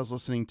audiobooks that I was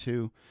listening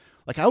to.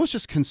 Like I was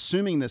just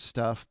consuming this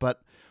stuff,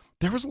 but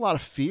there was a lot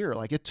of fear.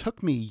 Like it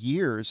took me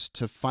years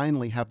to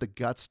finally have the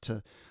guts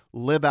to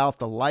live out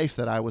the life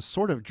that I was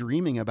sort of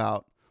dreaming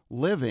about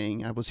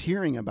living. I was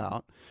hearing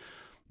about.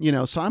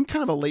 So I'm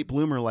kind of a late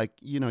bloomer. Like,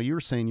 you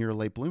were saying you're a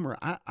late bloomer.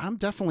 I'm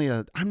definitely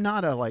I'm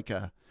not a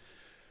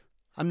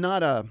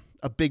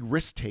big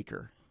risk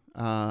taker.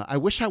 I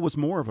wish I was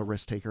more of a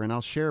risk taker, and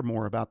I'll share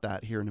more about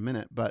that here in a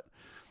minute. But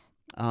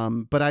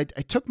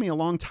it took me a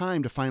long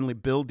time to finally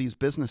build these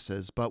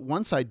businesses. But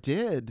once I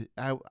did,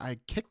 I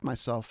kicked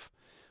myself.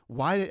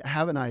 Why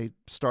haven't I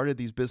started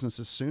these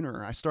businesses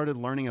sooner? I started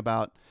learning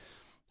about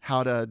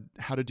how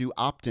to do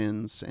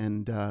opt-ins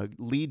and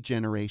lead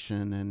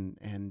generation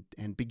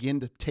and begin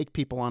to take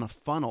people on a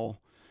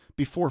funnel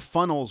before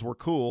funnels were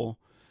cool.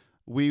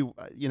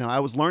 I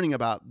was learning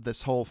about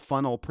this whole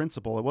funnel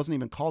principle. It wasn't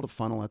even called a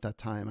funnel at that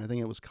time. I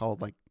think it was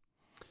called, like,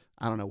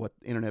 I don't know what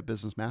Internet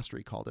Business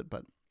Mastery called it,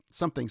 but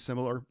something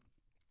similar.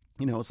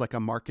 It's like a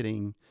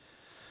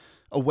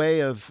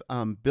way of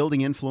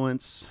building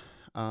influence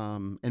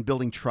and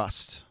building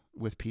trust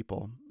with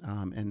people.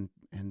 And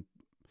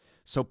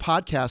so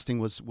podcasting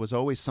was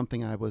always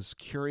something I was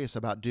curious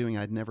about doing.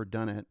 I'd never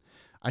done it.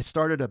 I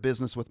started a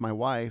business with my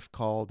wife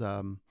called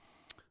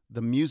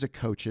The Music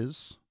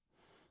Coaches.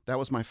 That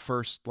was my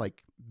first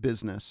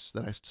business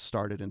that I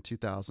started in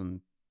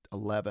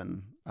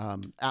 2011,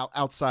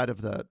 outside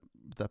of the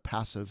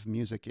passive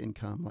music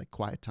income, like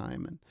Quiet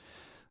Time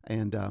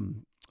and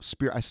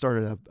I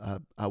started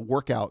a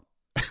workout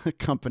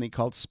company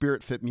called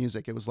Spirit Fit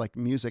Music. It was like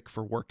music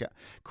for workout,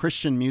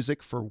 Christian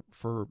music for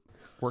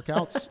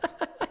workouts.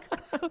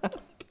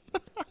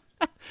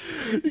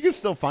 You can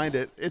still find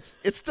it. It's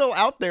still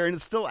out there and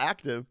it's still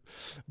active,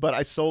 but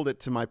I sold it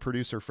to my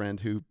producer friend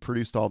who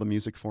produced all the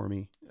music for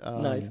me.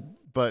 Nice.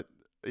 But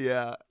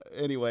yeah,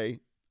 anyway,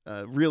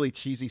 really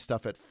cheesy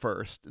stuff at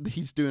first.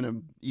 He's doing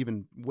an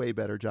even way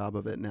better job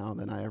of it now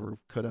than I ever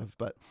could have.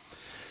 But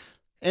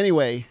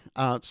anyway,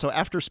 so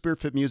after Spirit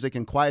Fit Music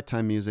and Quiet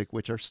Time Music,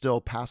 which are still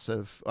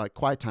passive,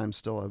 Quiet Time's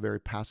still a very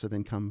passive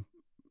income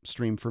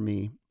stream for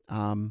me.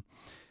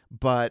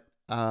 But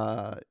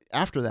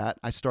after that,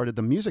 I started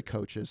the Music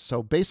Coaches.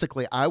 So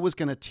basically, I was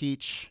going to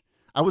teach.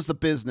 I was the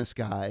business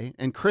guy,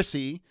 and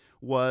Chrissy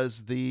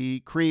was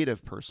the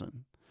creative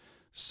person.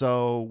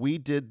 So we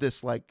did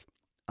this we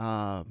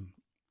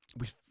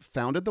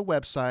founded the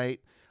website.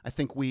 I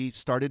think we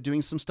started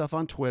doing some stuff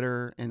on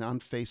Twitter and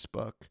on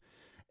Facebook,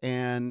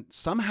 and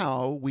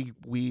somehow we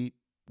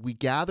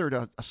gathered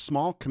a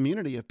small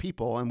community of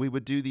people, and we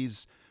would do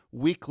these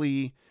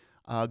weekly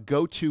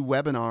go-to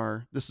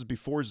webinar. This is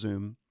before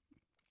Zoom.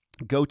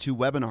 Go-to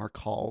webinar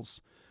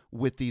calls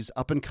with these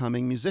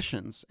up-and-coming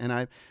musicians. And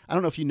I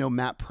don't know if you know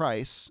Matt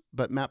Price,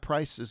 but Matt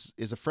Price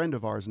is a friend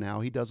of ours now.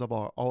 He does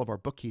all of our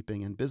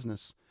bookkeeping and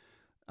business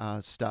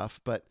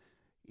stuff. But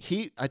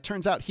it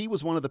turns out he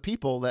was one of the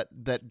people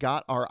that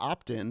got our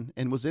opt-in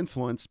and was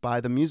influenced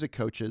by the Music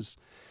Coaches.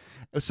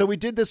 So we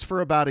did this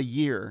for about a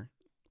year.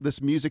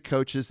 This Music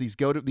Coaches, these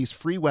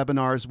free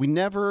webinars. We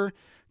never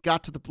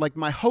got to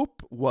my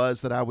hope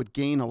was that I would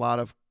gain a lot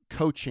of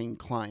coaching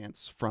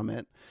clients from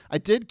it. I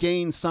did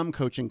gain some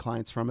coaching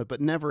clients from it, but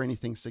never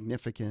anything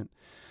significant.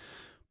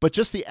 But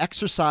just the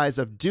exercise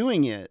of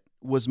doing it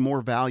was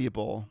more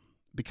valuable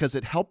because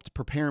it helped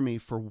prepare me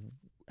for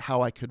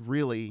how I could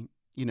really,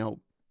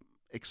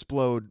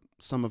 explode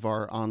some of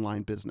our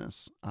online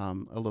business a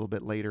little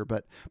bit later.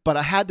 But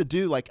I had to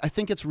do, I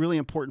think it's really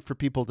important for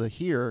people to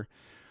hear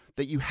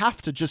that you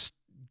have to just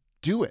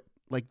do it.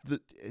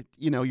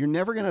 You're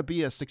never going to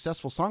be a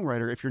successful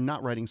songwriter if you're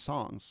not writing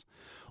songs.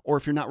 Or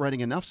if you're not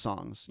writing enough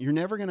songs. You're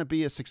never going to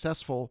be a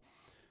successful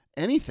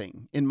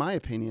anything, in my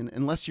opinion,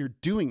 unless you're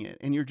doing it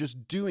and you're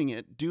just doing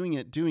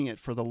it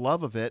for the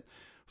love of it,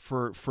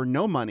 for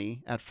no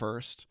money at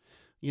first.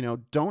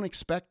 Don't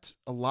expect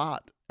a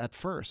lot at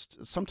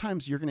first.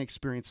 Sometimes you're going to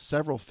experience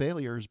several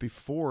failures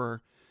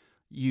before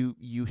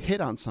you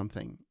hit on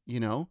something,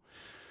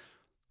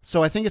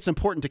 So I think it's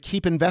important to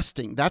keep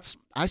investing.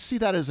 I see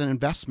that as an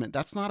investment.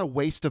 That's not a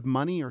waste of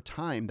money or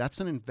time. That's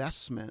an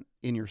investment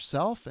in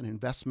yourself, an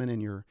investment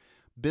in your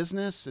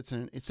business. It's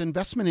an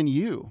investment in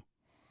you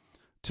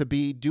to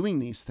be doing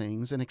these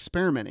things and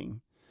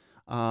experimenting.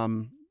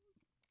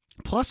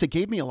 Plus, it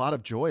gave me a lot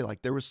of joy.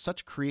 There was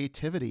such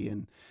creativity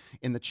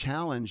in the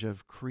challenge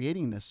of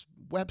creating this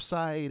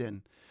website,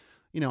 and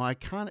I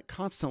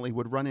constantly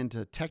would run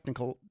into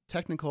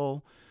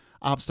technical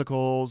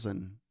obstacles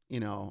and.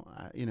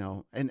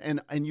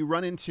 And you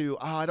run into,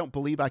 I don't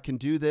believe I can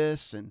do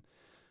this, and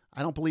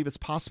I don't believe it's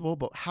possible,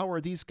 but how are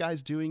these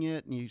guys doing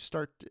it? And you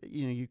start,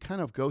 you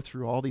kind of go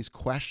through all these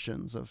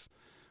questions of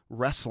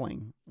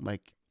wrestling,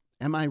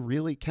 can I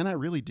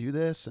really do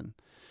this? And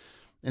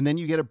then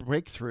you get a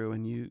breakthrough,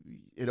 and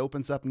it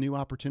opens up new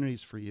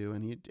opportunities for you.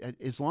 And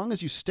as long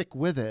as you stick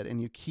with it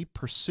and you keep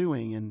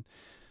pursuing and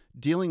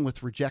dealing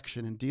with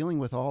rejection and dealing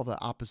with all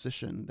the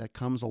opposition that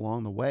comes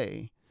along the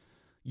way,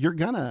 you're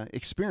going to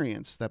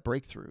experience that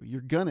breakthrough.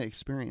 You're going to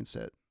experience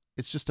it.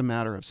 It's just a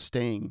matter of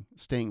staying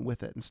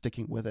with it and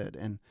sticking with it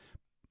and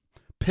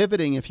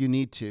pivoting if you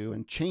need to,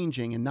 and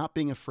changing and not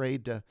being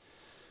afraid to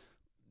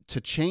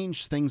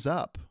change things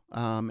up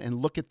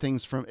and look at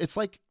things from, it's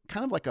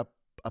kind of like a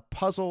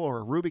puzzle or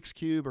a Rubik's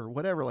Cube or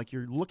whatever.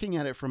 You're looking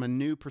at it from a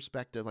new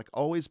perspective,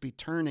 always be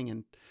turning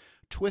and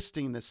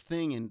twisting this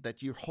thing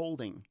that you're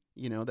holding,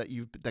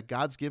 that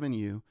God's given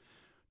you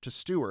to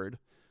steward.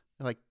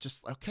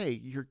 Okay,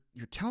 you're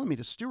telling me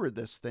to steward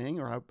this thing,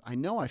 or I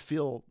know I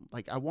feel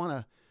like I want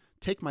to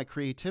take my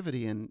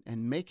creativity and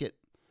make it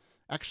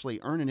actually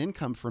earn an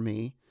income for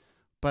me,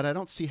 but I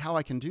don't see how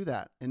I can do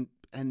that.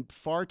 And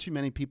far too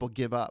many people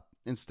give up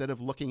instead of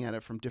looking at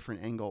it from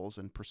different angles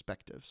and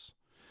perspectives.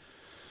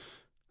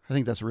 I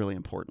think that's really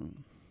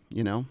important,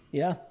 you know?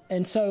 Yeah.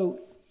 And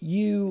so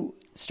you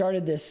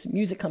started this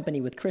music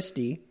company with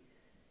Christy,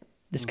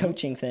 this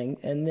coaching thing,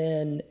 and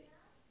then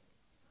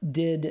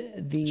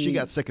She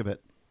got sick of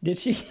it. did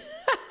she?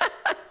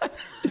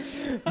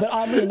 But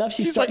oddly enough,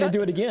 she's starting to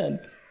do it again.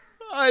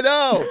 I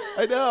know.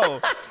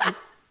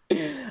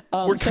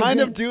 We're kind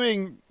of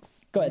doing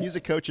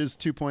Music Coaches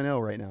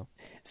 2.0 right now.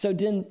 So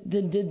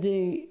did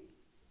the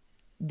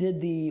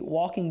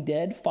Walking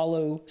Dead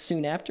follow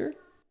soon after?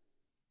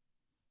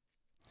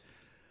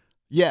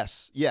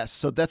 Yes.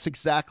 So that's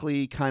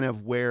exactly kind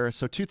of where,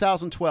 so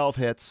 2012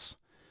 hits.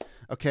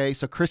 Okay.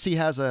 So Chrissy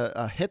has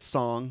a hit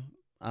song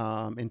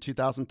in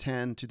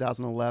 2010,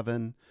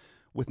 2011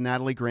 with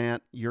Natalie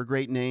Grant, Your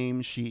Great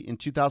Name. In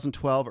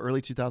 2012, early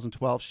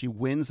 2012, she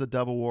wins the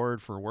Dove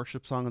Award for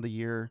Worship Song of the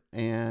Year.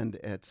 And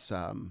it's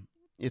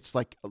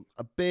like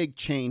a big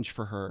change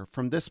for her.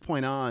 From this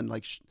point on,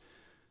 like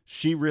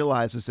she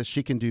realizes that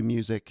she can do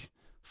music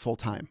full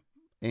time.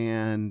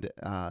 And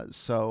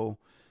so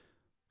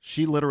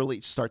she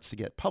literally starts to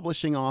get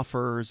publishing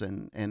offers,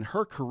 and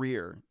her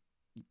career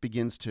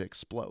begins to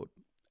explode.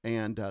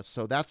 And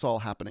so that's all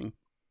happening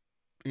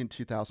in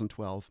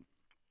 2012.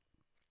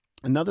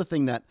 Another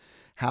thing that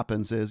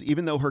happens is,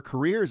 even though her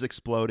career is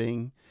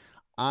exploding,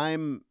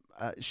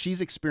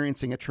 she's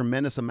experiencing a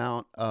tremendous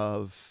amount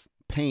of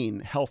pain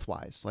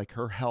health-wise. Like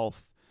her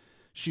health,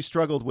 she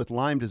struggled with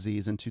Lyme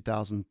disease in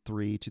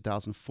 2003,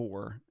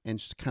 2004,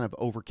 and she kind of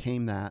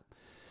overcame that.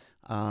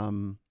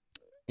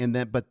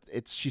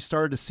 She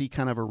started to see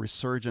kind of a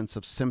resurgence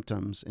of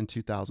symptoms in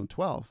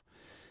 2012.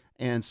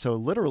 And so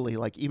literally,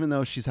 like, even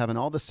though she's having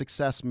all the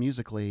success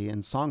musically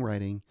and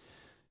songwriting,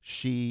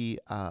 she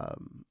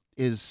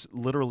is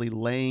literally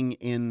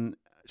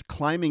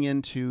climbing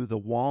into the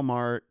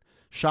Walmart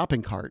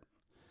shopping cart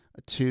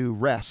to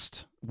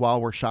rest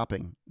while we're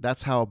shopping.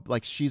 That's how,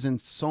 like, she's in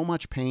so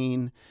much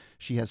pain.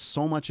 She has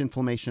so much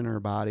inflammation in her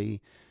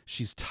body.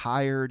 She's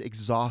tired,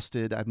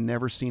 exhausted. I've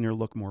never seen her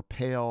look more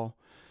pale.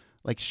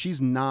 Like, she's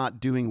not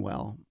doing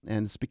well.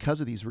 And it's because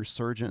of these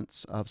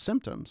resurgence of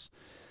symptoms.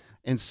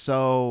 And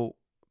so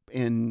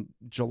in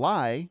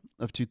July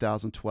of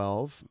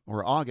 2012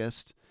 or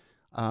August,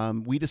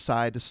 we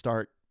decide to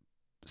start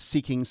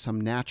seeking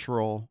some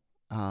natural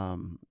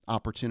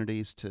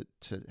opportunities to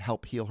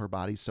help heal her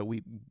body. So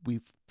we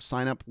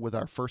sign up with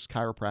our first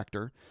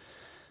chiropractor,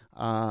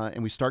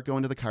 and we start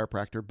going to the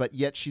chiropractor, but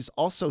yet she's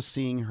also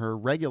seeing her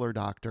regular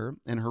doctor,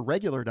 and her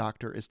regular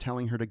doctor is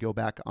telling her to go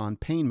back on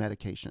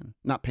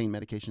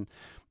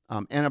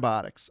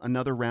antibiotics,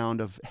 another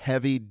round of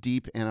heavy,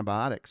 deep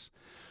antibiotics.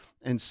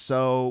 And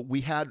so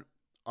we had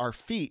our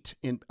feet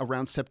in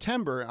around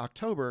September,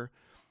 October,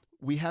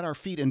 we had our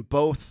feet in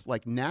both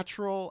like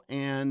natural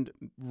and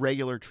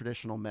regular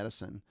traditional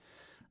medicine.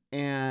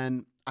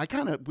 And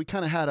we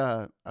kind of had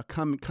a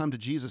come to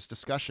Jesus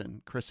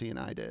discussion, Chrissy and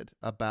I did,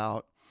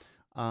 about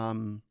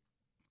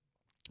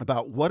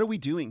what are we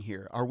doing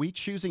here? Are we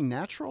choosing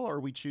natural, or are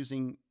we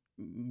choosing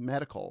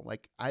medical?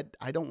 Like, I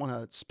don't want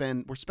to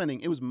spend,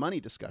 it was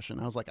money discussion.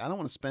 I was like, I don't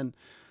want to spend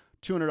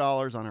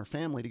 $200 on our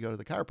family to go to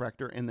the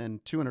chiropractor, and then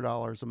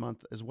 $200 a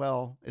month as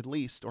well, at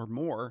least, or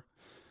more,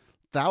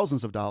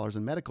 thousands of dollars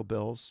in medical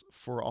bills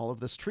for all of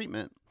this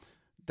treatment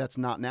that's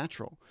not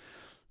natural.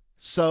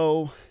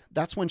 So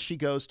that's when she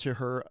goes to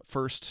her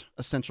first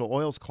essential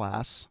oils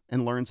class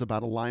and learns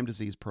about a Lyme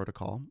disease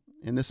protocol.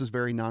 And this is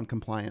very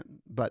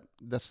non-compliant, but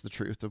that's the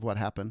truth of what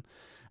happened.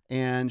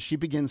 And she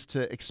begins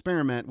to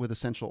experiment with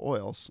essential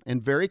oils.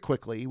 And very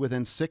quickly,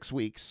 within 6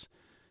 weeks,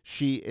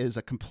 she is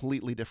a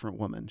completely different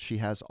woman. She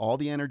has all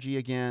the energy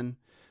again.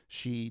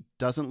 She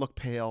doesn't look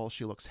pale.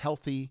 She looks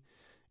healthy,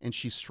 and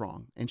she's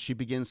strong. And she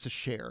begins to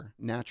share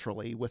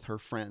naturally with her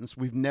friends.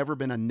 We've never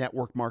been a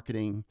network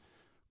marketing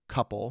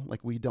couple. Like,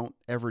 we don't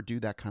ever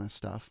do that kind of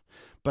stuff.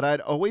 But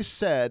I'd always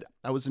said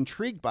I was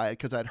intrigued by it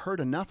because I'd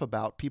heard enough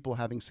about people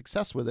having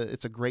success with it.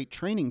 It's a great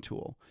training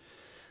tool.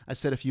 I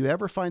said, if you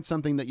ever find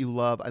something that you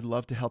love, I'd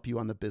love to help you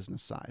on the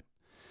business side.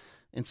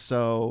 And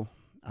so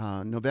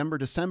November,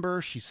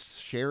 December, she's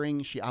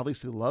sharing. She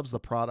obviously loves the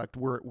product.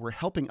 We're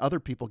helping other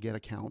people get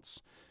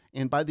accounts.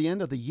 And by the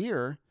end of the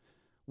year,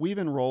 we've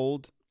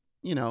enrolled,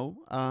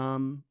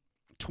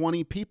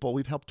 20 people.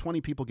 We've helped 20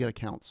 people get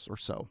accounts or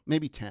so,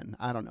 maybe 10.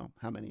 I don't know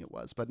how many it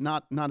was, but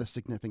not a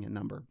significant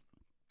number.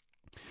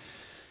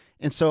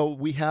 And so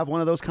we have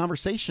one of those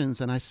conversations,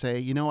 and I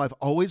say, I've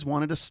always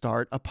wanted to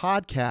start a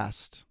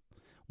podcast.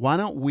 Why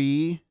don't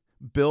we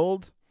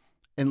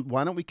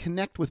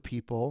connect with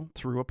people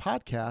through a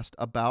podcast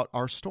about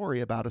our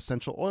story, about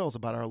essential oils,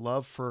 about our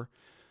love for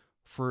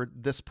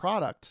this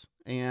product?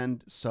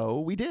 And so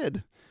we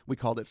did. We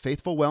called it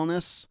Faithful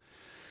Wellness.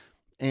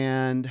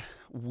 And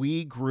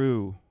we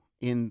grew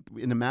in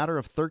a matter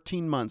of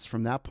 13 months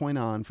from that point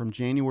on, from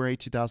January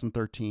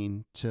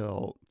 2013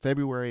 till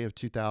February of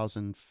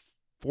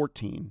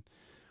 2014,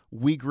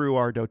 we grew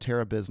our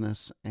doTERRA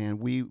business, and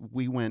we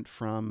went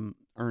from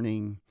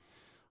earning,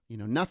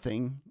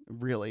 nothing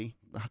really,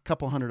 a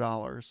couple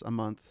 $100 a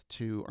month,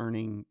 to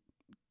earning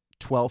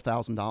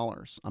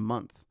 $12,000 a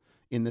month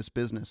in this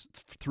business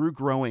through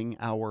growing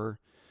our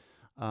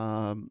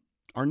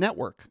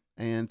network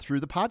and through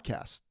the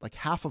podcast. Like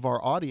half of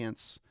our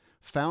audience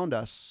found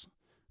us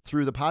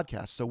through the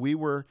podcast. So we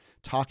were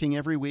talking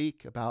every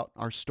week about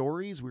our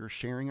stories. We were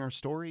sharing our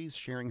stories,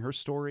 sharing her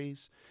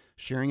stories,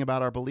 sharing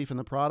about our belief in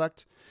the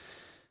product.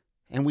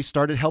 And we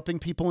started helping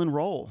people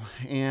enroll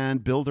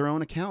and build their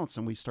own accounts.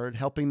 And we started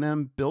helping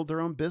them build their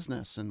own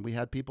business. And we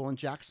had people in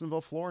Jacksonville,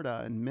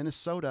 Florida and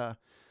Minnesota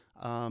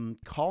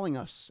calling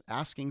us,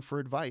 asking for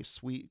advice.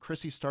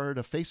 Chrissy started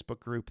a Facebook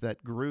group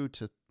that grew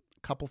to a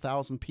couple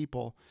thousand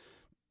people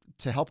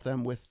to help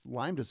them with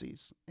Lyme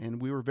disease.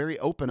 And we were very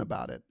open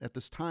about it. At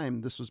this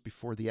time, this was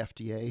before the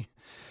FDA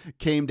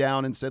came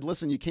down and said,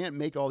 listen, you can't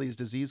make all these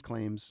disease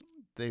claims.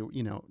 They,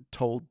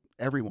 told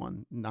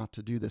everyone not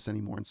to do this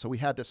anymore. And so we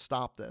had to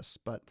stop this.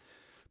 But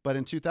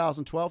in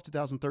 2012,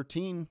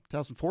 2013,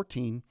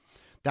 2014,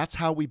 that's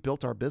how we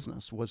built our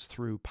business, was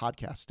through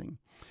podcasting.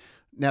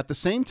 Now, at the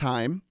same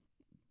time,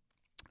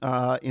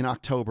 in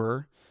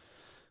October,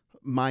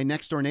 my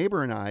next door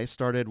neighbor and I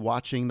started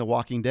watching The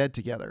Walking Dead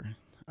together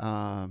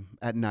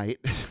at night.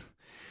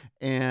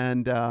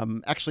 And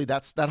actually,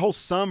 that whole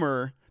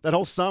summer,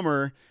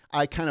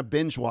 I kind of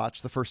binge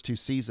watched the first 2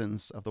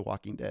 seasons of The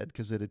Walking Dead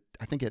because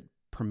I think it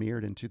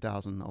premiered in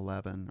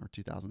 2011 or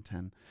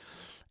 2010.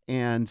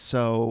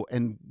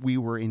 And we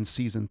were in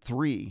season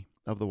 3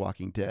 of The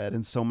Walking Dead.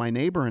 And so my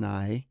neighbor and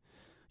I,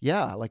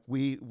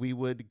 we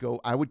would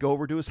go, I would go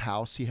over to his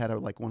house. He had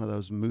one of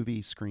those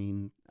movie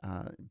screen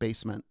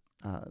basement,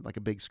 like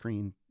a big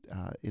screen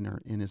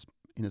in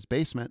his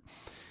basement.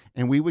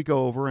 And we would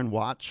go over and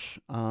watch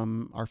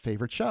our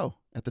favorite show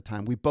at the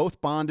time. We both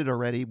bonded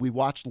already. We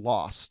watched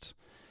Lost.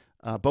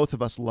 Both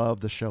of us love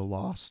the show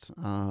Lost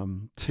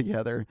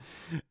together.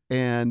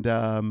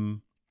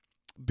 And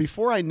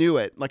before I knew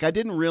it, I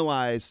didn't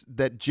realize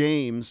that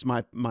James,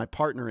 my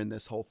partner in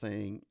this whole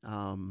thing,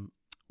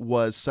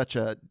 was such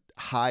a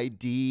high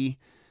D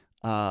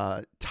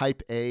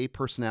type A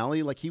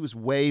personality. He was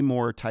way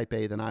more type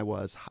A than I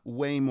was,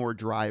 way more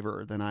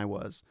driver than I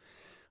was.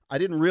 I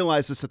didn't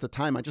realize this at the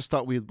time. I just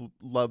thought we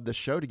loved the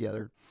show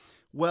together.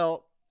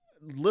 Well,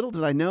 little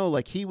did I know,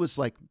 he was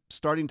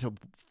starting to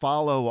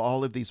follow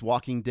all of these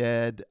Walking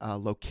Dead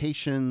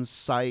locations,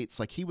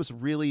 sites. He was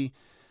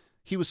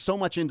so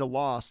much into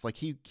Lost.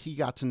 He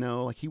got to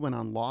know, he went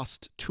on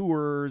Lost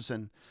tours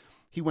and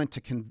he went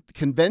to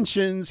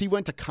conventions. He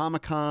went to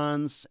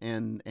Comic-Cons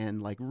and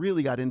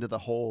really got into the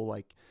whole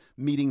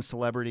meeting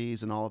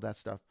celebrities and all of that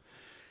stuff.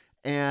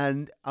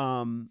 And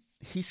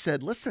he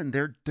said, listen,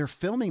 they're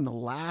filming the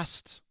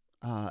last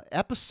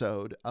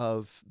episode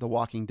of The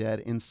Walking Dead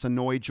in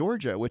Sonoy,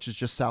 Georgia, which is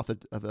just south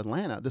of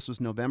Atlanta. This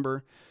was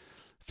November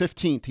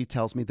 15th, he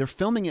tells me. They're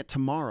filming it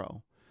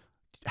tomorrow.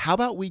 How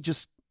about we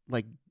just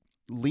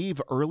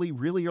leave early,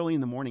 really early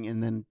in the morning,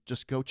 and then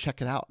just go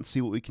check it out and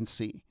see what we can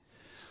see?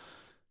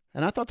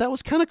 And I thought that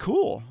was kind of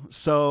cool.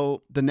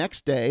 So the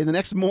next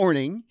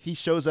morning, he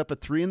shows up at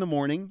 3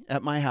 a.m.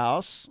 at my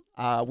house.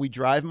 We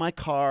drive my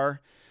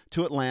car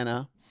to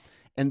Atlanta.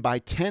 And by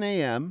 10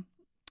 a.m.,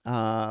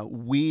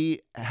 we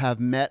have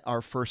met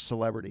our first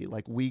celebrity.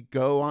 We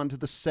go onto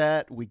the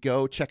set, we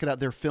go check it out.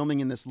 They're filming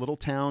in this little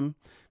town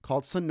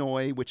called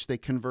Sonoy, which they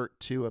convert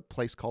to a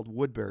place called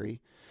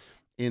Woodbury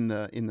in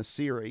the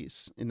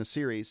series.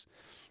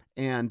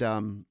 And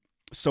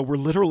so we're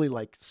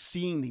literally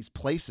seeing these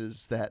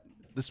places that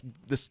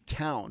this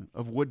town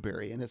of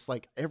Woodbury, and it's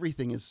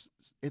everything is.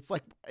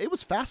 It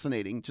was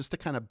fascinating just to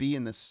kind of be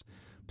in this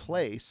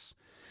place.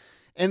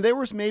 And there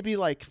was maybe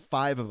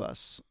 5 of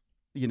us,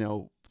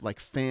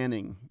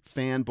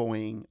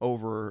 fanboying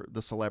over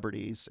the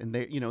celebrities. And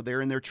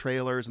they're in their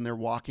trailers and they're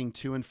walking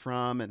to and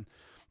from, and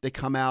they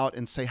come out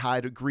and say hi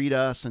to greet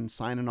us and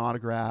sign an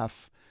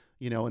autograph,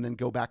 and then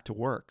go back to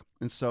work.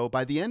 And so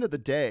by the end of the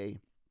day,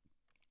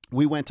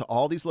 we went to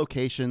all these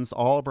locations,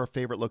 all of our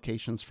favorite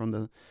locations from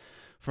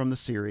the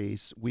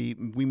series. We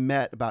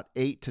met about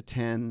 8 to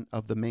 10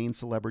 of the main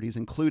celebrities,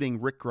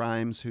 including Rick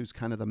Grimes, who's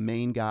kind of the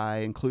main guy,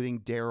 including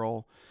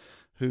Daryl,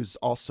 who's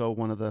also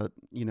one of the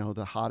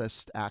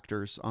hottest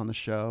actors on the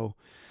show.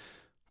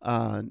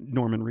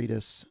 Norman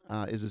Reedus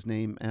is his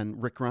name,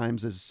 and Rick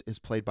Grimes is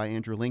played by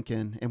Andrew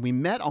Lincoln. And we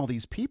met all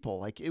these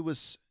people. It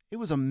was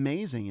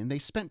amazing, and they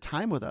spent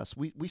time with us.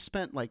 We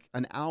spent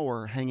an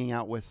hour hanging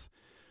out with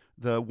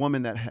the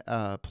woman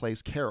that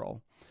plays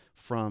Carol.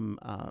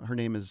 Her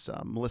name is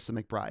Melissa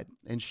McBride,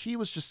 and she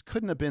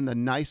couldn't have been the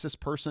nicest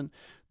person.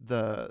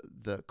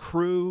 The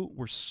crew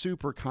were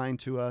super kind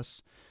to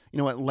us.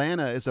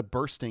 Atlanta is a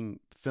bursting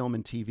film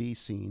and TV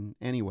scene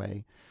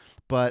anyway,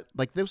 but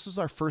this was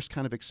our first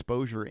kind of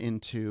exposure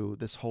into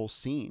this whole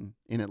scene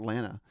in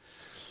Atlanta.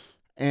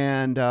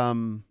 And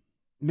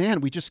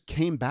man, we just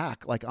came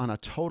back on a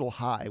total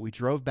high. We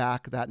drove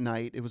back that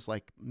night. It was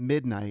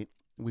midnight.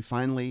 We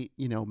finally,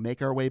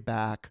 make our way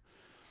back.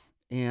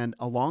 And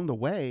along the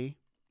way,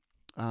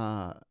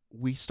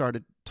 we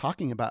started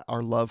talking about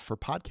our love for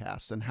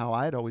podcasts and how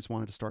I had always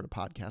wanted to start a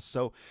podcast.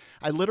 So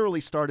I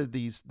literally started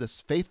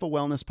this Faithful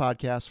Wellness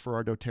podcast for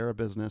our doTERRA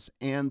business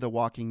and the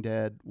Walking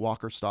Dead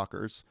Walker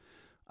Stalkers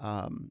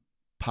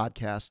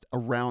podcast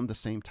around the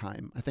same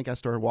time. I think I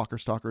started Walker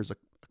Stalkers a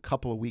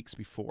couple of weeks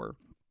before,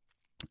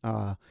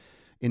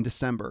 in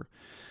December.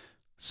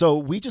 So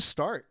we just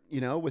start,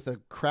 with a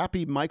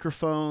crappy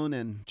microphone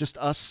and just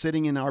us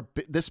sitting in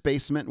this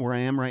basement where I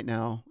am right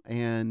now.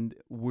 And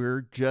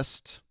we're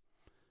just,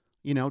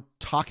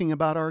 talking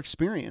about our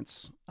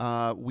experience.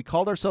 We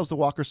called ourselves the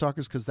Walker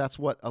Stalkers because that's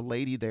what a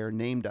lady there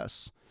named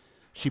us.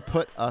 She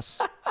put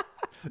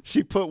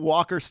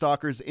Walker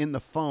Stalkers in the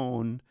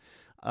phone,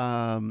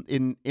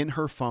 in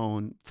her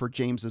phone for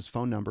James's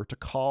phone number to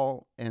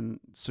call. And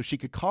so she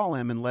could call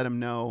him and let him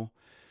know,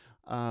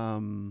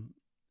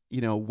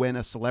 when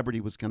a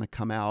celebrity was going to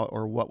come out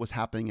or what was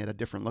happening at a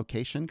different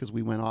location, because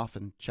we went off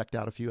and checked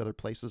out a few other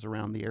places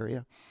around the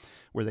area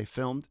where they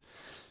filmed.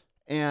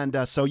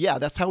 And so, yeah,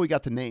 that's how we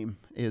got the name,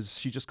 is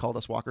she just called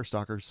us Walker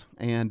Stalkers.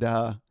 And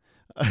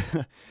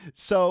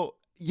so,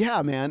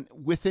 yeah, man,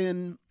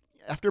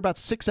 after about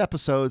 6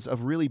 episodes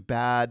of really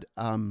bad,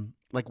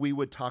 we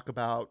would talk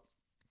about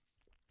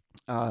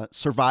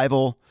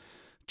survival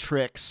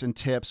tricks and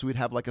tips. We'd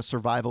have like a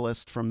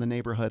survivalist from the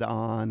neighborhood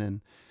on,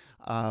 and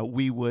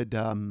we would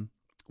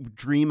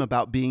dream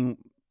about being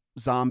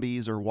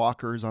zombies or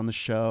walkers on the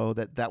show.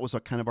 That was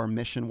kind of our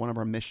mission. One of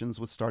our missions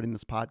with starting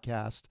this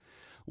podcast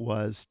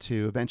was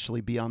to eventually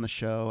be on the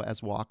show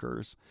as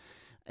walkers.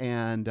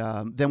 And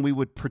then we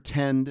would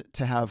pretend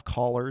to have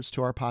callers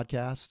to our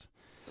podcast.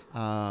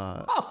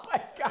 Oh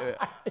my gosh.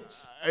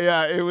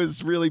 Yeah, it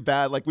was really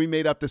bad. Like, we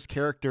made up this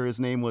character. His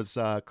name was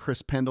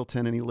Chris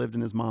Pendleton, and he lived in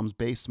his mom's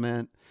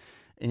basement.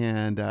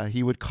 And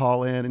he would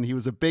call in, and he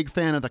was a big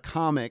fan of the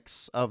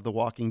comics of The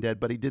Walking Dead,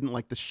 but he didn't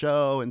like the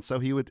show. And so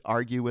he would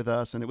argue with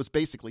us. And it was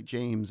basically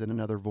James in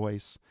another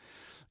voice,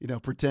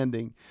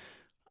 pretending.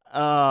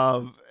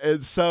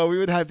 And so we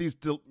would have these,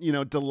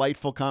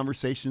 delightful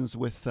conversations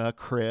with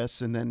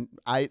Chris. And then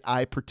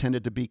I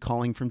pretended to be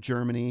calling from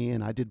Germany,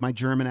 and I did my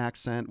German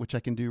accent, which I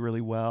can do really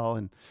well.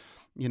 And,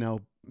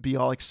 be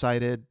all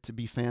excited to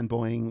be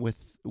fanboying with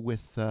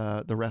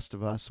the rest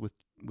of us, with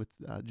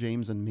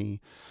James and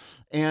me.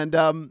 And,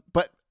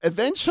 but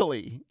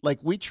eventually,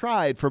 we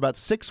tried for about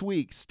 6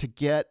 weeks to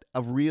get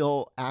a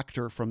real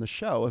actor from the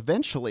show.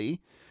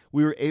 Eventually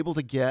we were able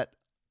to get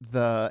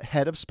the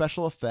head of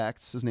special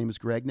effects. His name is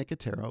Greg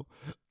Nicotero.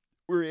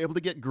 We were able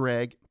to get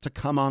Greg to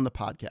come on the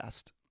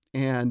podcast,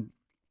 and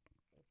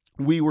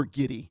we were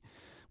giddy.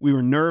 We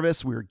were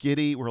nervous. We were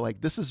giddy. We're like,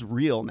 this is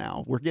real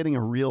now. We're getting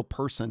a real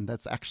person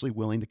that's actually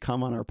willing to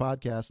come on our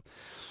podcast.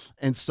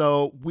 And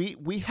so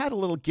we had a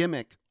little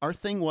gimmick. Our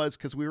thing was,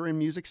 because we were in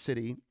Music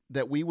City,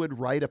 that we would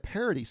write a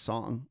parody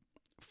song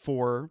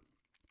for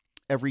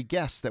every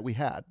guest that we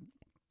had.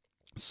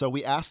 So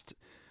we asked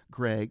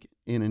Greg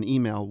in an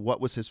email what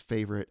was his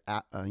favorite,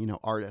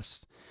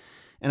 artist.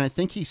 And I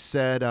think he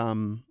said,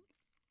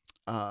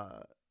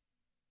 oh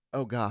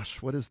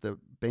gosh, what is the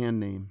band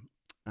name?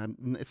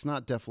 It's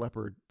not Def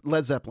Leppard,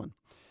 Led Zeppelin.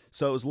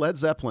 So it was Led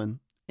Zeppelin.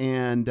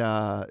 And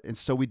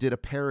so we did a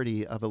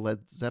parody of a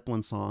Led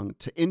Zeppelin song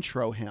to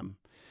intro him.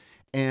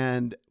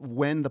 And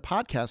when the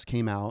podcast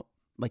came out,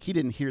 he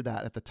didn't hear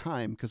that at the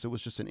time because it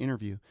was just an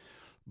interview,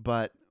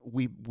 but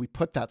we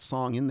put that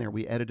song in there.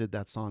 We edited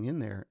that song in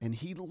there, and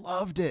he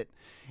loved it.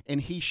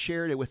 And he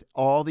shared it with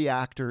all the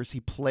actors.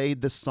 He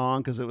played this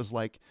song because it was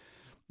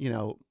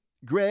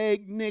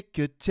Greg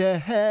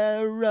Nicotero,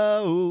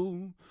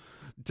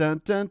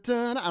 dun, dun,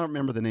 dun. I don't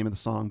remember the name of the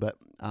song, but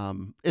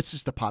it's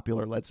just a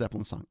popular Led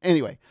Zeppelin song.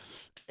 Anyway,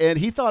 and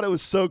he thought it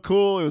was so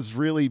cool. It was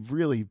really,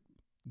 really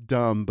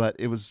dumb, but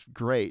it was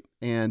great.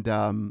 And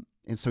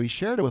so he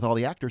shared it with all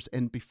the actors.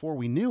 And before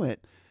we knew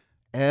it,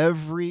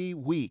 every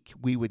week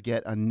we would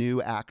get a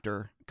new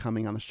actor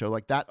coming on the show.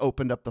 That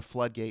opened up the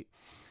floodgate.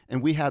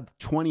 And we had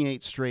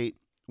 28 straight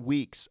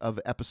weeks of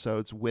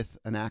episodes with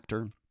an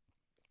actor.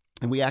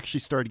 And we actually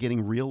started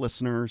getting real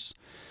listeners.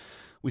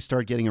 We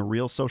started getting a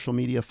real social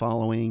media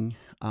following.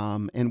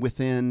 And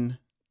within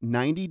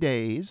 90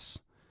 days,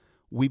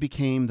 we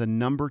became the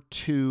number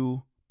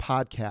 2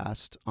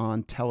 podcast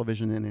on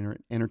television and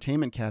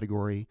entertainment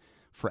category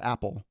for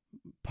Apple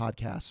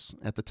Podcasts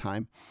at the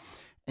time.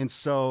 And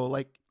so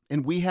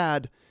and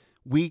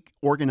we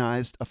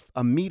organized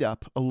a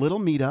meetup, a little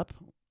meetup.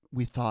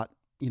 We thought,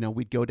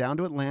 we'd go down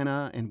to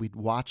Atlanta and we'd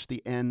watch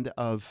the end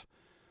of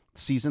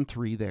season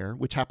 3 there,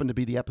 which happened to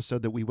be the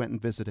episode that we went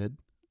and visited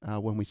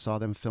when we saw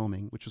them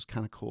filming, which was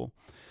kind of cool.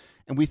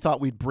 And we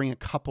thought we'd bring a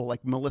couple,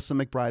 like Melissa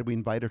McBride, we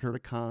invited her to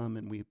come,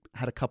 and we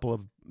had a couple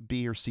of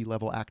B or C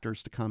level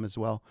actors to come as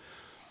well.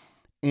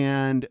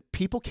 And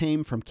people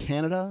came from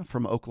Canada,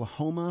 from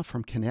Oklahoma,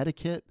 from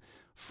Connecticut,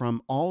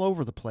 from all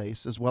over the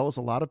place, as well as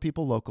a lot of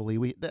people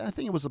locally. I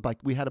think it was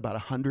we had about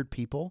 100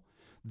 people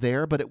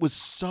there, but it was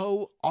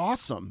so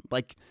awesome.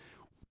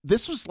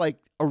 This was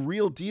a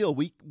real deal.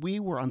 We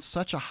were on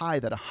such a high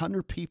that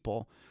 100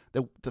 people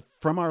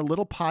from our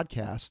little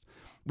podcast,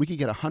 we could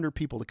get 100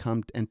 people to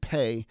come and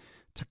pay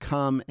to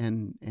come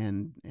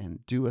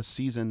and do a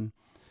season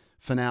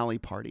finale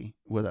party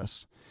with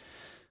us.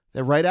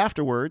 That right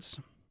afterwards,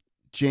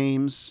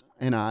 James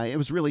and I, it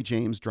was really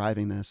James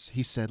driving this.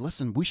 He said,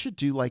 listen, we should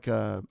do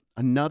a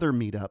another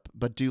meetup,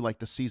 but do like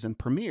the season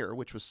premiere,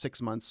 which was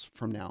 6 months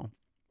from now.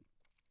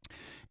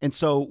 And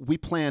so we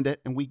planned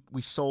it, and we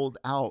sold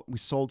out. We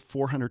sold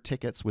 400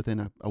 tickets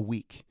within a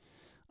week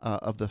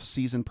of the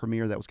season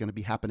premiere that was going to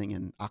be happening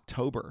in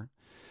October,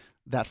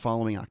 that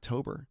following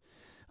October.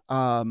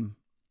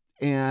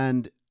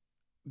 And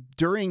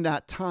during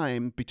that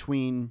time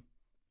between,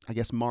 I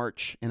guess,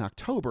 March and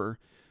October,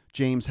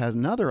 James had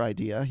another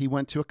idea. He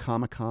went to a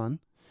Comic-Con.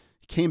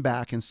 He came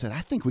back and said,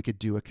 I think we could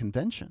do a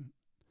convention.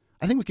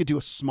 I think we could do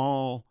a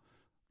small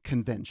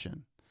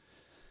convention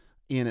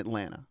in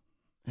Atlanta.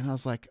 And I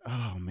was like,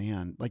 oh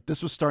man, like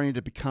this was starting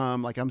to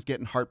become like I'm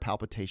getting heart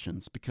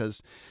palpitations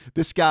because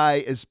this guy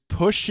is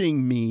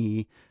pushing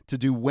me to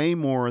do way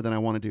more than I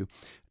want to do.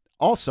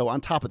 Also,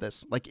 on top of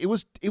this, like it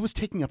was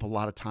taking up a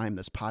lot of time,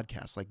 this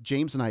podcast. Like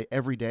James and I,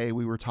 every day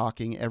we were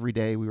talking, every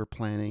day we were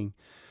planning.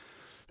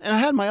 And I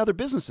had my other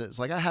businesses.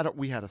 Like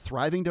we had a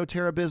thriving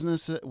doTERRA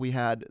business. We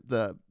had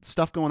the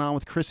stuff going on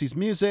with Chrissy's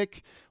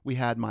music. We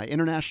had my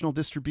international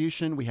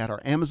distribution. We had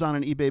our Amazon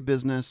and eBay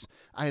business.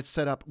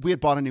 We had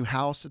bought a new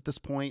house at this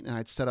point, and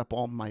I'd set up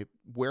all my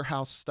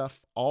warehouse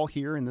stuff all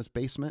here in this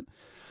basement.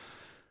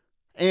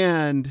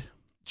 And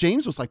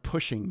James was like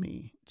pushing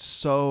me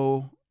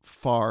so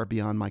far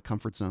beyond my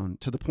comfort zone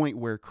to the point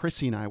where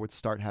Chrissy and I would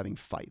start having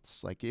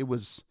fights. Like it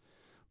was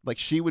like,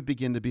 she would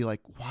begin to be like,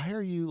 why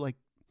are you like,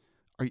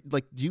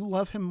 do you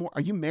love him more?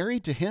 Are you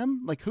married to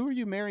him? Like, who are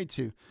you married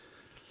to?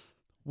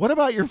 What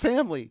about your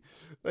family?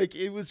 Like,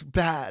 it was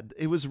bad.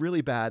 It was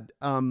really bad.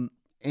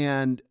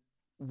 And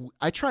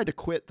I tried to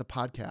quit the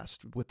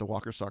podcast with the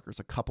Walker Stalkers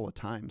a couple of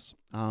times.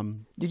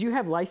 Did you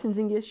have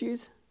licensing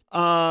issues?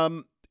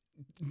 No,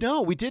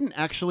 we didn't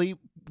actually.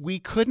 We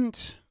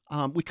couldn't.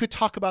 We could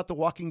talk about The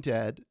Walking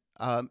Dead.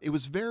 It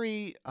was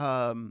very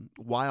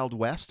Wild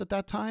West at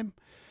that time.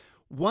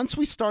 Once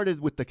we started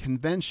with the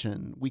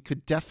convention, we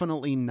could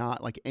definitely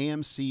not, like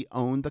AMC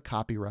owned the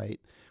copyright.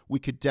 We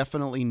could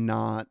definitely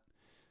not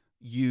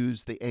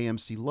use the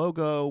AMC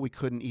logo. We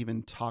couldn't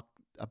even talk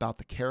about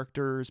the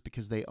characters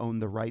because they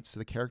owned the rights to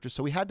the characters.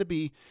 So we had to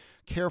be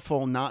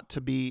careful not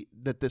to be,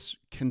 that this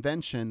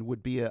convention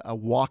would be a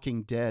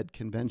Walking Dead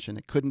convention.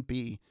 It couldn't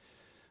be,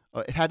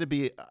 it had to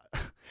be,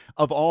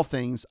 of all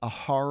things, a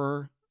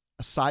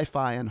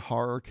sci-fi and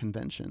horror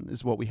convention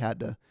is what we had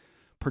to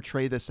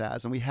portray this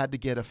as. And we had to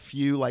get a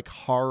few like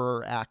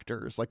horror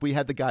actors. Like we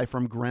had the guy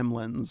from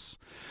Gremlins.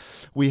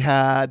 We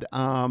had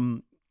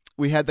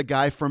the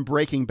guy from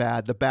Breaking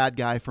Bad, the bad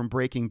guy from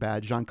Breaking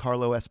Bad,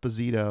 Giancarlo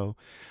Esposito.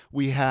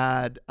 We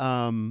had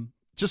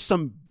just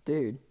some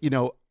dude,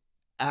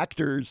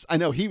 actors. I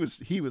know he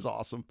was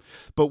awesome.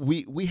 But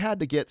we had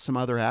to get some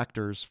other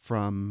actors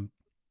from,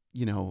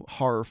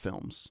 horror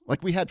films.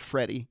 Like we had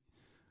Freddy.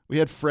 We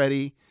had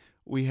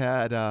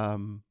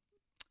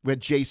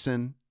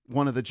Jason,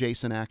 one of the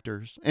Jason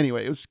actors.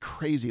 Anyway, it was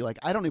crazy. Like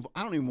I don't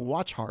even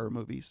watch horror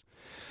movies.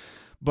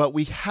 But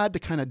we had to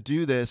kind of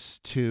do this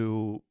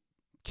to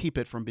keep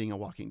it from being a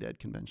Walking Dead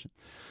convention.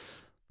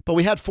 But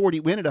we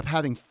ended up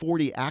having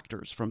 40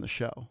 actors from the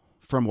show,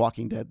 from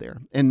Walking Dead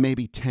there, and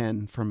maybe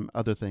 10 from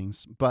other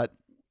things. But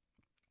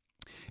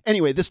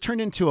anyway, this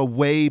turned into a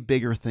way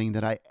bigger thing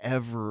than I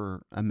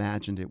ever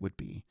imagined it would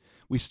be.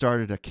 We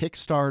started a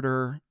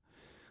Kickstarter,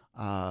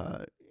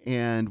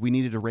 and we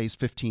needed to raise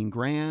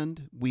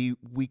 $15,000.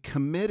 We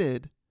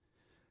committed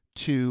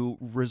to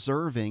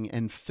reserving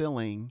and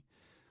filling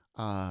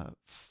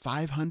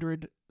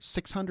 600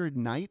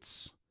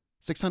 nights,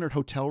 600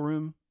 hotel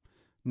room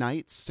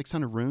nights,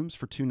 600 rooms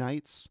for 2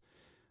 nights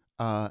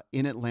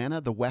in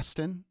Atlanta, the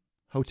Westin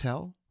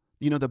Hotel.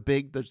 The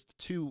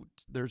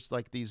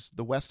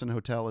Westin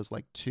Hotel is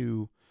like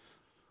two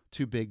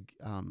big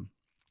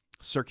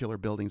circular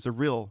buildings. They're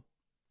real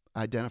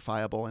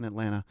identifiable in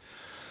Atlanta.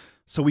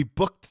 So we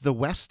booked the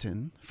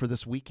Westin for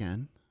this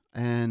weekend,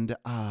 and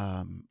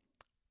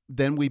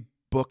then we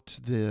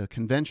booked the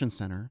convention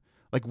center.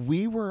 Like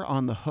we were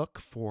on the hook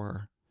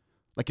for,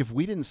 like if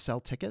we didn't sell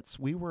tickets,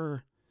 we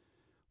were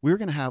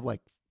going to have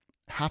like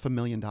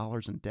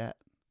 $500,000 in debt.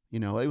 It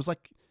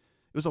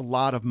was a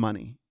lot of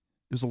money.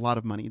 It was a lot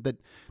of money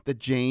that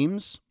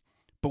James,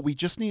 but we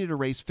just needed to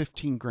raise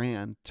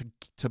 $15,000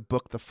 to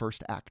book the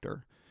first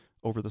actor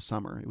over the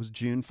summer. It was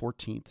June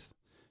 14th.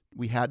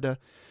 We had to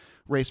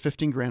raise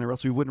 $15,000 or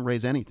else we wouldn't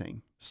raise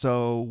anything.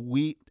 So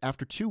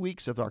after 2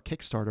 weeks of our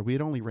Kickstarter, we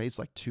had only raised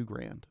like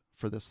 $2,000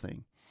 for this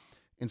thing.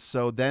 And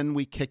so then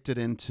we kicked it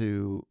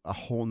into a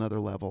whole nother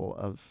level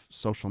of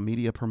social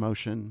media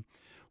promotion.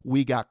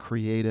 We got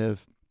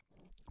creative.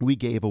 We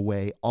gave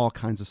away all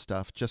kinds of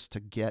stuff just to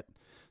get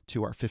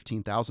to our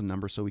 15,000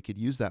 number so we could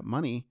use that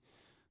money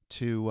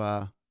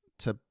to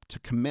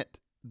commit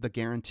the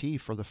guarantee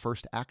for the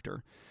first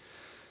actor.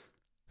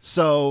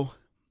 So,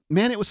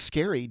 man, it was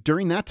scary.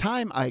 During that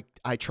time, I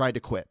tried to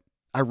quit.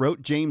 I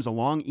wrote James a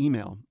long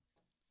email.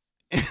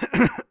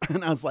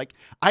 And I was like,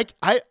 I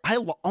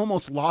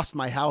almost lost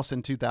my house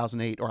in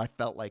 2008, or I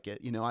felt like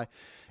it.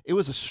 It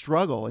was a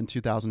struggle in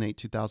 2008,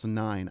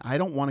 2009. I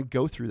don't want to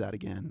go through that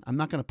again. I'm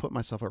not going to put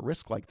myself at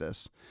risk like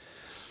this.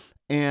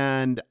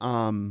 And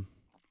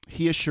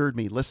he assured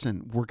me,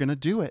 listen, we're going to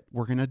do it.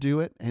 We're going to do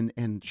it.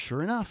 And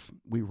sure enough,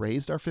 we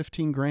raised our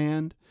 15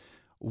 grand.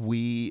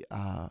 We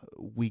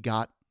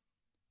got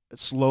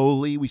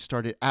slowly, we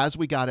started, as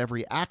we got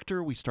every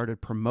actor, we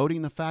started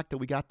promoting the fact that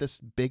we got this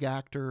big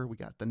actor, we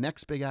got the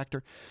next big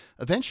actor.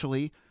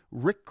 Eventually,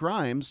 Rick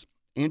Grimes,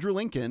 Andrew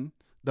Lincoln,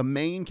 the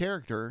main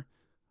character,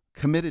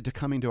 committed to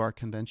coming to our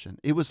convention.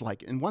 It was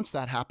like, and once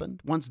that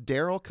happened, once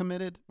Daryl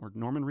committed, or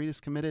Norman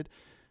Reedus committed,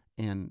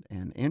 and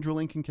Andrew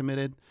Lincoln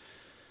committed,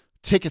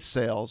 ticket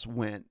sales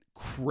went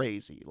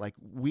crazy. Like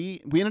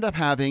we ended up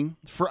having,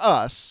 for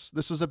us,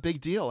 this was a big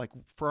deal. Like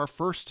for our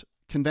first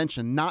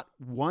convention, not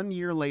 1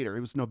 year later,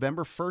 it was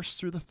November 1st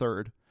through the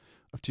 3rd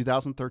of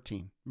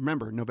 2013.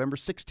 Remember, November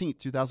 16th,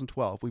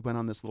 2012, we went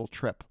on this little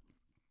trip.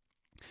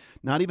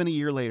 Not even a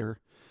year later,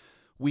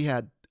 we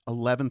had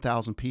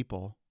 11,000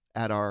 people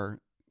at our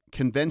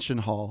convention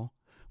hall.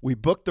 We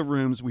booked the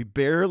rooms. We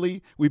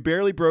barely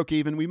broke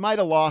even. We might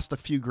have lost a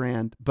few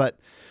grand, but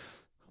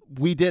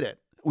we did it.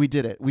 We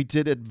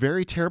did a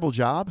very terrible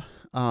job.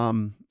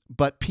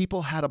 But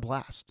people had a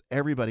blast.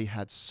 Everybody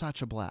had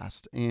such a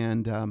blast.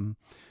 And,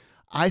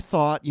 I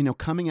thought,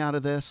 coming out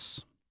of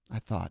this, I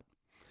thought,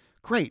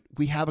 great,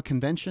 we have a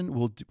convention.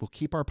 We'll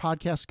keep our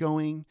podcast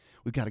going.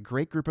 We've got a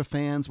great group of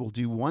fans. We'll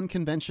do one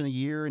convention a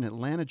year in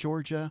Atlanta,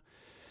 Georgia.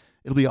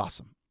 It'll be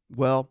awesome.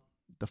 Well,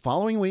 the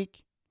following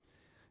week,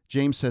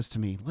 James says to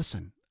me,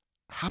 listen,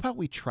 how about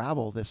we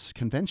travel this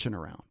convention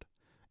around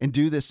and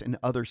do this in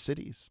other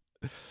cities?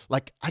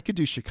 Like I could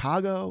do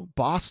Chicago,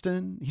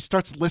 Boston. He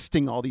starts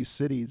listing all these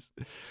cities.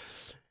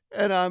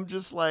 And I'm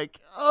just like,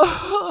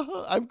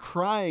 oh, I'm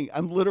crying.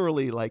 I'm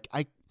literally like,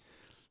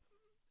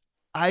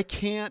 I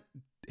can't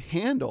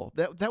handle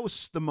that. That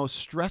was the most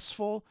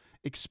stressful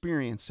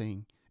experience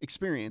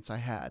I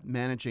had,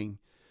 managing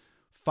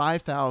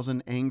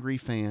 5,000 angry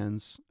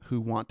fans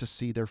who want to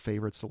see their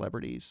favorite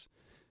celebrities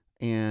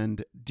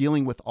and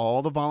dealing with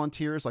all the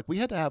volunteers. Like we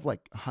had to have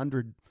like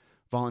 100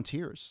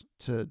 volunteers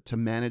to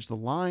manage the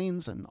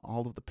lines and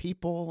all of the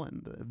people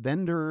and the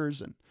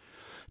vendors and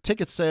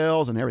ticket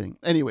sales and everything.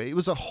 Anyway, it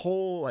was a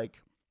whole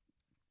like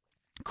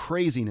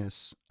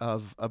craziness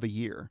of a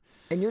year.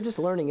 And you're just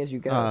learning as you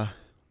go.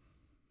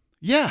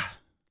 Yeah,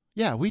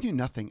 we do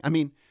nothing. I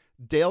mean,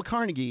 Dale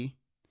Carnegie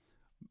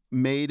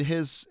made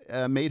his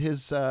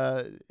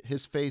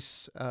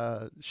face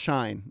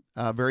shine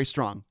very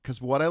strong,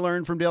 because what I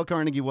learned from Dale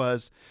Carnegie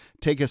was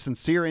take a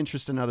sincere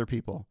interest in other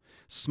people,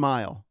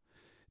 smile.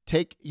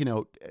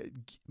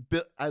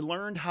 I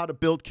learned how to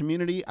build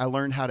community. I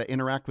learned how to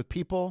interact with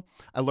people.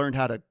 I learned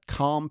how to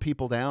calm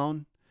people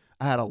down.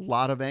 I had a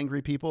lot of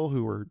angry people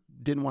who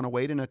didn't want to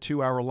wait in a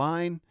 2-hour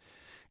line.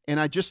 And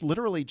I just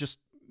literally just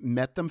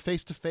met them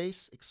face to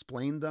face,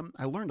 explained them.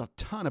 I learned a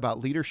ton about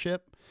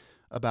leadership,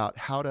 about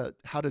how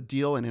to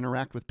deal and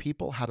interact with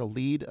people, how to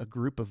lead a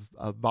group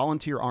of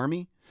volunteer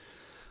army.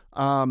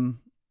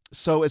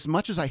 So as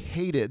much as I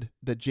hated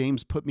that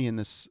James put me in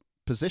this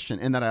position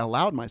and that I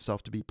allowed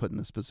myself to be put in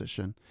this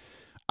position,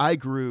 I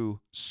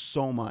grew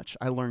so much.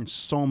 I learned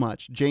so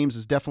much. James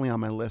is definitely on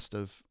my list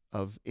of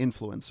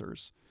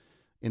influencers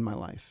in my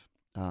life.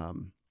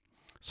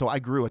 So I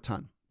grew a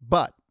ton,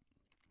 but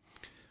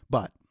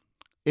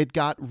it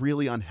got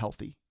really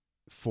unhealthy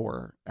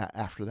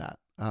after that.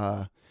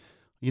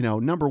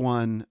 Number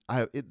one,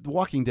 The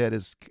Walking Dead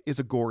is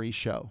a gory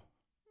show.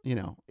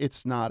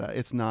 It's not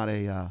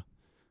a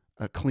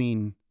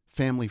clean,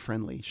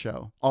 family-friendly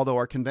show. Although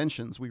our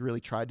conventions, we really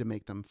tried to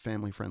make them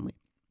family-friendly.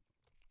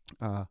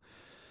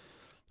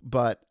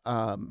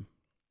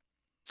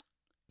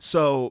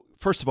 So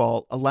first of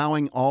all,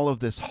 allowing all of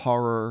this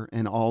horror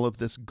and all of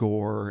this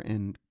gore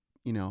and,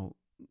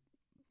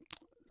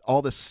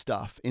 all this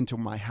stuff into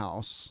my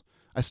house,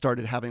 I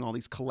started having all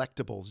these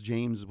collectibles.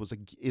 James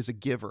is a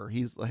giver.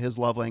 His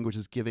love language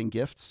is giving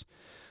gifts.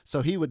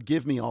 So he would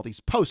give me all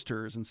these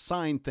posters and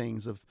signed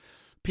things of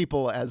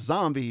people as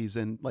zombies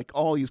and like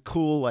all these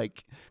cool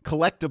like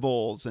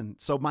collectibles. And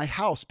so my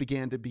house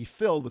began to be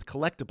filled with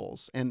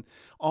collectibles, and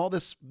all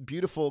this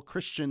beautiful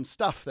Christian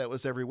stuff that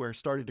was everywhere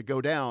started to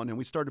go down. And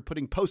we started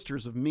putting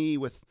posters of me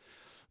with,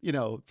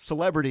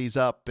 celebrities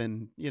up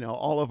and,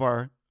 all of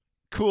our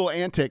cool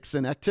antics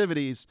and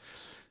activities.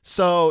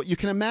 So you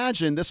can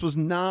imagine this was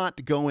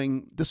not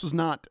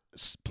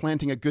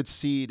planting a good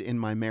seed in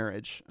my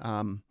marriage.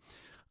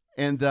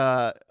 And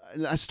I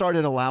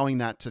started allowing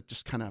that to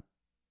just kind of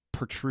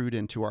protrude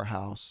into our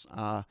house.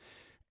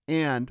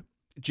 And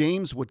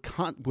James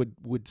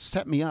would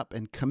set me up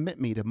and commit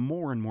me to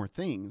more and more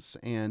things.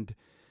 And,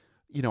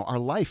 our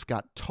life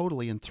got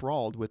totally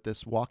enthralled with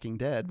this Walking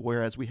Dead,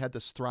 whereas we had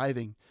this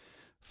thriving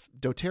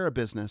doTERRA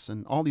business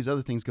and all these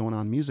other things going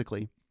on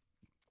musically.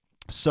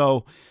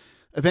 So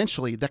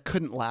eventually that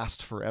couldn't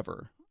last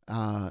forever.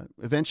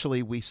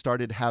 Eventually we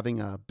started having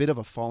a bit of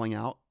a falling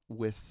out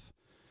with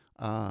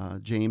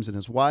James and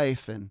his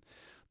wife, and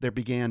there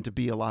began to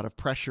be a lot of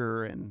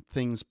pressure and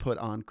things put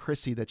on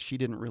Chrissy that she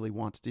didn't really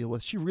want to deal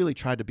with. She really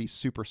tried to be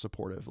super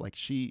supportive. Like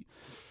she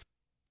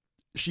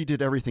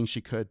did everything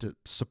she could to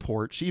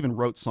support. She even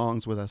wrote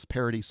songs with us,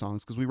 parody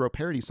songs, because we wrote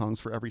parody songs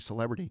for every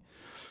celebrity.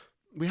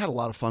 we had a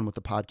lot of fun with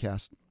the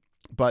podcast,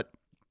 but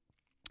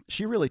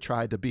she really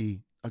tried to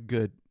be a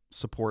good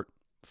support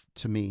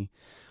to me.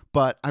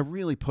 But I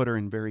really put her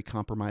in very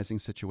compromising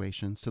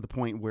situations to the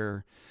point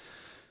where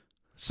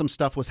some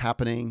stuff was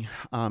happening,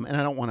 and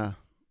I don't want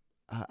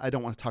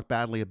to talk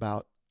badly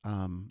about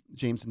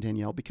James and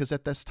Danielle, because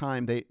at this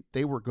time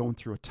they were going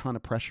through a ton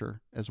of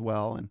pressure as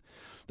well, and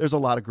there's a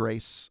lot of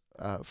grace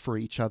for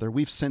each other.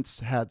 We've since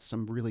had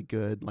some really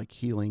good like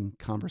healing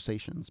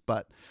conversations,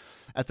 but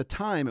at the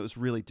time it was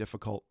really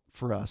difficult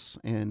for us.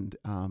 And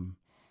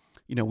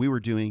we were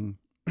doing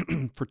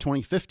for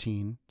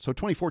 2015. So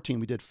 2014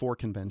 we did 4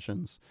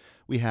 conventions.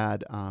 We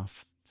had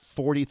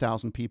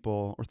 40,000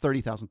 people or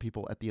 30,000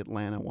 people at the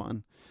Atlanta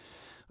one.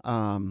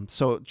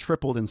 So it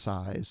tripled in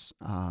size,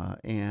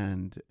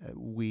 and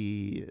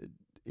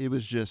it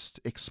was just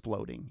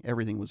exploding.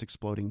 Everything was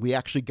exploding. We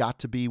actually got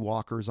to be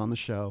walkers on the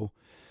show.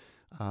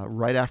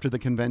 Right after the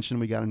convention,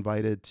 we got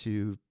invited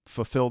to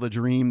fulfill the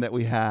dream that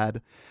we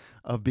had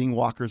of being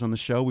walkers on the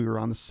show. We were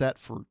on the set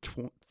for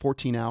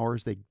 14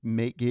 hours. They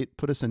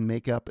put us in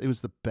makeup. It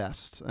was the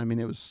best. I mean,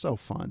 it was so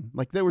fun.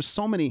 Like, there were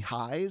so many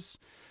highs,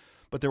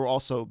 but there were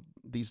also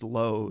these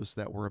lows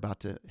that were about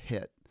to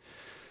hit.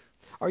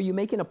 Are you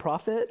making a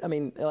profit? I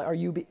mean, are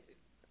you being,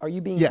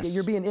 Yes.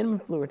 You're being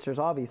influencers,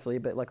 obviously,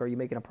 but like, are you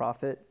making a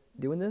profit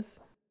doing this?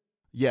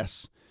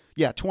 Yes.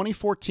 Yeah.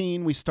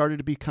 2014, we started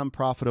to become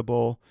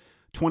profitable.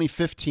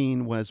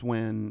 2015 was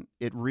when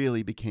it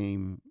really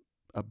became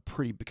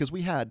because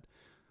we had,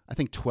 I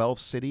think, 12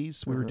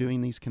 cities. We were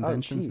doing these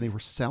conventions. They were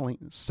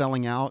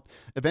selling out.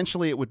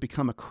 Eventually it would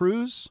become a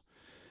cruise.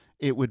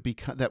 It would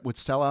that would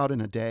sell out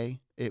in a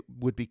day. It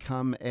would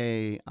become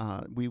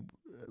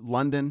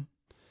London,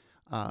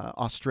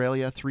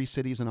 Australia, 3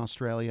 cities in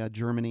Australia,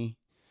 Germany.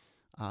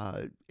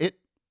 There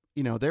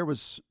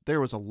was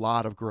a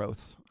lot of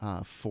growth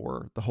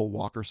for the whole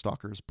Walker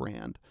Stalkers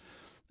brand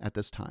at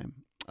this time.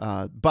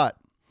 But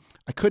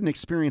I couldn't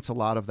experience a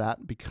lot of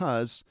that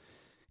because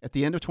at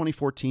the end of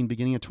 2014,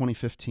 beginning of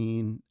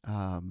 2015,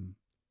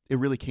 it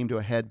really came to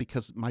a head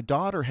because my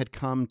daughter had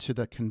come to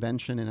the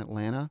convention in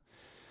Atlanta,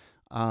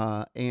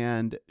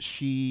 and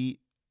she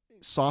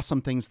saw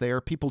some things there.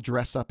 People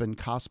dress up in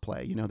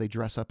cosplay. They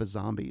dress up as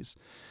zombies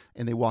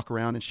and they walk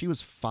around, and she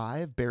was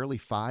 5, barely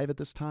 5 at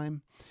this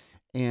time.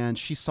 And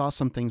she saw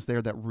some things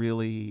there that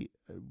really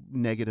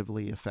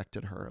negatively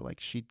affected her. Like,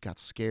 she got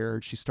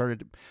scared. She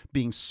started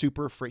being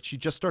super afraid. She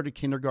just started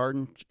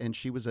kindergarten, and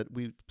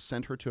we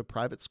sent her to a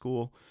private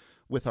school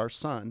with our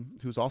son,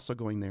 who's also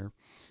going there.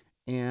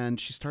 And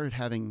she started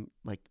having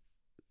like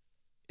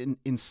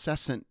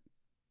incessant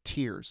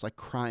tears, like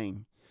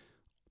crying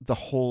the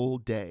whole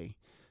day,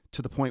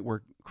 to the point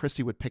where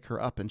Chrissy would pick her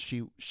up, and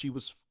she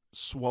was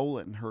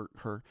swollen.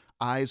 Her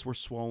eyes were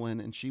swollen,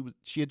 and she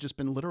had just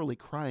been literally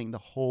crying the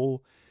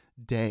whole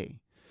day.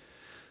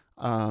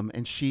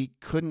 And she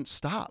couldn't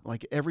stop.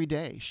 Like, every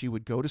day she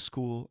would go to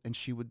school and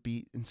she would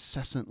be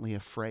incessantly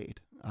afraid.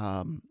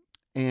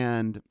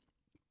 And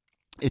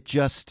it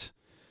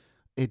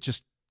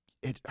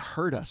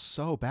hurt us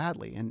so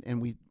badly.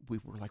 And we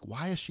were like,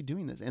 why is she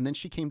doing this? And then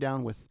she came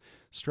down with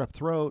strep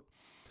throat.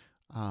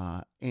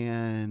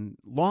 And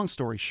long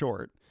story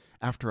short,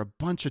 after a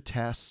bunch of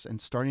tests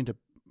and starting to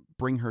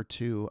bring her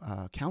to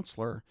a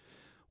counselor,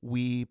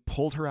 we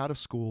pulled her out of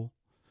school.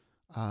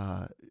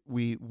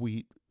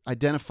 We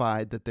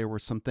identified that there were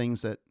some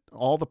things that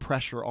all the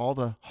pressure, all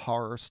the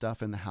horror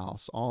stuff in the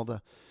house, all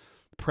the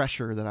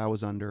pressure that I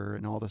was under,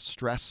 and all the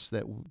stress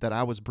that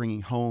I was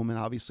bringing home and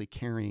obviously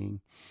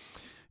carrying,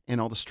 and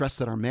all the stress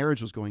that our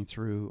marriage was going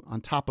through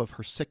on top of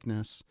her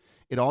sickness,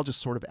 it all just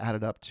sort of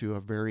added up to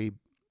a very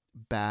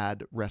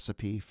bad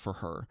recipe for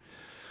her.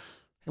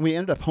 And we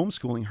ended up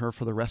homeschooling her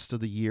for the rest of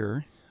the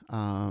year.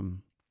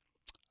 And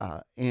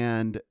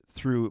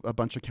through a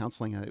bunch of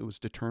counseling, it was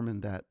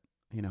determined that,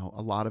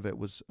 a lot of it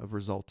was a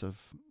result of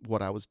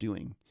what I was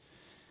doing.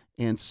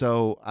 And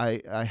so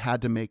I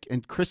had to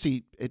and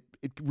Chrissy, it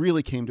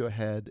really came to a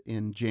head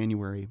in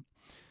January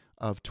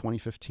of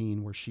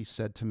 2015, where she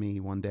said to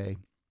me one day,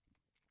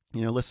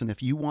 listen,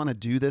 if you want to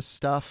do this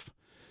stuff,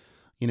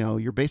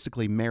 you're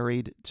basically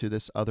married to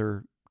this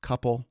other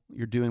couple.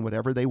 You're doing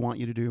whatever they want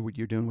you to do.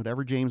 You're doing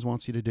whatever James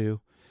wants you to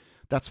do.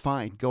 That's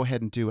fine. Go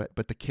ahead and do it.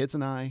 But the kids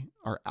and I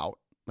are out.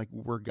 Like,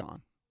 we're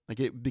gone. Like,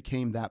 it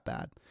became that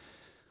bad.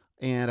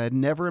 And I'd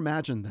never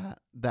imagined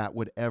that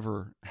would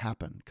ever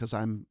happen, because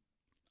I'm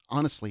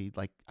honestly,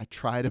 like, I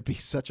try to be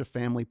such a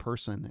family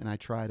person, and I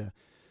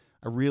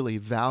really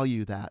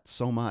value that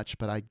so much,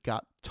 but I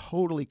got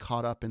totally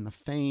caught up in the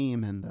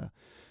fame and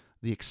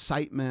the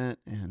excitement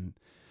and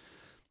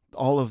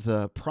all of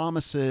the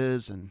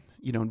promises, and,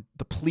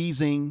 the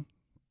pleasing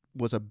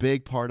was a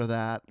big part of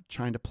that,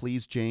 trying to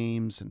please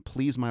James and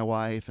please my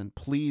wife and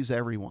please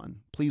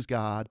everyone, please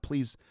God,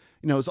 please,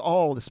 it was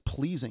all this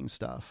pleasing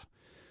stuff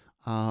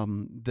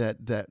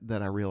that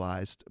I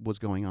realized was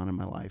going on in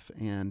my life.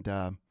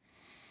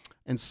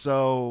 And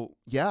so,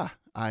 yeah,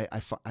 I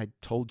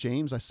told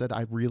James, I said,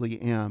 I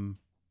really am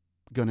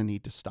going to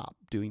need to stop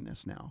doing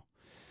this now.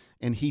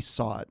 And he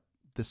saw it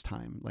this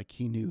time. Like,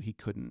 he knew he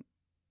couldn't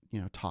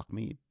talk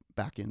me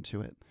back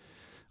into it.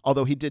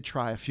 Although he did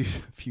try a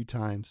few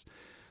times.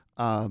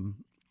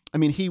 I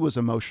mean, he was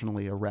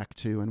emotionally a wreck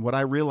too. And what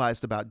I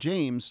realized about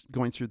James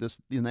going through the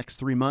next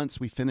 3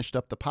 months, we finished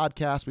up the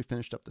podcast, we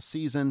finished up the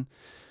season.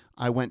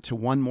 I went to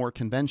one more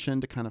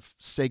convention to kind of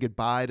say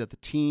goodbye to the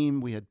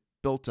team. We had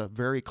built a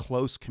very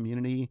close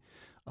community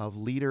of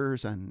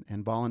leaders and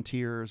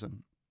volunteers,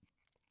 and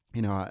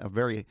a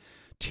very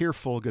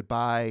tearful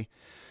goodbye.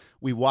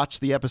 We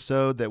watched the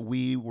episode that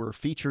we were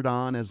featured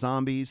on as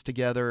zombies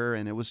together,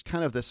 and it was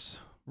kind of this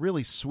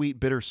really sweet,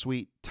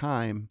 bittersweet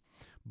time.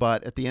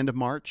 But at the end of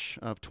March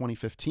of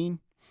 2015,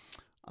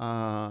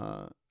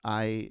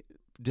 I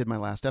did my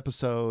last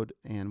episode,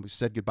 and we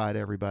said goodbye to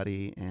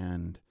everybody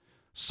and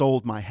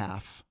sold my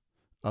half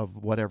of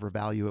whatever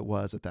value it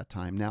was at that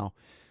time. Now,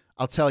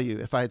 I'll tell you,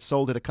 if I had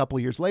sold it a couple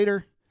years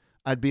later,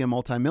 I'd be a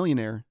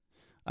multimillionaire.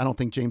 I don't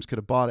think James could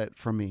have bought it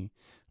from me,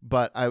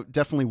 but I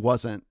definitely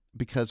wasn't,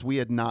 because we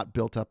had not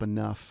built up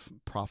enough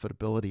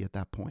profitability at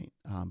that point.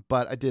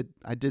 But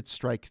I did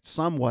strike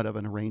somewhat of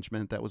an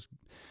arrangement that was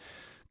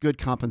good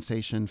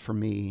compensation for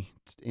me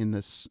in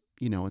this,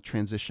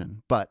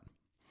 transition. But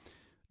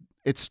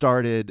it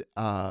started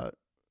a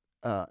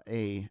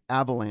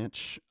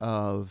avalanche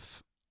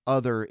of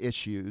other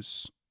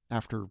issues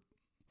after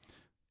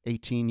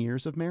 18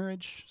 years of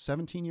marriage,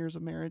 17 years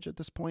of marriage at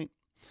this point,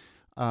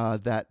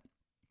 that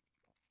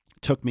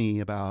took me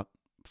about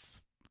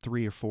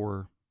 3 or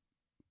 4,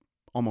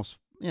 almost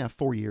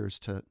 4 years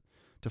to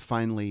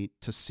finally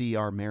to see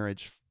our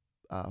marriage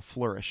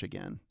flourish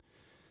again.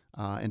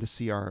 And to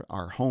see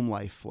our home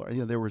life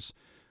flourish.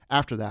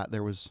 After that,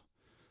 there was,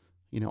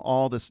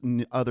 all this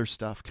other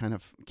stuff kind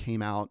of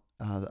came out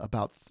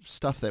about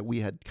stuff that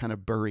we had kind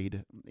of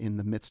buried in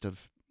the midst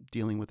of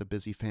dealing with a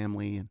busy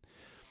family, and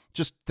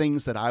just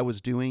things that I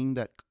was doing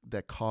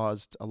that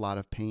caused a lot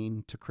of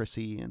pain to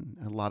Chrissy and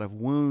a lot of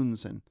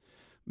wounds. And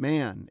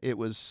man, it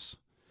was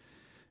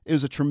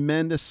a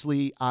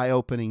tremendously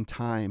eye-opening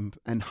time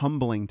and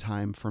humbling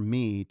time for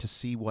me to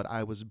see what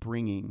I was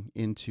bringing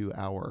into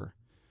our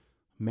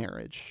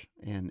marriage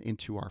and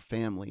into our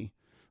family.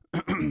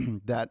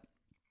 That,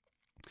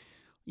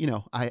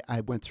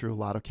 I went through a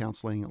lot of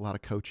counseling, a lot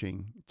of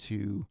coaching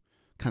to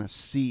kind of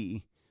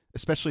see,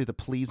 especially the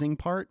pleasing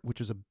part, which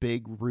is a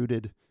big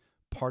rooted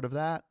part of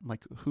that.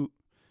 Like, who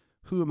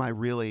am I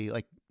really?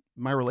 Like,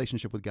 my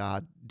relationship with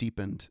God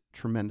deepened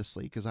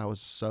tremendously because I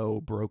was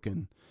so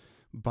broken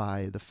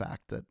by the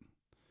fact that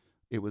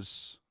it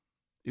was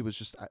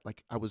just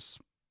like I was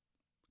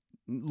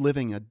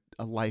living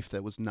a life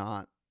that was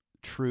not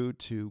true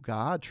to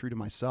God, true to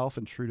myself,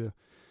 and true to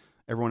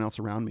everyone else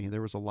around me.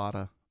 There was a lot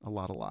of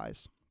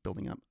lies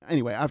building up.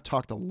 Anyway, I've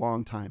talked a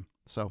long time,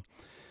 so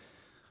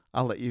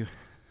I'll let you.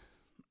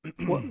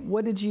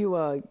 What did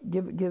you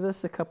give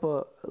us a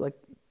couple, like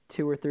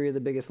 2 or 3 of the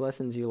biggest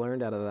lessons you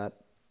learned out of that?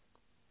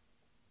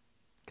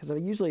 Because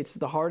usually it's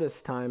the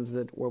hardest times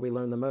where we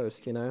learn the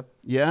most,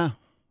 Yeah.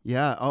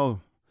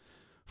 Oh,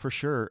 for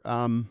sure.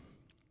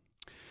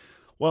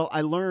 Well,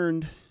 I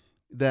learned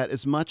that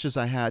as much as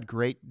I had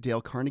great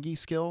Dale Carnegie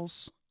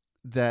skills,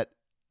 that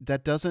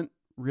doesn't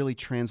really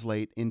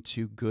translate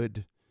into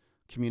good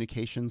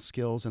communication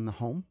skills in the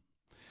home.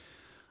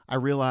 I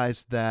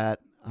realized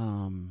that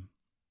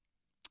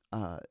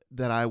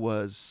that I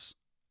was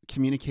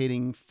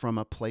communicating from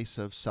a place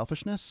of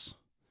selfishness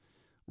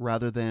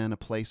rather than a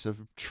place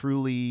of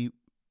truly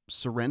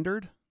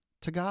surrendered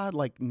to God.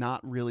 Like,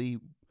 not really.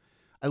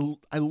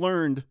 I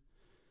learned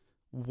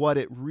what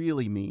it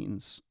really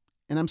means.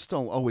 And I'm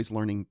still always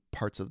learning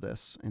parts of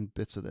this and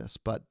bits of this,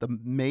 but the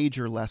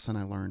major lesson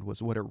I learned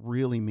was what it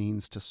really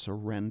means to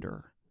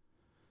surrender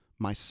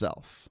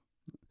myself.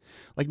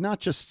 Like,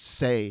 not just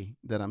say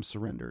that I'm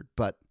surrendered,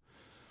 but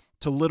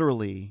to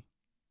literally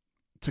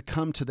to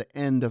come to the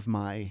end of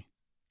my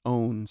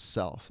own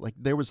self. Like,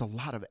 there was a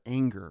lot of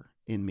anger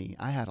in me.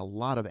 I had a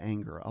lot of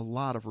anger, a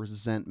lot of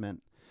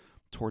resentment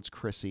towards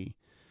Chrissy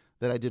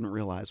that I didn't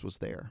realize was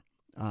there.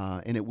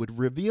 And it would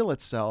reveal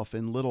itself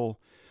in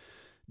little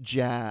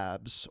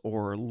jabs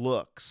or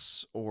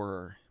looks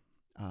or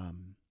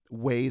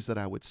ways that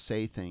I would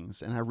say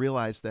things. And I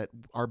realized that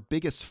our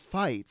biggest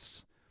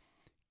fights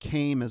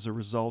came as a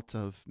result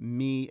of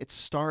me.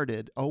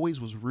 It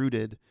always was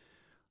rooted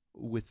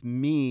with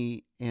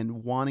me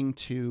and wanting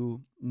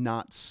to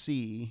not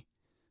see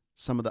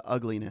some of the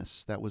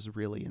ugliness that was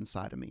really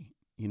inside of me.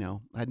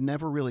 I'd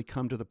never really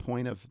come to the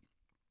point of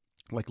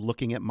like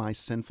looking at my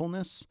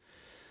sinfulness,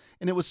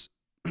 and it was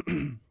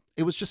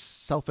it was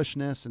just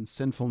selfishness and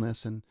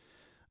sinfulness and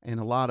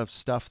a lot of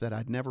stuff that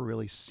I'd never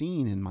really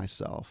seen in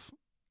myself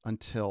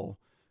until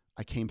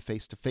I came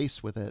face to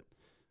face with it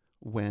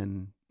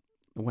when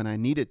I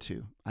needed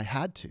to. I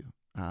had to,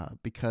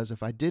 because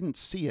if I didn't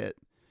see it,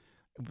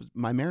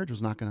 my marriage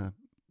was not going to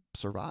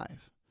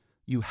survive.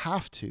 You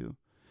have to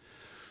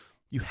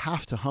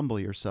humble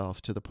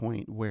yourself to the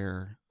point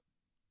where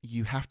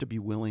you have to be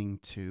willing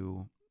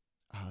to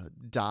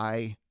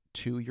die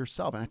to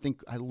yourself. And I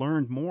think I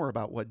learned more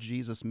about what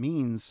Jesus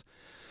means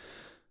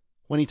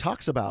when he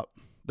talks about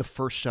the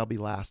first shall be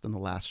last and the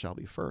last shall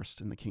be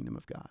first in the kingdom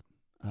of God.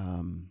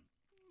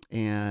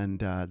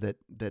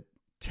 That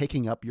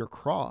taking up your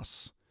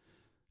cross,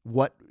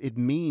 what it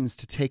means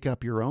to take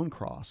up your own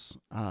cross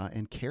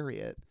and carry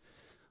it.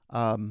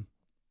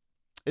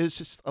 It was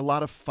just a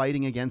lot of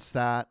fighting against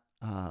that.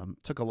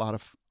 Took a lot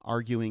of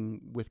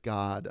arguing with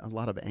God, a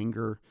lot of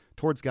anger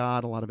towards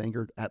God, a lot of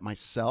anger at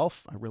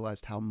myself. I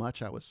realized how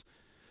much I was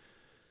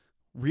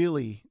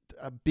really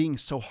being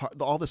so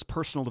hard. All this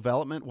personal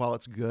development, while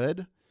it's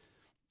good,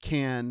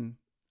 can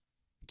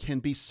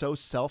be so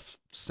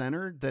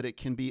self-centered that it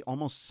can be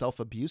almost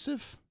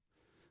self-abusive,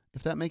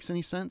 if that makes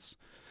any sense.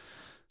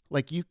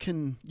 Like you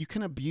can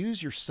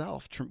abuse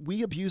yourself.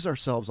 We abuse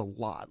ourselves a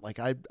lot. Like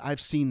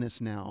I've seen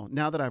this now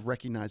that I've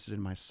recognized it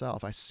in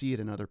myself. I see it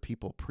in other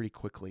people pretty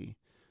quickly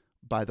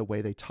by the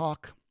way they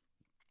talk,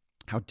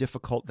 how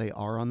difficult they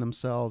are on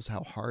themselves,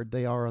 how hard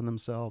they are on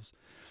themselves.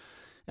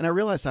 And I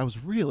realized I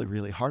was really,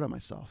 really hard on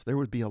myself. There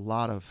would be a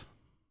lot of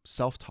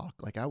self-talk.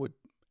 Like I would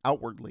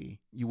outwardly,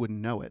 you wouldn't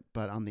know it,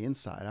 but on the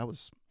inside, I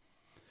was,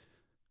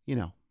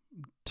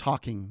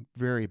 talking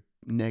very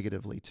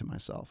negatively to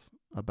myself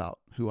about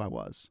who I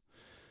was.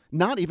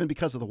 Not even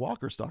because of the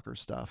Walker Stalker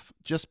stuff,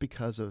 just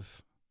because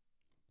of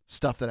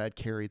stuff that I'd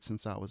carried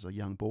since I was a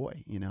young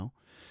boy,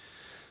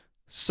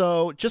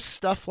 So just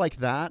stuff like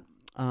that.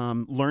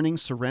 Learning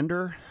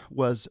surrender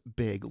was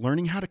big.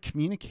 Learning how to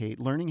communicate,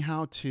 learning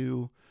how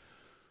to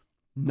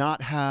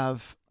not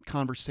have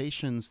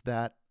conversations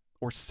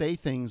or say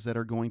things that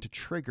are going to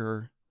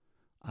trigger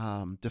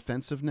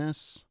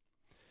defensiveness,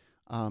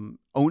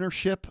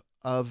 ownership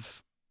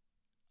of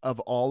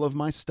all of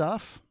my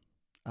stuff,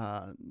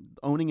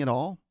 owning it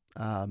all,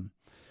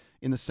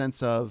 in the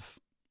sense of,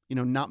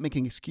 not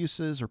making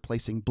excuses or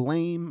placing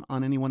blame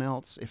on anyone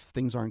else if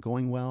things aren't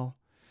going well.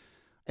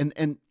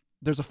 And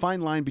there's a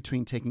fine line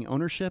between taking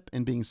ownership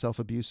and being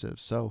self-abusive.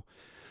 So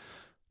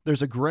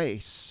there's a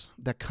grace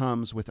that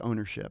comes with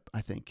ownership,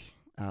 I think.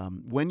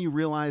 When you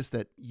realize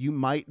that you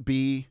might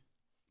be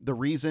the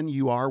reason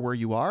you are where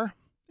you are,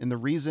 and the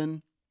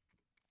reason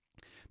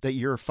that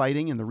you're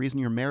fighting, and the reason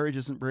your marriage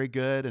isn't very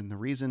good, and the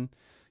reason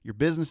your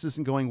business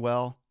isn't going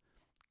well,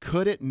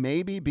 could it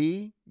maybe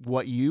be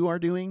what you are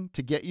doing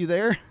to get you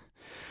there?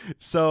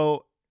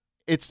 So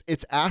it's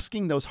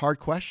asking those hard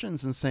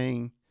questions and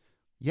saying,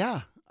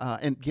 yeah,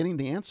 and getting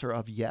the answer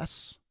of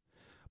yes,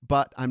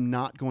 but I'm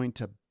not going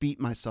to beat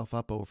myself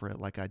up over it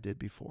like I did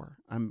before.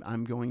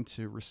 I'm going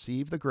to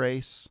receive the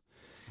grace.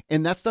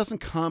 And that doesn't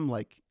come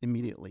like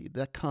immediately.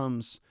 That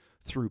comes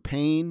through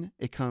pain.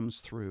 It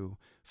comes through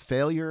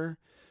failure.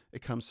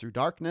 It comes through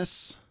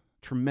darkness,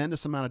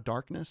 tremendous amount of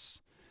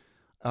darkness.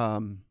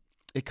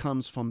 It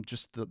comes from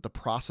just the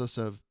process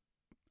of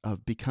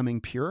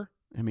becoming pure.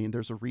 I mean,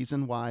 there's a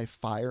reason why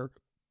fire,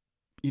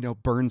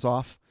 burns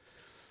off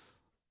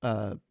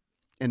and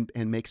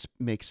makes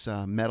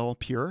metal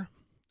pure.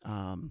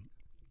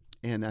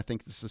 And I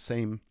think this is the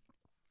same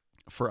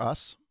for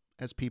us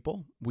as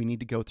people. We need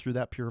to go through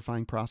that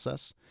purifying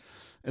process.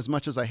 As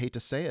much as I hate to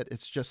say it,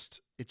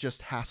 it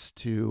just has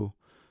to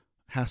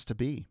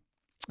be.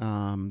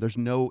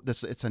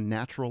 It's a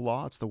natural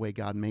law. It's the way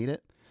God made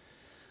it.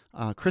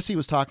 Chrissy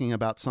was talking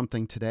about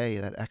something today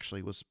that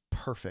actually was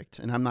perfect,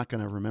 and I'm not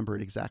going to remember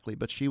it exactly,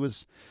 but she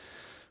was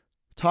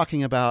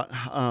talking about,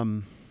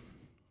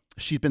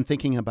 she's been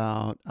thinking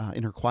about,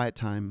 in her quiet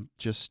time,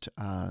 just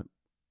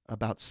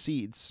about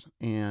seeds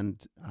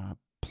and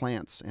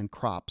plants and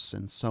crops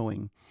and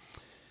sowing.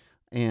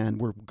 And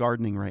we're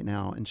gardening right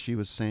now. And she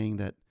was saying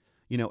that,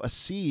 a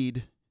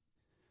seed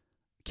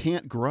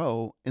can't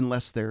grow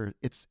unless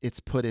it's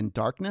put in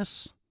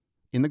darkness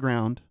in the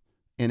ground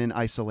and in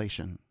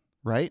isolation,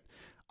 right?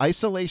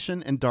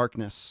 Isolation and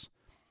darkness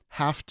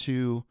have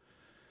to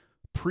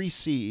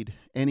precede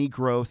any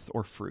growth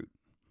or fruit.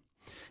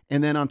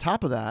 And then on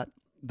top of that,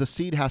 the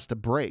seed has to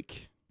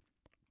break.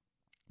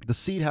 The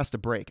seed has to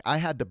break. I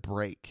had to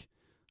break.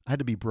 I had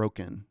to be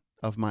broken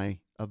of my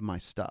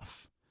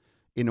stuff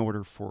in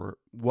order for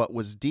what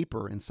was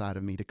deeper inside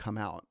of me to come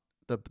out,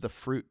 the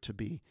fruit to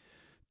be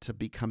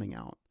coming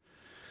out,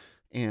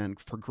 and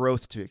for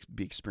growth to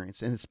be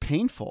experienced. And it's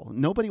painful.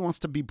 Nobody wants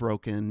to be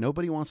broken.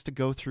 Nobody wants to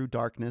go through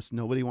darkness.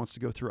 Nobody wants to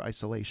go through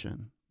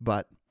isolation.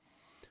 But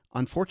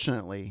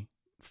unfortunately,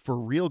 for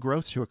real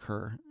growth to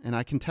occur, and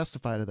I can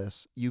testify to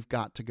this, you've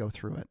got to go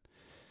through it,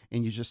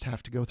 and you just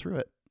have to go through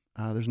it.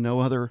 There's no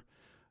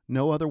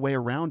other way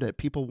around it.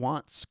 People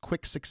want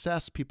quick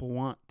success. People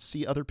want to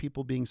see other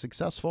people being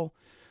successful,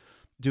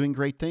 doing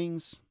great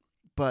things.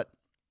 But,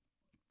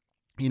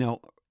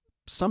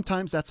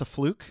 sometimes that's a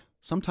fluke.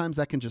 Sometimes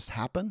that can just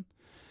happen.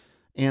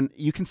 And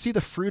you can see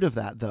the fruit of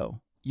that, though.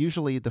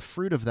 Usually the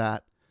fruit of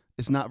that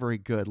is not very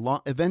good.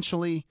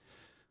 Eventually,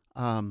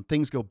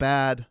 things go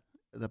bad.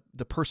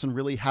 The person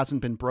really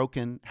hasn't been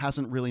broken,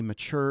 hasn't really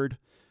matured.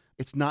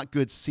 It's not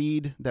good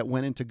seed that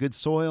went into good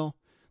soil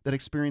that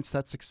experienced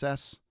that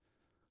success,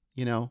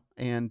 but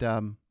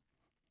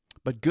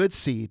good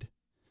seed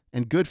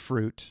and good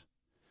fruit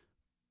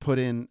put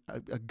in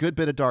a good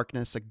bit of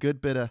darkness, a good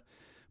bit of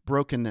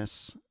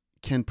brokenness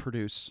can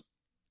produce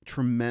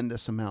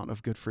tremendous amount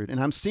of good fruit. And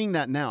I'm seeing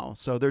that now.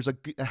 So there's a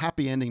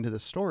happy ending to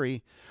this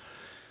story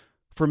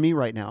for me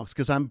right now,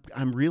 because I'm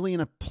really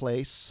in a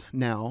place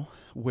now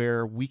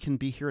where we can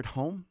be here at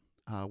home.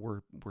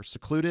 We're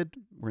secluded.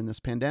 We're in this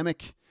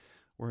pandemic.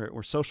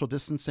 We're social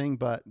distancing,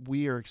 but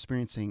we are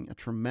experiencing a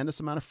tremendous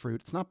amount of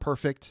fruit. It's not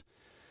perfect.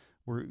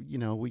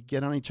 We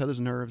get on each other's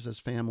nerves as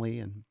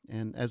family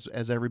and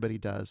as everybody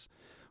does,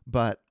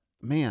 but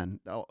man,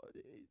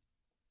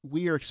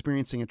 we are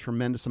experiencing a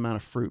tremendous amount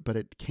of fruit, but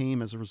it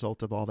came as a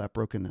result of all that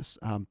brokenness.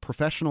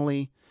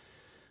 Professionally,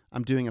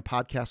 I'm doing a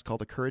podcast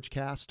called the Courage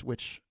Cast,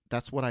 which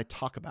that's what I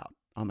talk about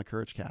on the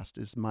Courage Cast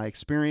is my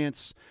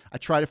experience. I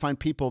try to find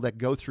people that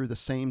go through the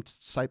same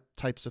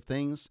types of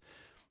things.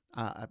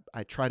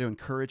 I try to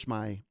encourage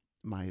my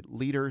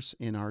leaders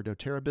in our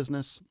doTERRA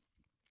business,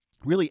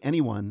 really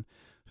anyone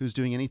who's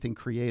doing anything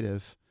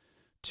creative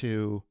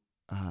to,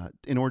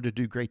 in order to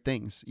do great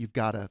things, you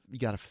gotta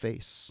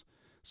face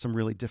some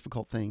really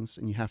difficult things,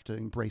 and you have to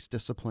embrace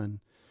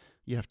discipline.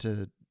 You have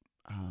to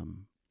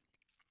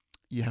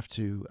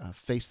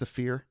face the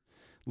fear,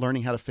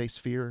 learning how to face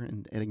fear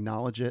and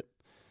acknowledge it.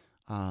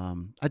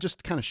 I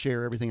just kind of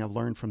share everything I've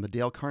learned from the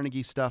Dale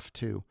Carnegie stuff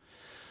to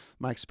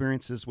my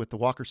experiences with the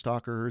Walker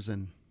Stalkers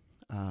and,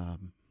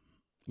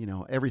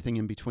 everything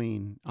in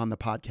between on the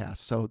podcast.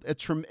 So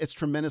it's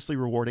tremendously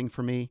rewarding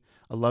for me.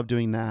 I love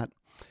doing that.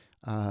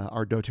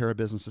 Our doTERRA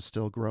business is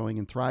still growing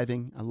and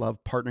thriving. I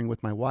love partnering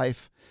with my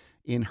wife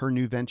in her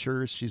new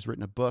ventures. She's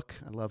written a book.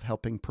 I love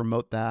helping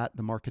promote that,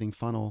 the marketing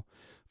funnel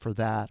for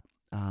that.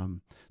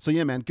 So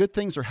yeah, man, good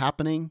things are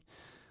happening.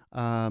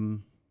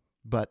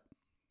 But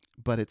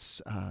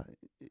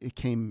it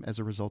came as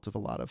a result of a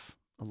lot of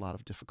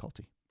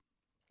difficulty.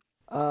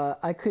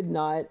 I could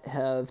not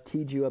have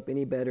teed you up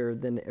any better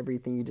than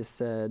everything you just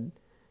said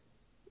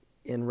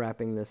in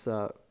wrapping this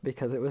up,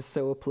 because it was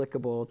so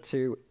applicable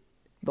to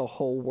the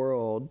whole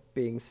world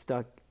being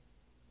stuck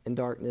in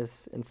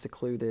darkness and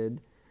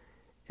secluded,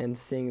 and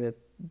seeing that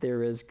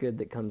there is good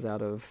that comes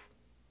out of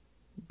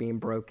being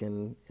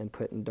broken and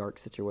put in dark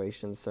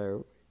situations.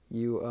 So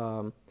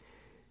you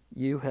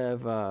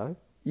have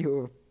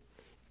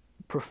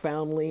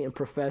profoundly and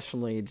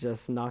professionally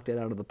just knocked it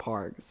out of the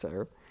park.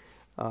 So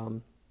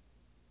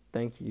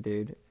thank you,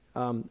 dude.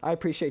 I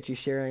appreciate you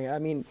sharing. I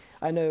mean,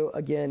 I know,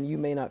 again, you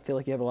may not feel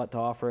like you have a lot to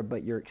offer,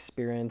 but your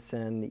experience,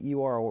 and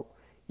you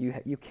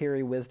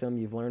carry wisdom,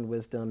 you've learned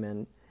wisdom,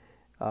 and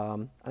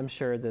I'm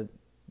sure that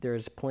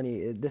there's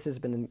plenty. This has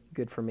been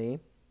good for me.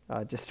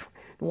 Just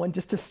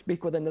to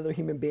speak with another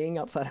human being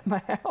outside of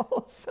my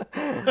house.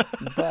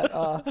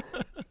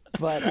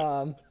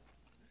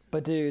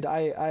 But dude,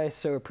 I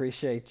so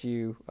appreciate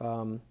you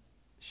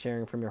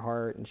sharing from your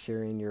heart and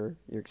sharing your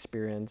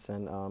experience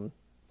and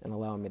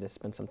allowing me to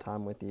spend some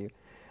time with you.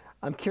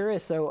 I'm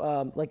curious,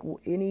 so like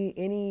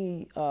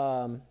any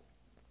I've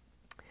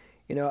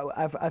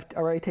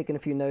already taken a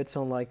few notes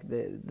on like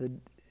the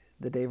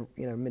Dave,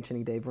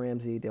 mentioning Dave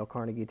Ramsey, Dale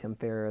Carnegie, Tim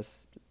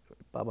Ferriss,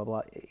 blah blah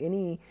blah.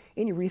 Any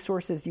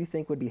resources you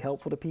think would be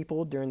helpful to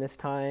people during this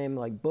time,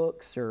 like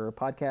books or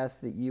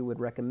podcasts that you would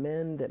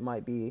recommend that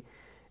might be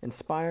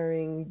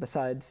inspiring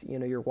besides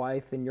your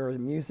wife and your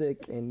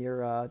music and your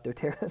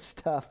doTERRA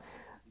stuff?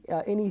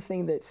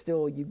 Anything that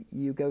still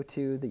you go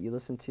to, that you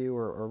listen to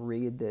or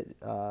read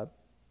that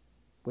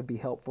would be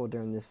helpful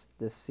during this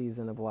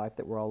season of life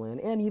that we're all in,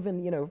 and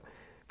even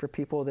for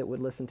people that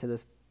would listen to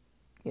this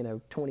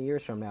 20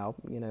 years from now,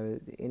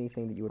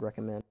 anything that you would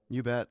recommend?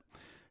 You bet.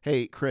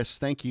 Hey, Chris,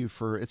 thank you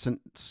it's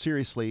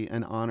seriously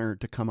an honor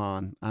to come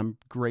on. I'm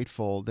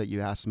grateful that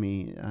you asked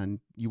me and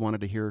you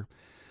wanted to hear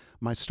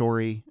my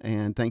story,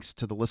 and thanks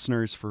to the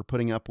listeners for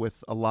putting up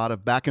with a lot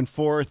of back and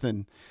forth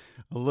and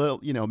a little,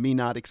 me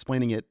not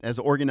explaining it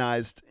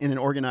in an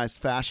organized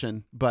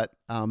fashion. But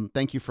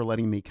thank you for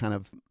letting me kind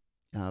of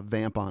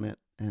vamp on it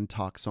and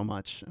talk so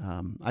much.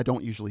 I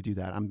don't usually do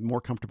that. I'm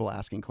more comfortable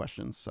asking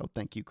questions. So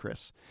thank you,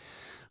 Chris.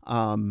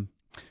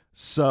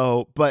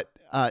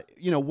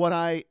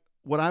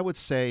 What I would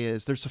say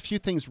is there's a few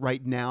things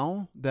right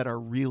now that are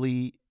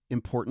really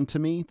important to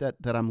me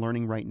that I'm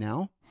learning right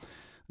now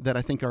that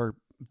I think are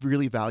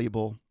really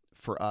valuable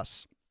for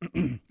us.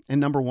 And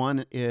number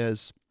one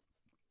is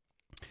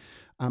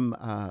I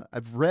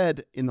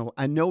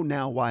know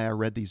now why I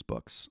read these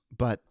books,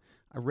 but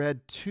I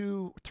read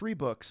 3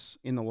 books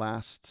in the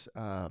last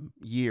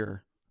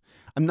year.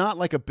 I'm not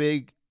like a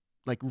big,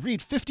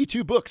 read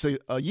 52 books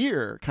a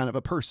year kind of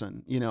a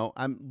person.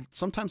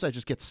 Sometimes I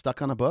just get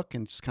stuck on a book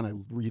and just kind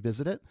of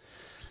revisit it.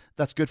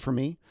 That's good for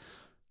me.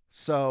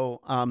 So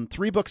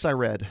 3 books I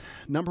read.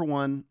 Number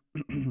 1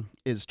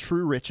 is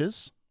True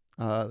Riches.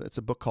 It's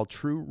a book called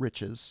True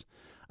Riches.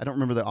 I don't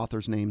remember the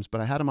authors' names,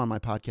 but I had them on my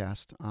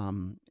podcast.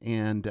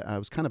 And it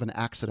was kind of an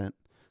accident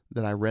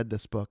that I read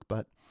this book,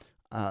 but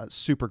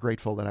super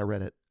grateful that I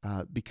read it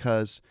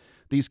because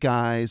these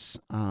guys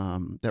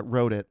that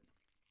wrote it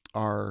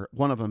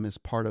one of them is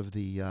part of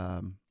the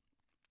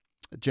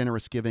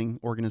Generous Giving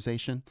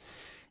organization,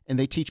 and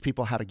they teach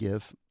people how to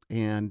give.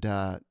 And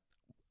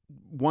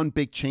one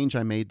big change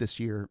I made this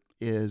year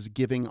is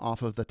giving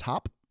off of the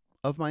top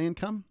of my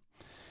income.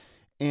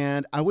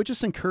 And I would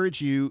just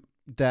encourage you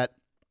that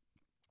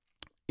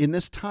in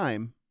this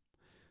time,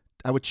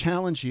 I would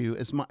challenge you,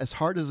 as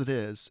hard as it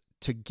is,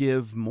 to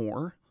give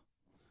more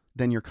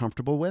than you're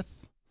comfortable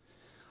with.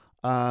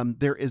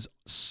 There is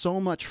so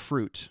much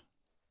fruit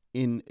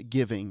in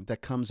giving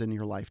that comes in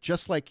your life.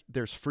 Just like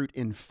there's fruit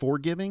in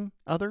forgiving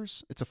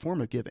others, it's a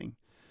form of giving,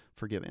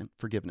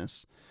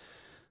 forgiveness.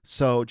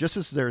 So just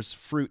as there's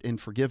fruit in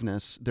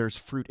forgiveness, there's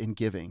fruit in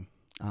giving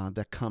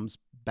that comes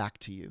back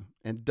to you.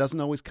 And it doesn't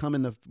always come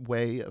in the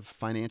way of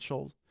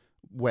financial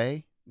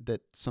way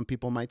that some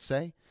people might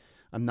say.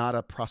 I'm not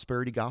a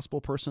prosperity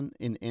gospel person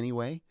in any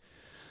way,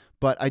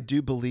 but I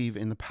do believe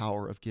in the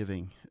power of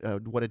giving,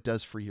 what it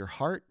does for your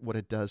heart, what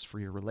it does for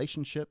your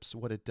relationships,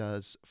 what it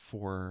does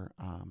for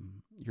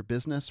your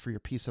business, for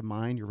your peace of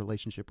mind, your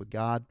relationship with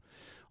God.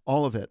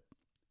 All of it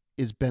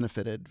is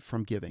benefited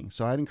from giving.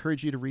 So I'd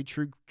encourage you to read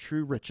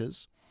True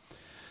Riches.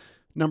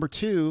 Number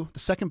 2, the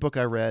second book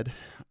I read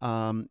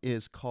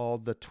is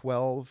called The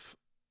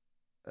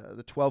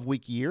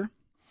 12-Week Year.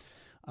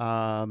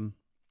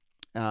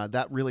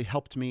 That really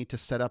helped me to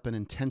set up an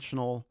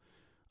intentional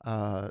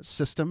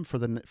system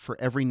for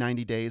every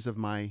 90 days of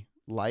my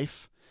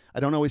life.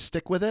 I don't always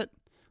stick with it,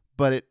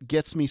 but it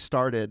gets me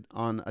started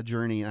on a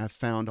journey, and I've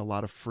found a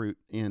lot of fruit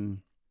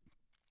in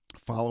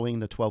following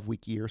the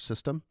 12-week year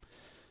system,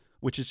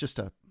 which is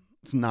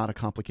it's not a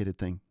complicated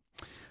thing.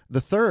 The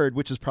third,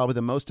 which is probably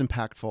the most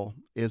impactful,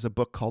 is a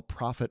book called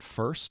Profit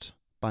First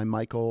by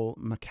Michael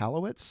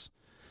Michalowicz.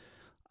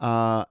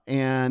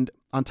 And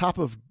on top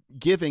of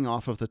giving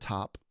off of the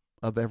top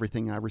of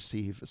everything I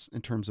receive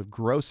in terms of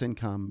gross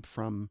income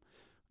from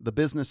the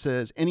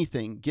businesses,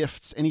 anything,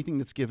 gifts, anything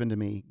that's given to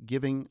me,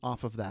 giving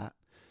off of that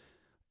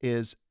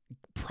is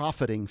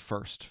profiting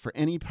first. For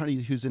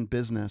anybody who's in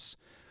business,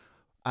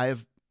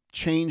 I've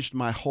changed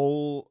my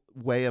whole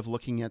way of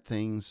looking at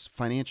things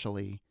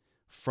financially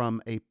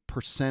from a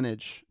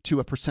percentage to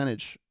a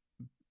percentage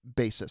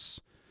basis.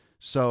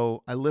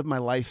 So I live my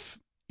life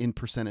in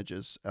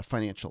percentages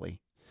financially.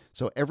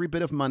 So every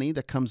bit of money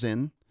that comes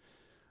in,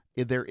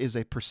 there is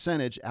a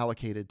percentage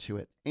allocated to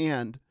it.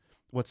 And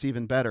what's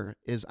even better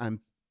is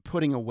I'm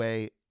putting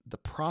away the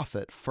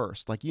profit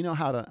first. Like, you know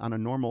how on a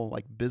normal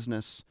like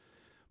business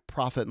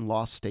profit and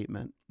loss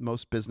statement,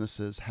 most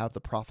businesses have the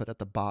profit at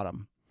the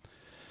bottom.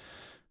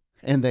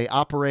 And they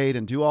operate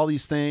and do all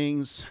these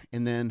things,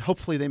 and then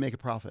hopefully they make a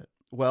profit.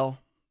 Well,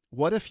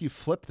 what if you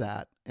flip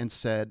that and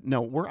said,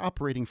 no,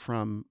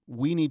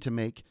 we need to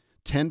make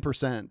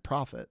 10%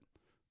 profit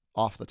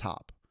off the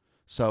top.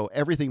 So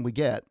everything we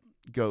get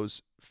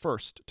goes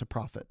first to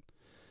profit.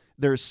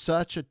 There's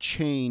such a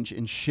change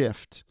and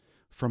shift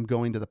from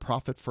going to the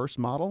profit first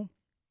model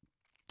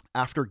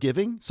after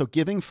giving. So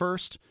giving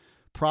first,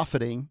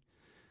 profiting,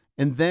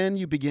 and then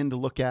you begin to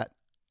look at,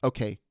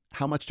 okay,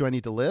 how much do I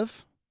need to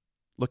live?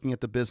 Looking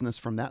at the business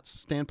from that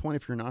standpoint,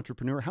 if you're an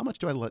entrepreneur, how much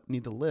do I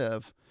need to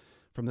live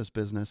from this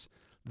business?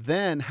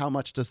 Then how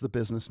much does the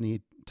business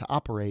need to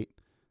operate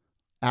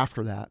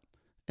after that?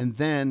 And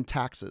then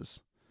taxes.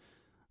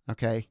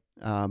 Okay.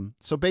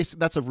 So basically,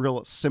 that's a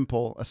real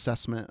simple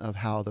assessment of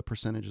how the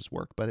percentages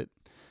work, but it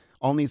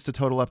all needs to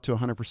total up to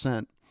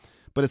 100%.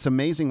 But it's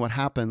amazing what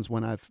happens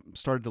when I've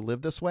started to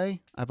live this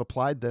way. I've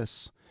applied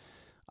this,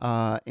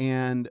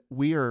 and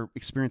we are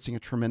experiencing a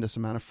tremendous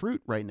amount of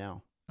fruit right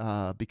now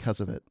because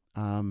of it.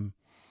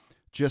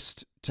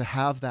 Just to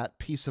have that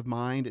peace of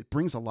mind, it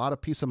brings a lot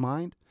of peace of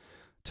mind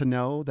to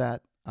know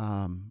that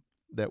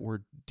that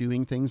we're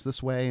doing things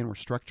this way and we're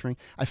structuring.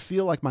 I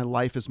feel like my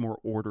life is more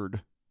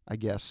ordered, I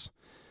guess,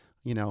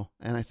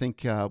 and I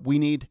think we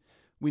need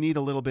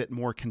a little bit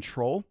more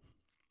control,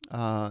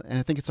 and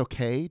I think it's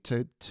okay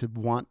to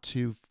want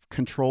to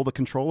control the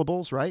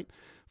controllables, right?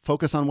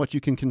 Focus on what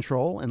you can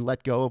control and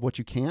let go of what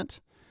you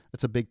can't.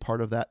 That's a big part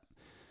of that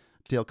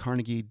Dale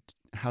Carnegie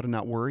How to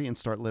Not Worry and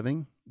Start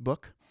Living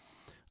book.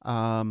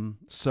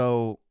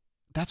 So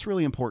that's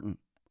really important.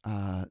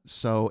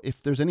 So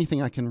if there's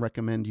anything I can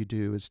recommend you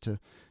do is to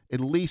at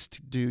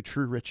least do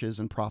True Riches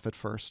and Profit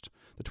First.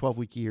 The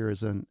 12-week year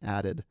is an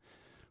added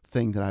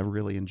thing that I've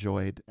really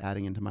enjoyed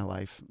adding into my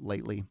life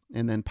lately.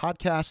 And then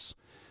podcasts.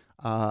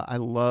 I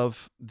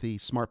love the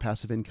Smart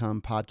Passive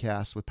Income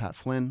podcast with Pat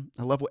Flynn.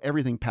 I love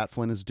everything Pat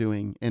Flynn is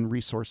doing and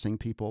resourcing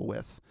people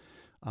with.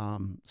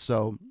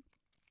 So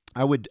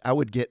I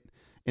would get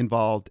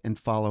involved and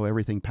follow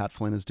everything Pat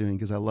Flynn is doing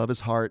because I love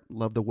his heart,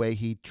 love the way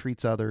he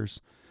treats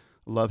others,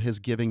 love his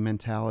giving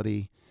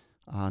mentality,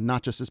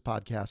 not just his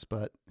podcast,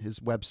 but his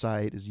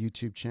website, his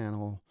YouTube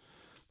channel.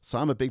 So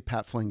I'm a big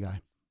Pat Flynn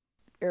guy.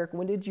 Eric,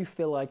 when did you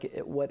feel like,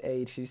 at what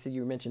age, you said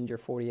you mentioned you're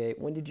 48,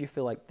 when did you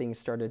feel like things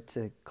started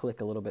to click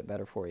a little bit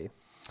better for you?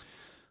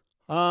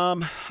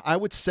 I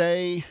would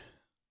say,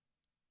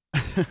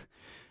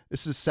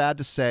 this is sad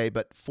to say,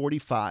 but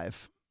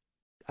 45.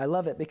 I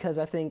love it because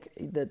I think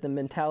that the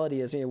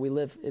mentality is, we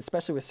live,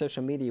 especially with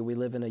social media, we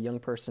live in a young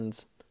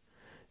person's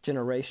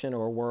generation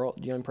or world,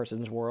 young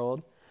person's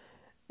world.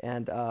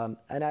 And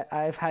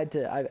I've had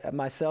to,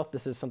 myself,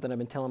 this is something I've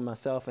been telling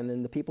myself, and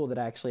then the people that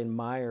I actually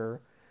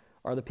admire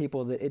are the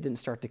people that it didn't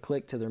start to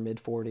click to their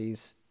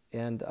mid-40s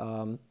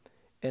And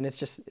it's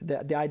just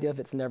the idea of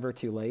it's never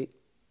too late,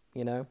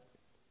 you know?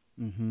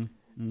 Mm-hmm.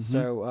 Mm-hmm.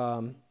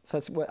 So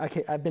that's what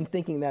I've been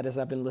thinking that as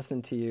I've been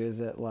listening to you, is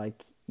that,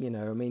 like, you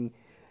know, I mean,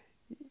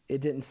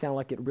 it didn't sound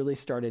like it really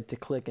started to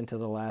click into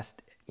the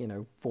last,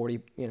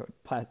 40,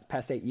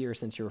 past 8 years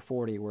since you were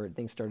 40, where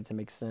things started to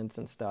make sense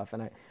and stuff.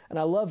 And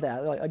I love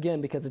that, like,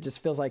 again, because it just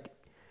feels like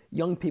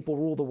young people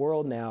rule the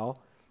world now.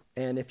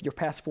 And if you're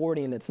past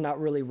 40 and it's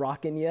not really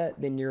rocking yet,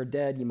 then you're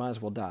dead. You might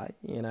as well die,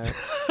 you know?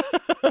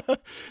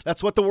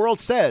 That's what the world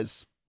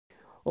says.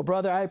 Well,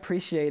 brother, I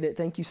appreciate it.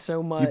 Thank you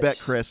so much. You bet,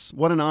 Chris.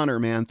 What an honor,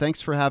 man.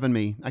 Thanks for having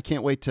me. I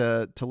can't wait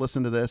to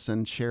listen to this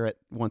and share it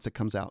once it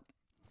comes out.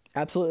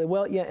 Absolutely.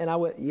 Well, yeah, and I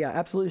would,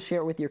 absolutely share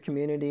it with your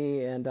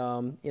community, and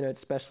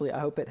especially I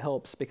hope it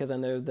helps, because I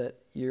know that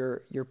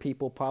your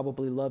people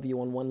probably love you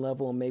on one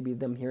level, and maybe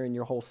them hearing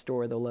your whole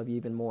story, they'll love you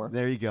even more.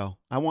 There you go.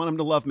 I want them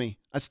to love me.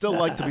 I still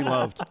like to be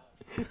loved.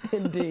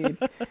 Indeed.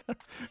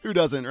 Who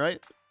doesn't, right?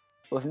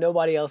 Well, if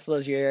nobody else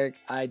loves you, Eric,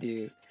 I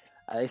do.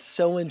 I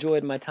so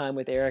enjoyed my time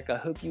with Eric. I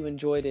hope you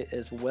enjoyed it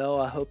as well.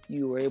 I hope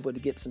you were able to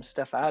get some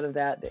stuff out of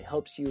that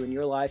helps you in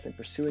your life and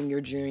pursuing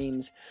your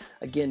dreams.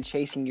 Again,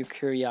 chasing your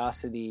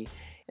curiosity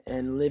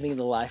and living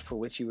the life for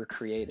which you were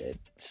created.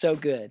 So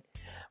good.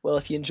 Well,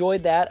 if you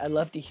enjoyed that, I'd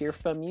love to hear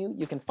from you.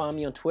 You can find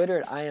me on Twitter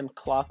at I am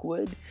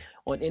Clockwood,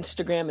 on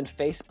Instagram and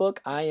Facebook,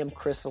 I am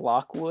Chris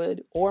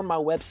Lockwood, or my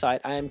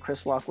website,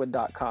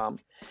 iamchrislockwood.com.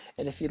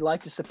 And if you'd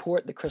like to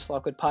support the Chris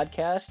Lockwood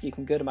podcast, you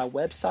can go to my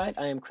website,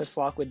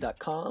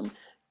 iamchrislockwood.com,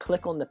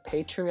 click on the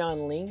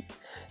Patreon link,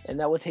 and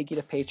that will take you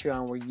to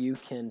Patreon, where you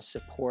can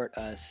support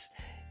us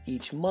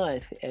each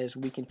month as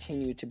we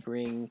continue to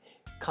bring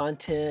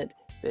content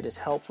that is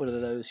helpful to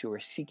those who are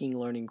seeking,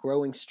 learning,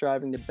 growing,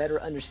 striving to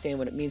better understand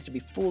what it means to be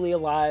fully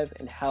alive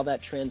and how that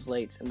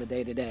translates in the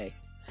day-to-day.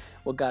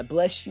 Well, God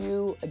bless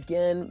you.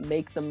 Again,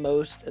 make the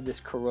most of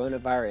this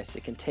coronavirus.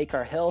 It can take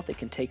our health, it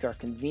can take our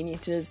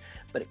conveniences,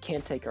 but it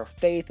can't take our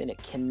faith, and it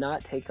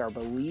cannot take our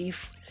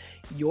belief.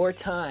 Your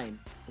time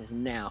is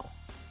now.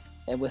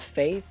 And with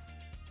faith,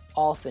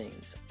 all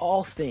things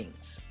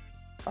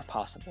are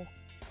possible.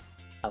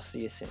 I'll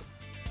see you soon.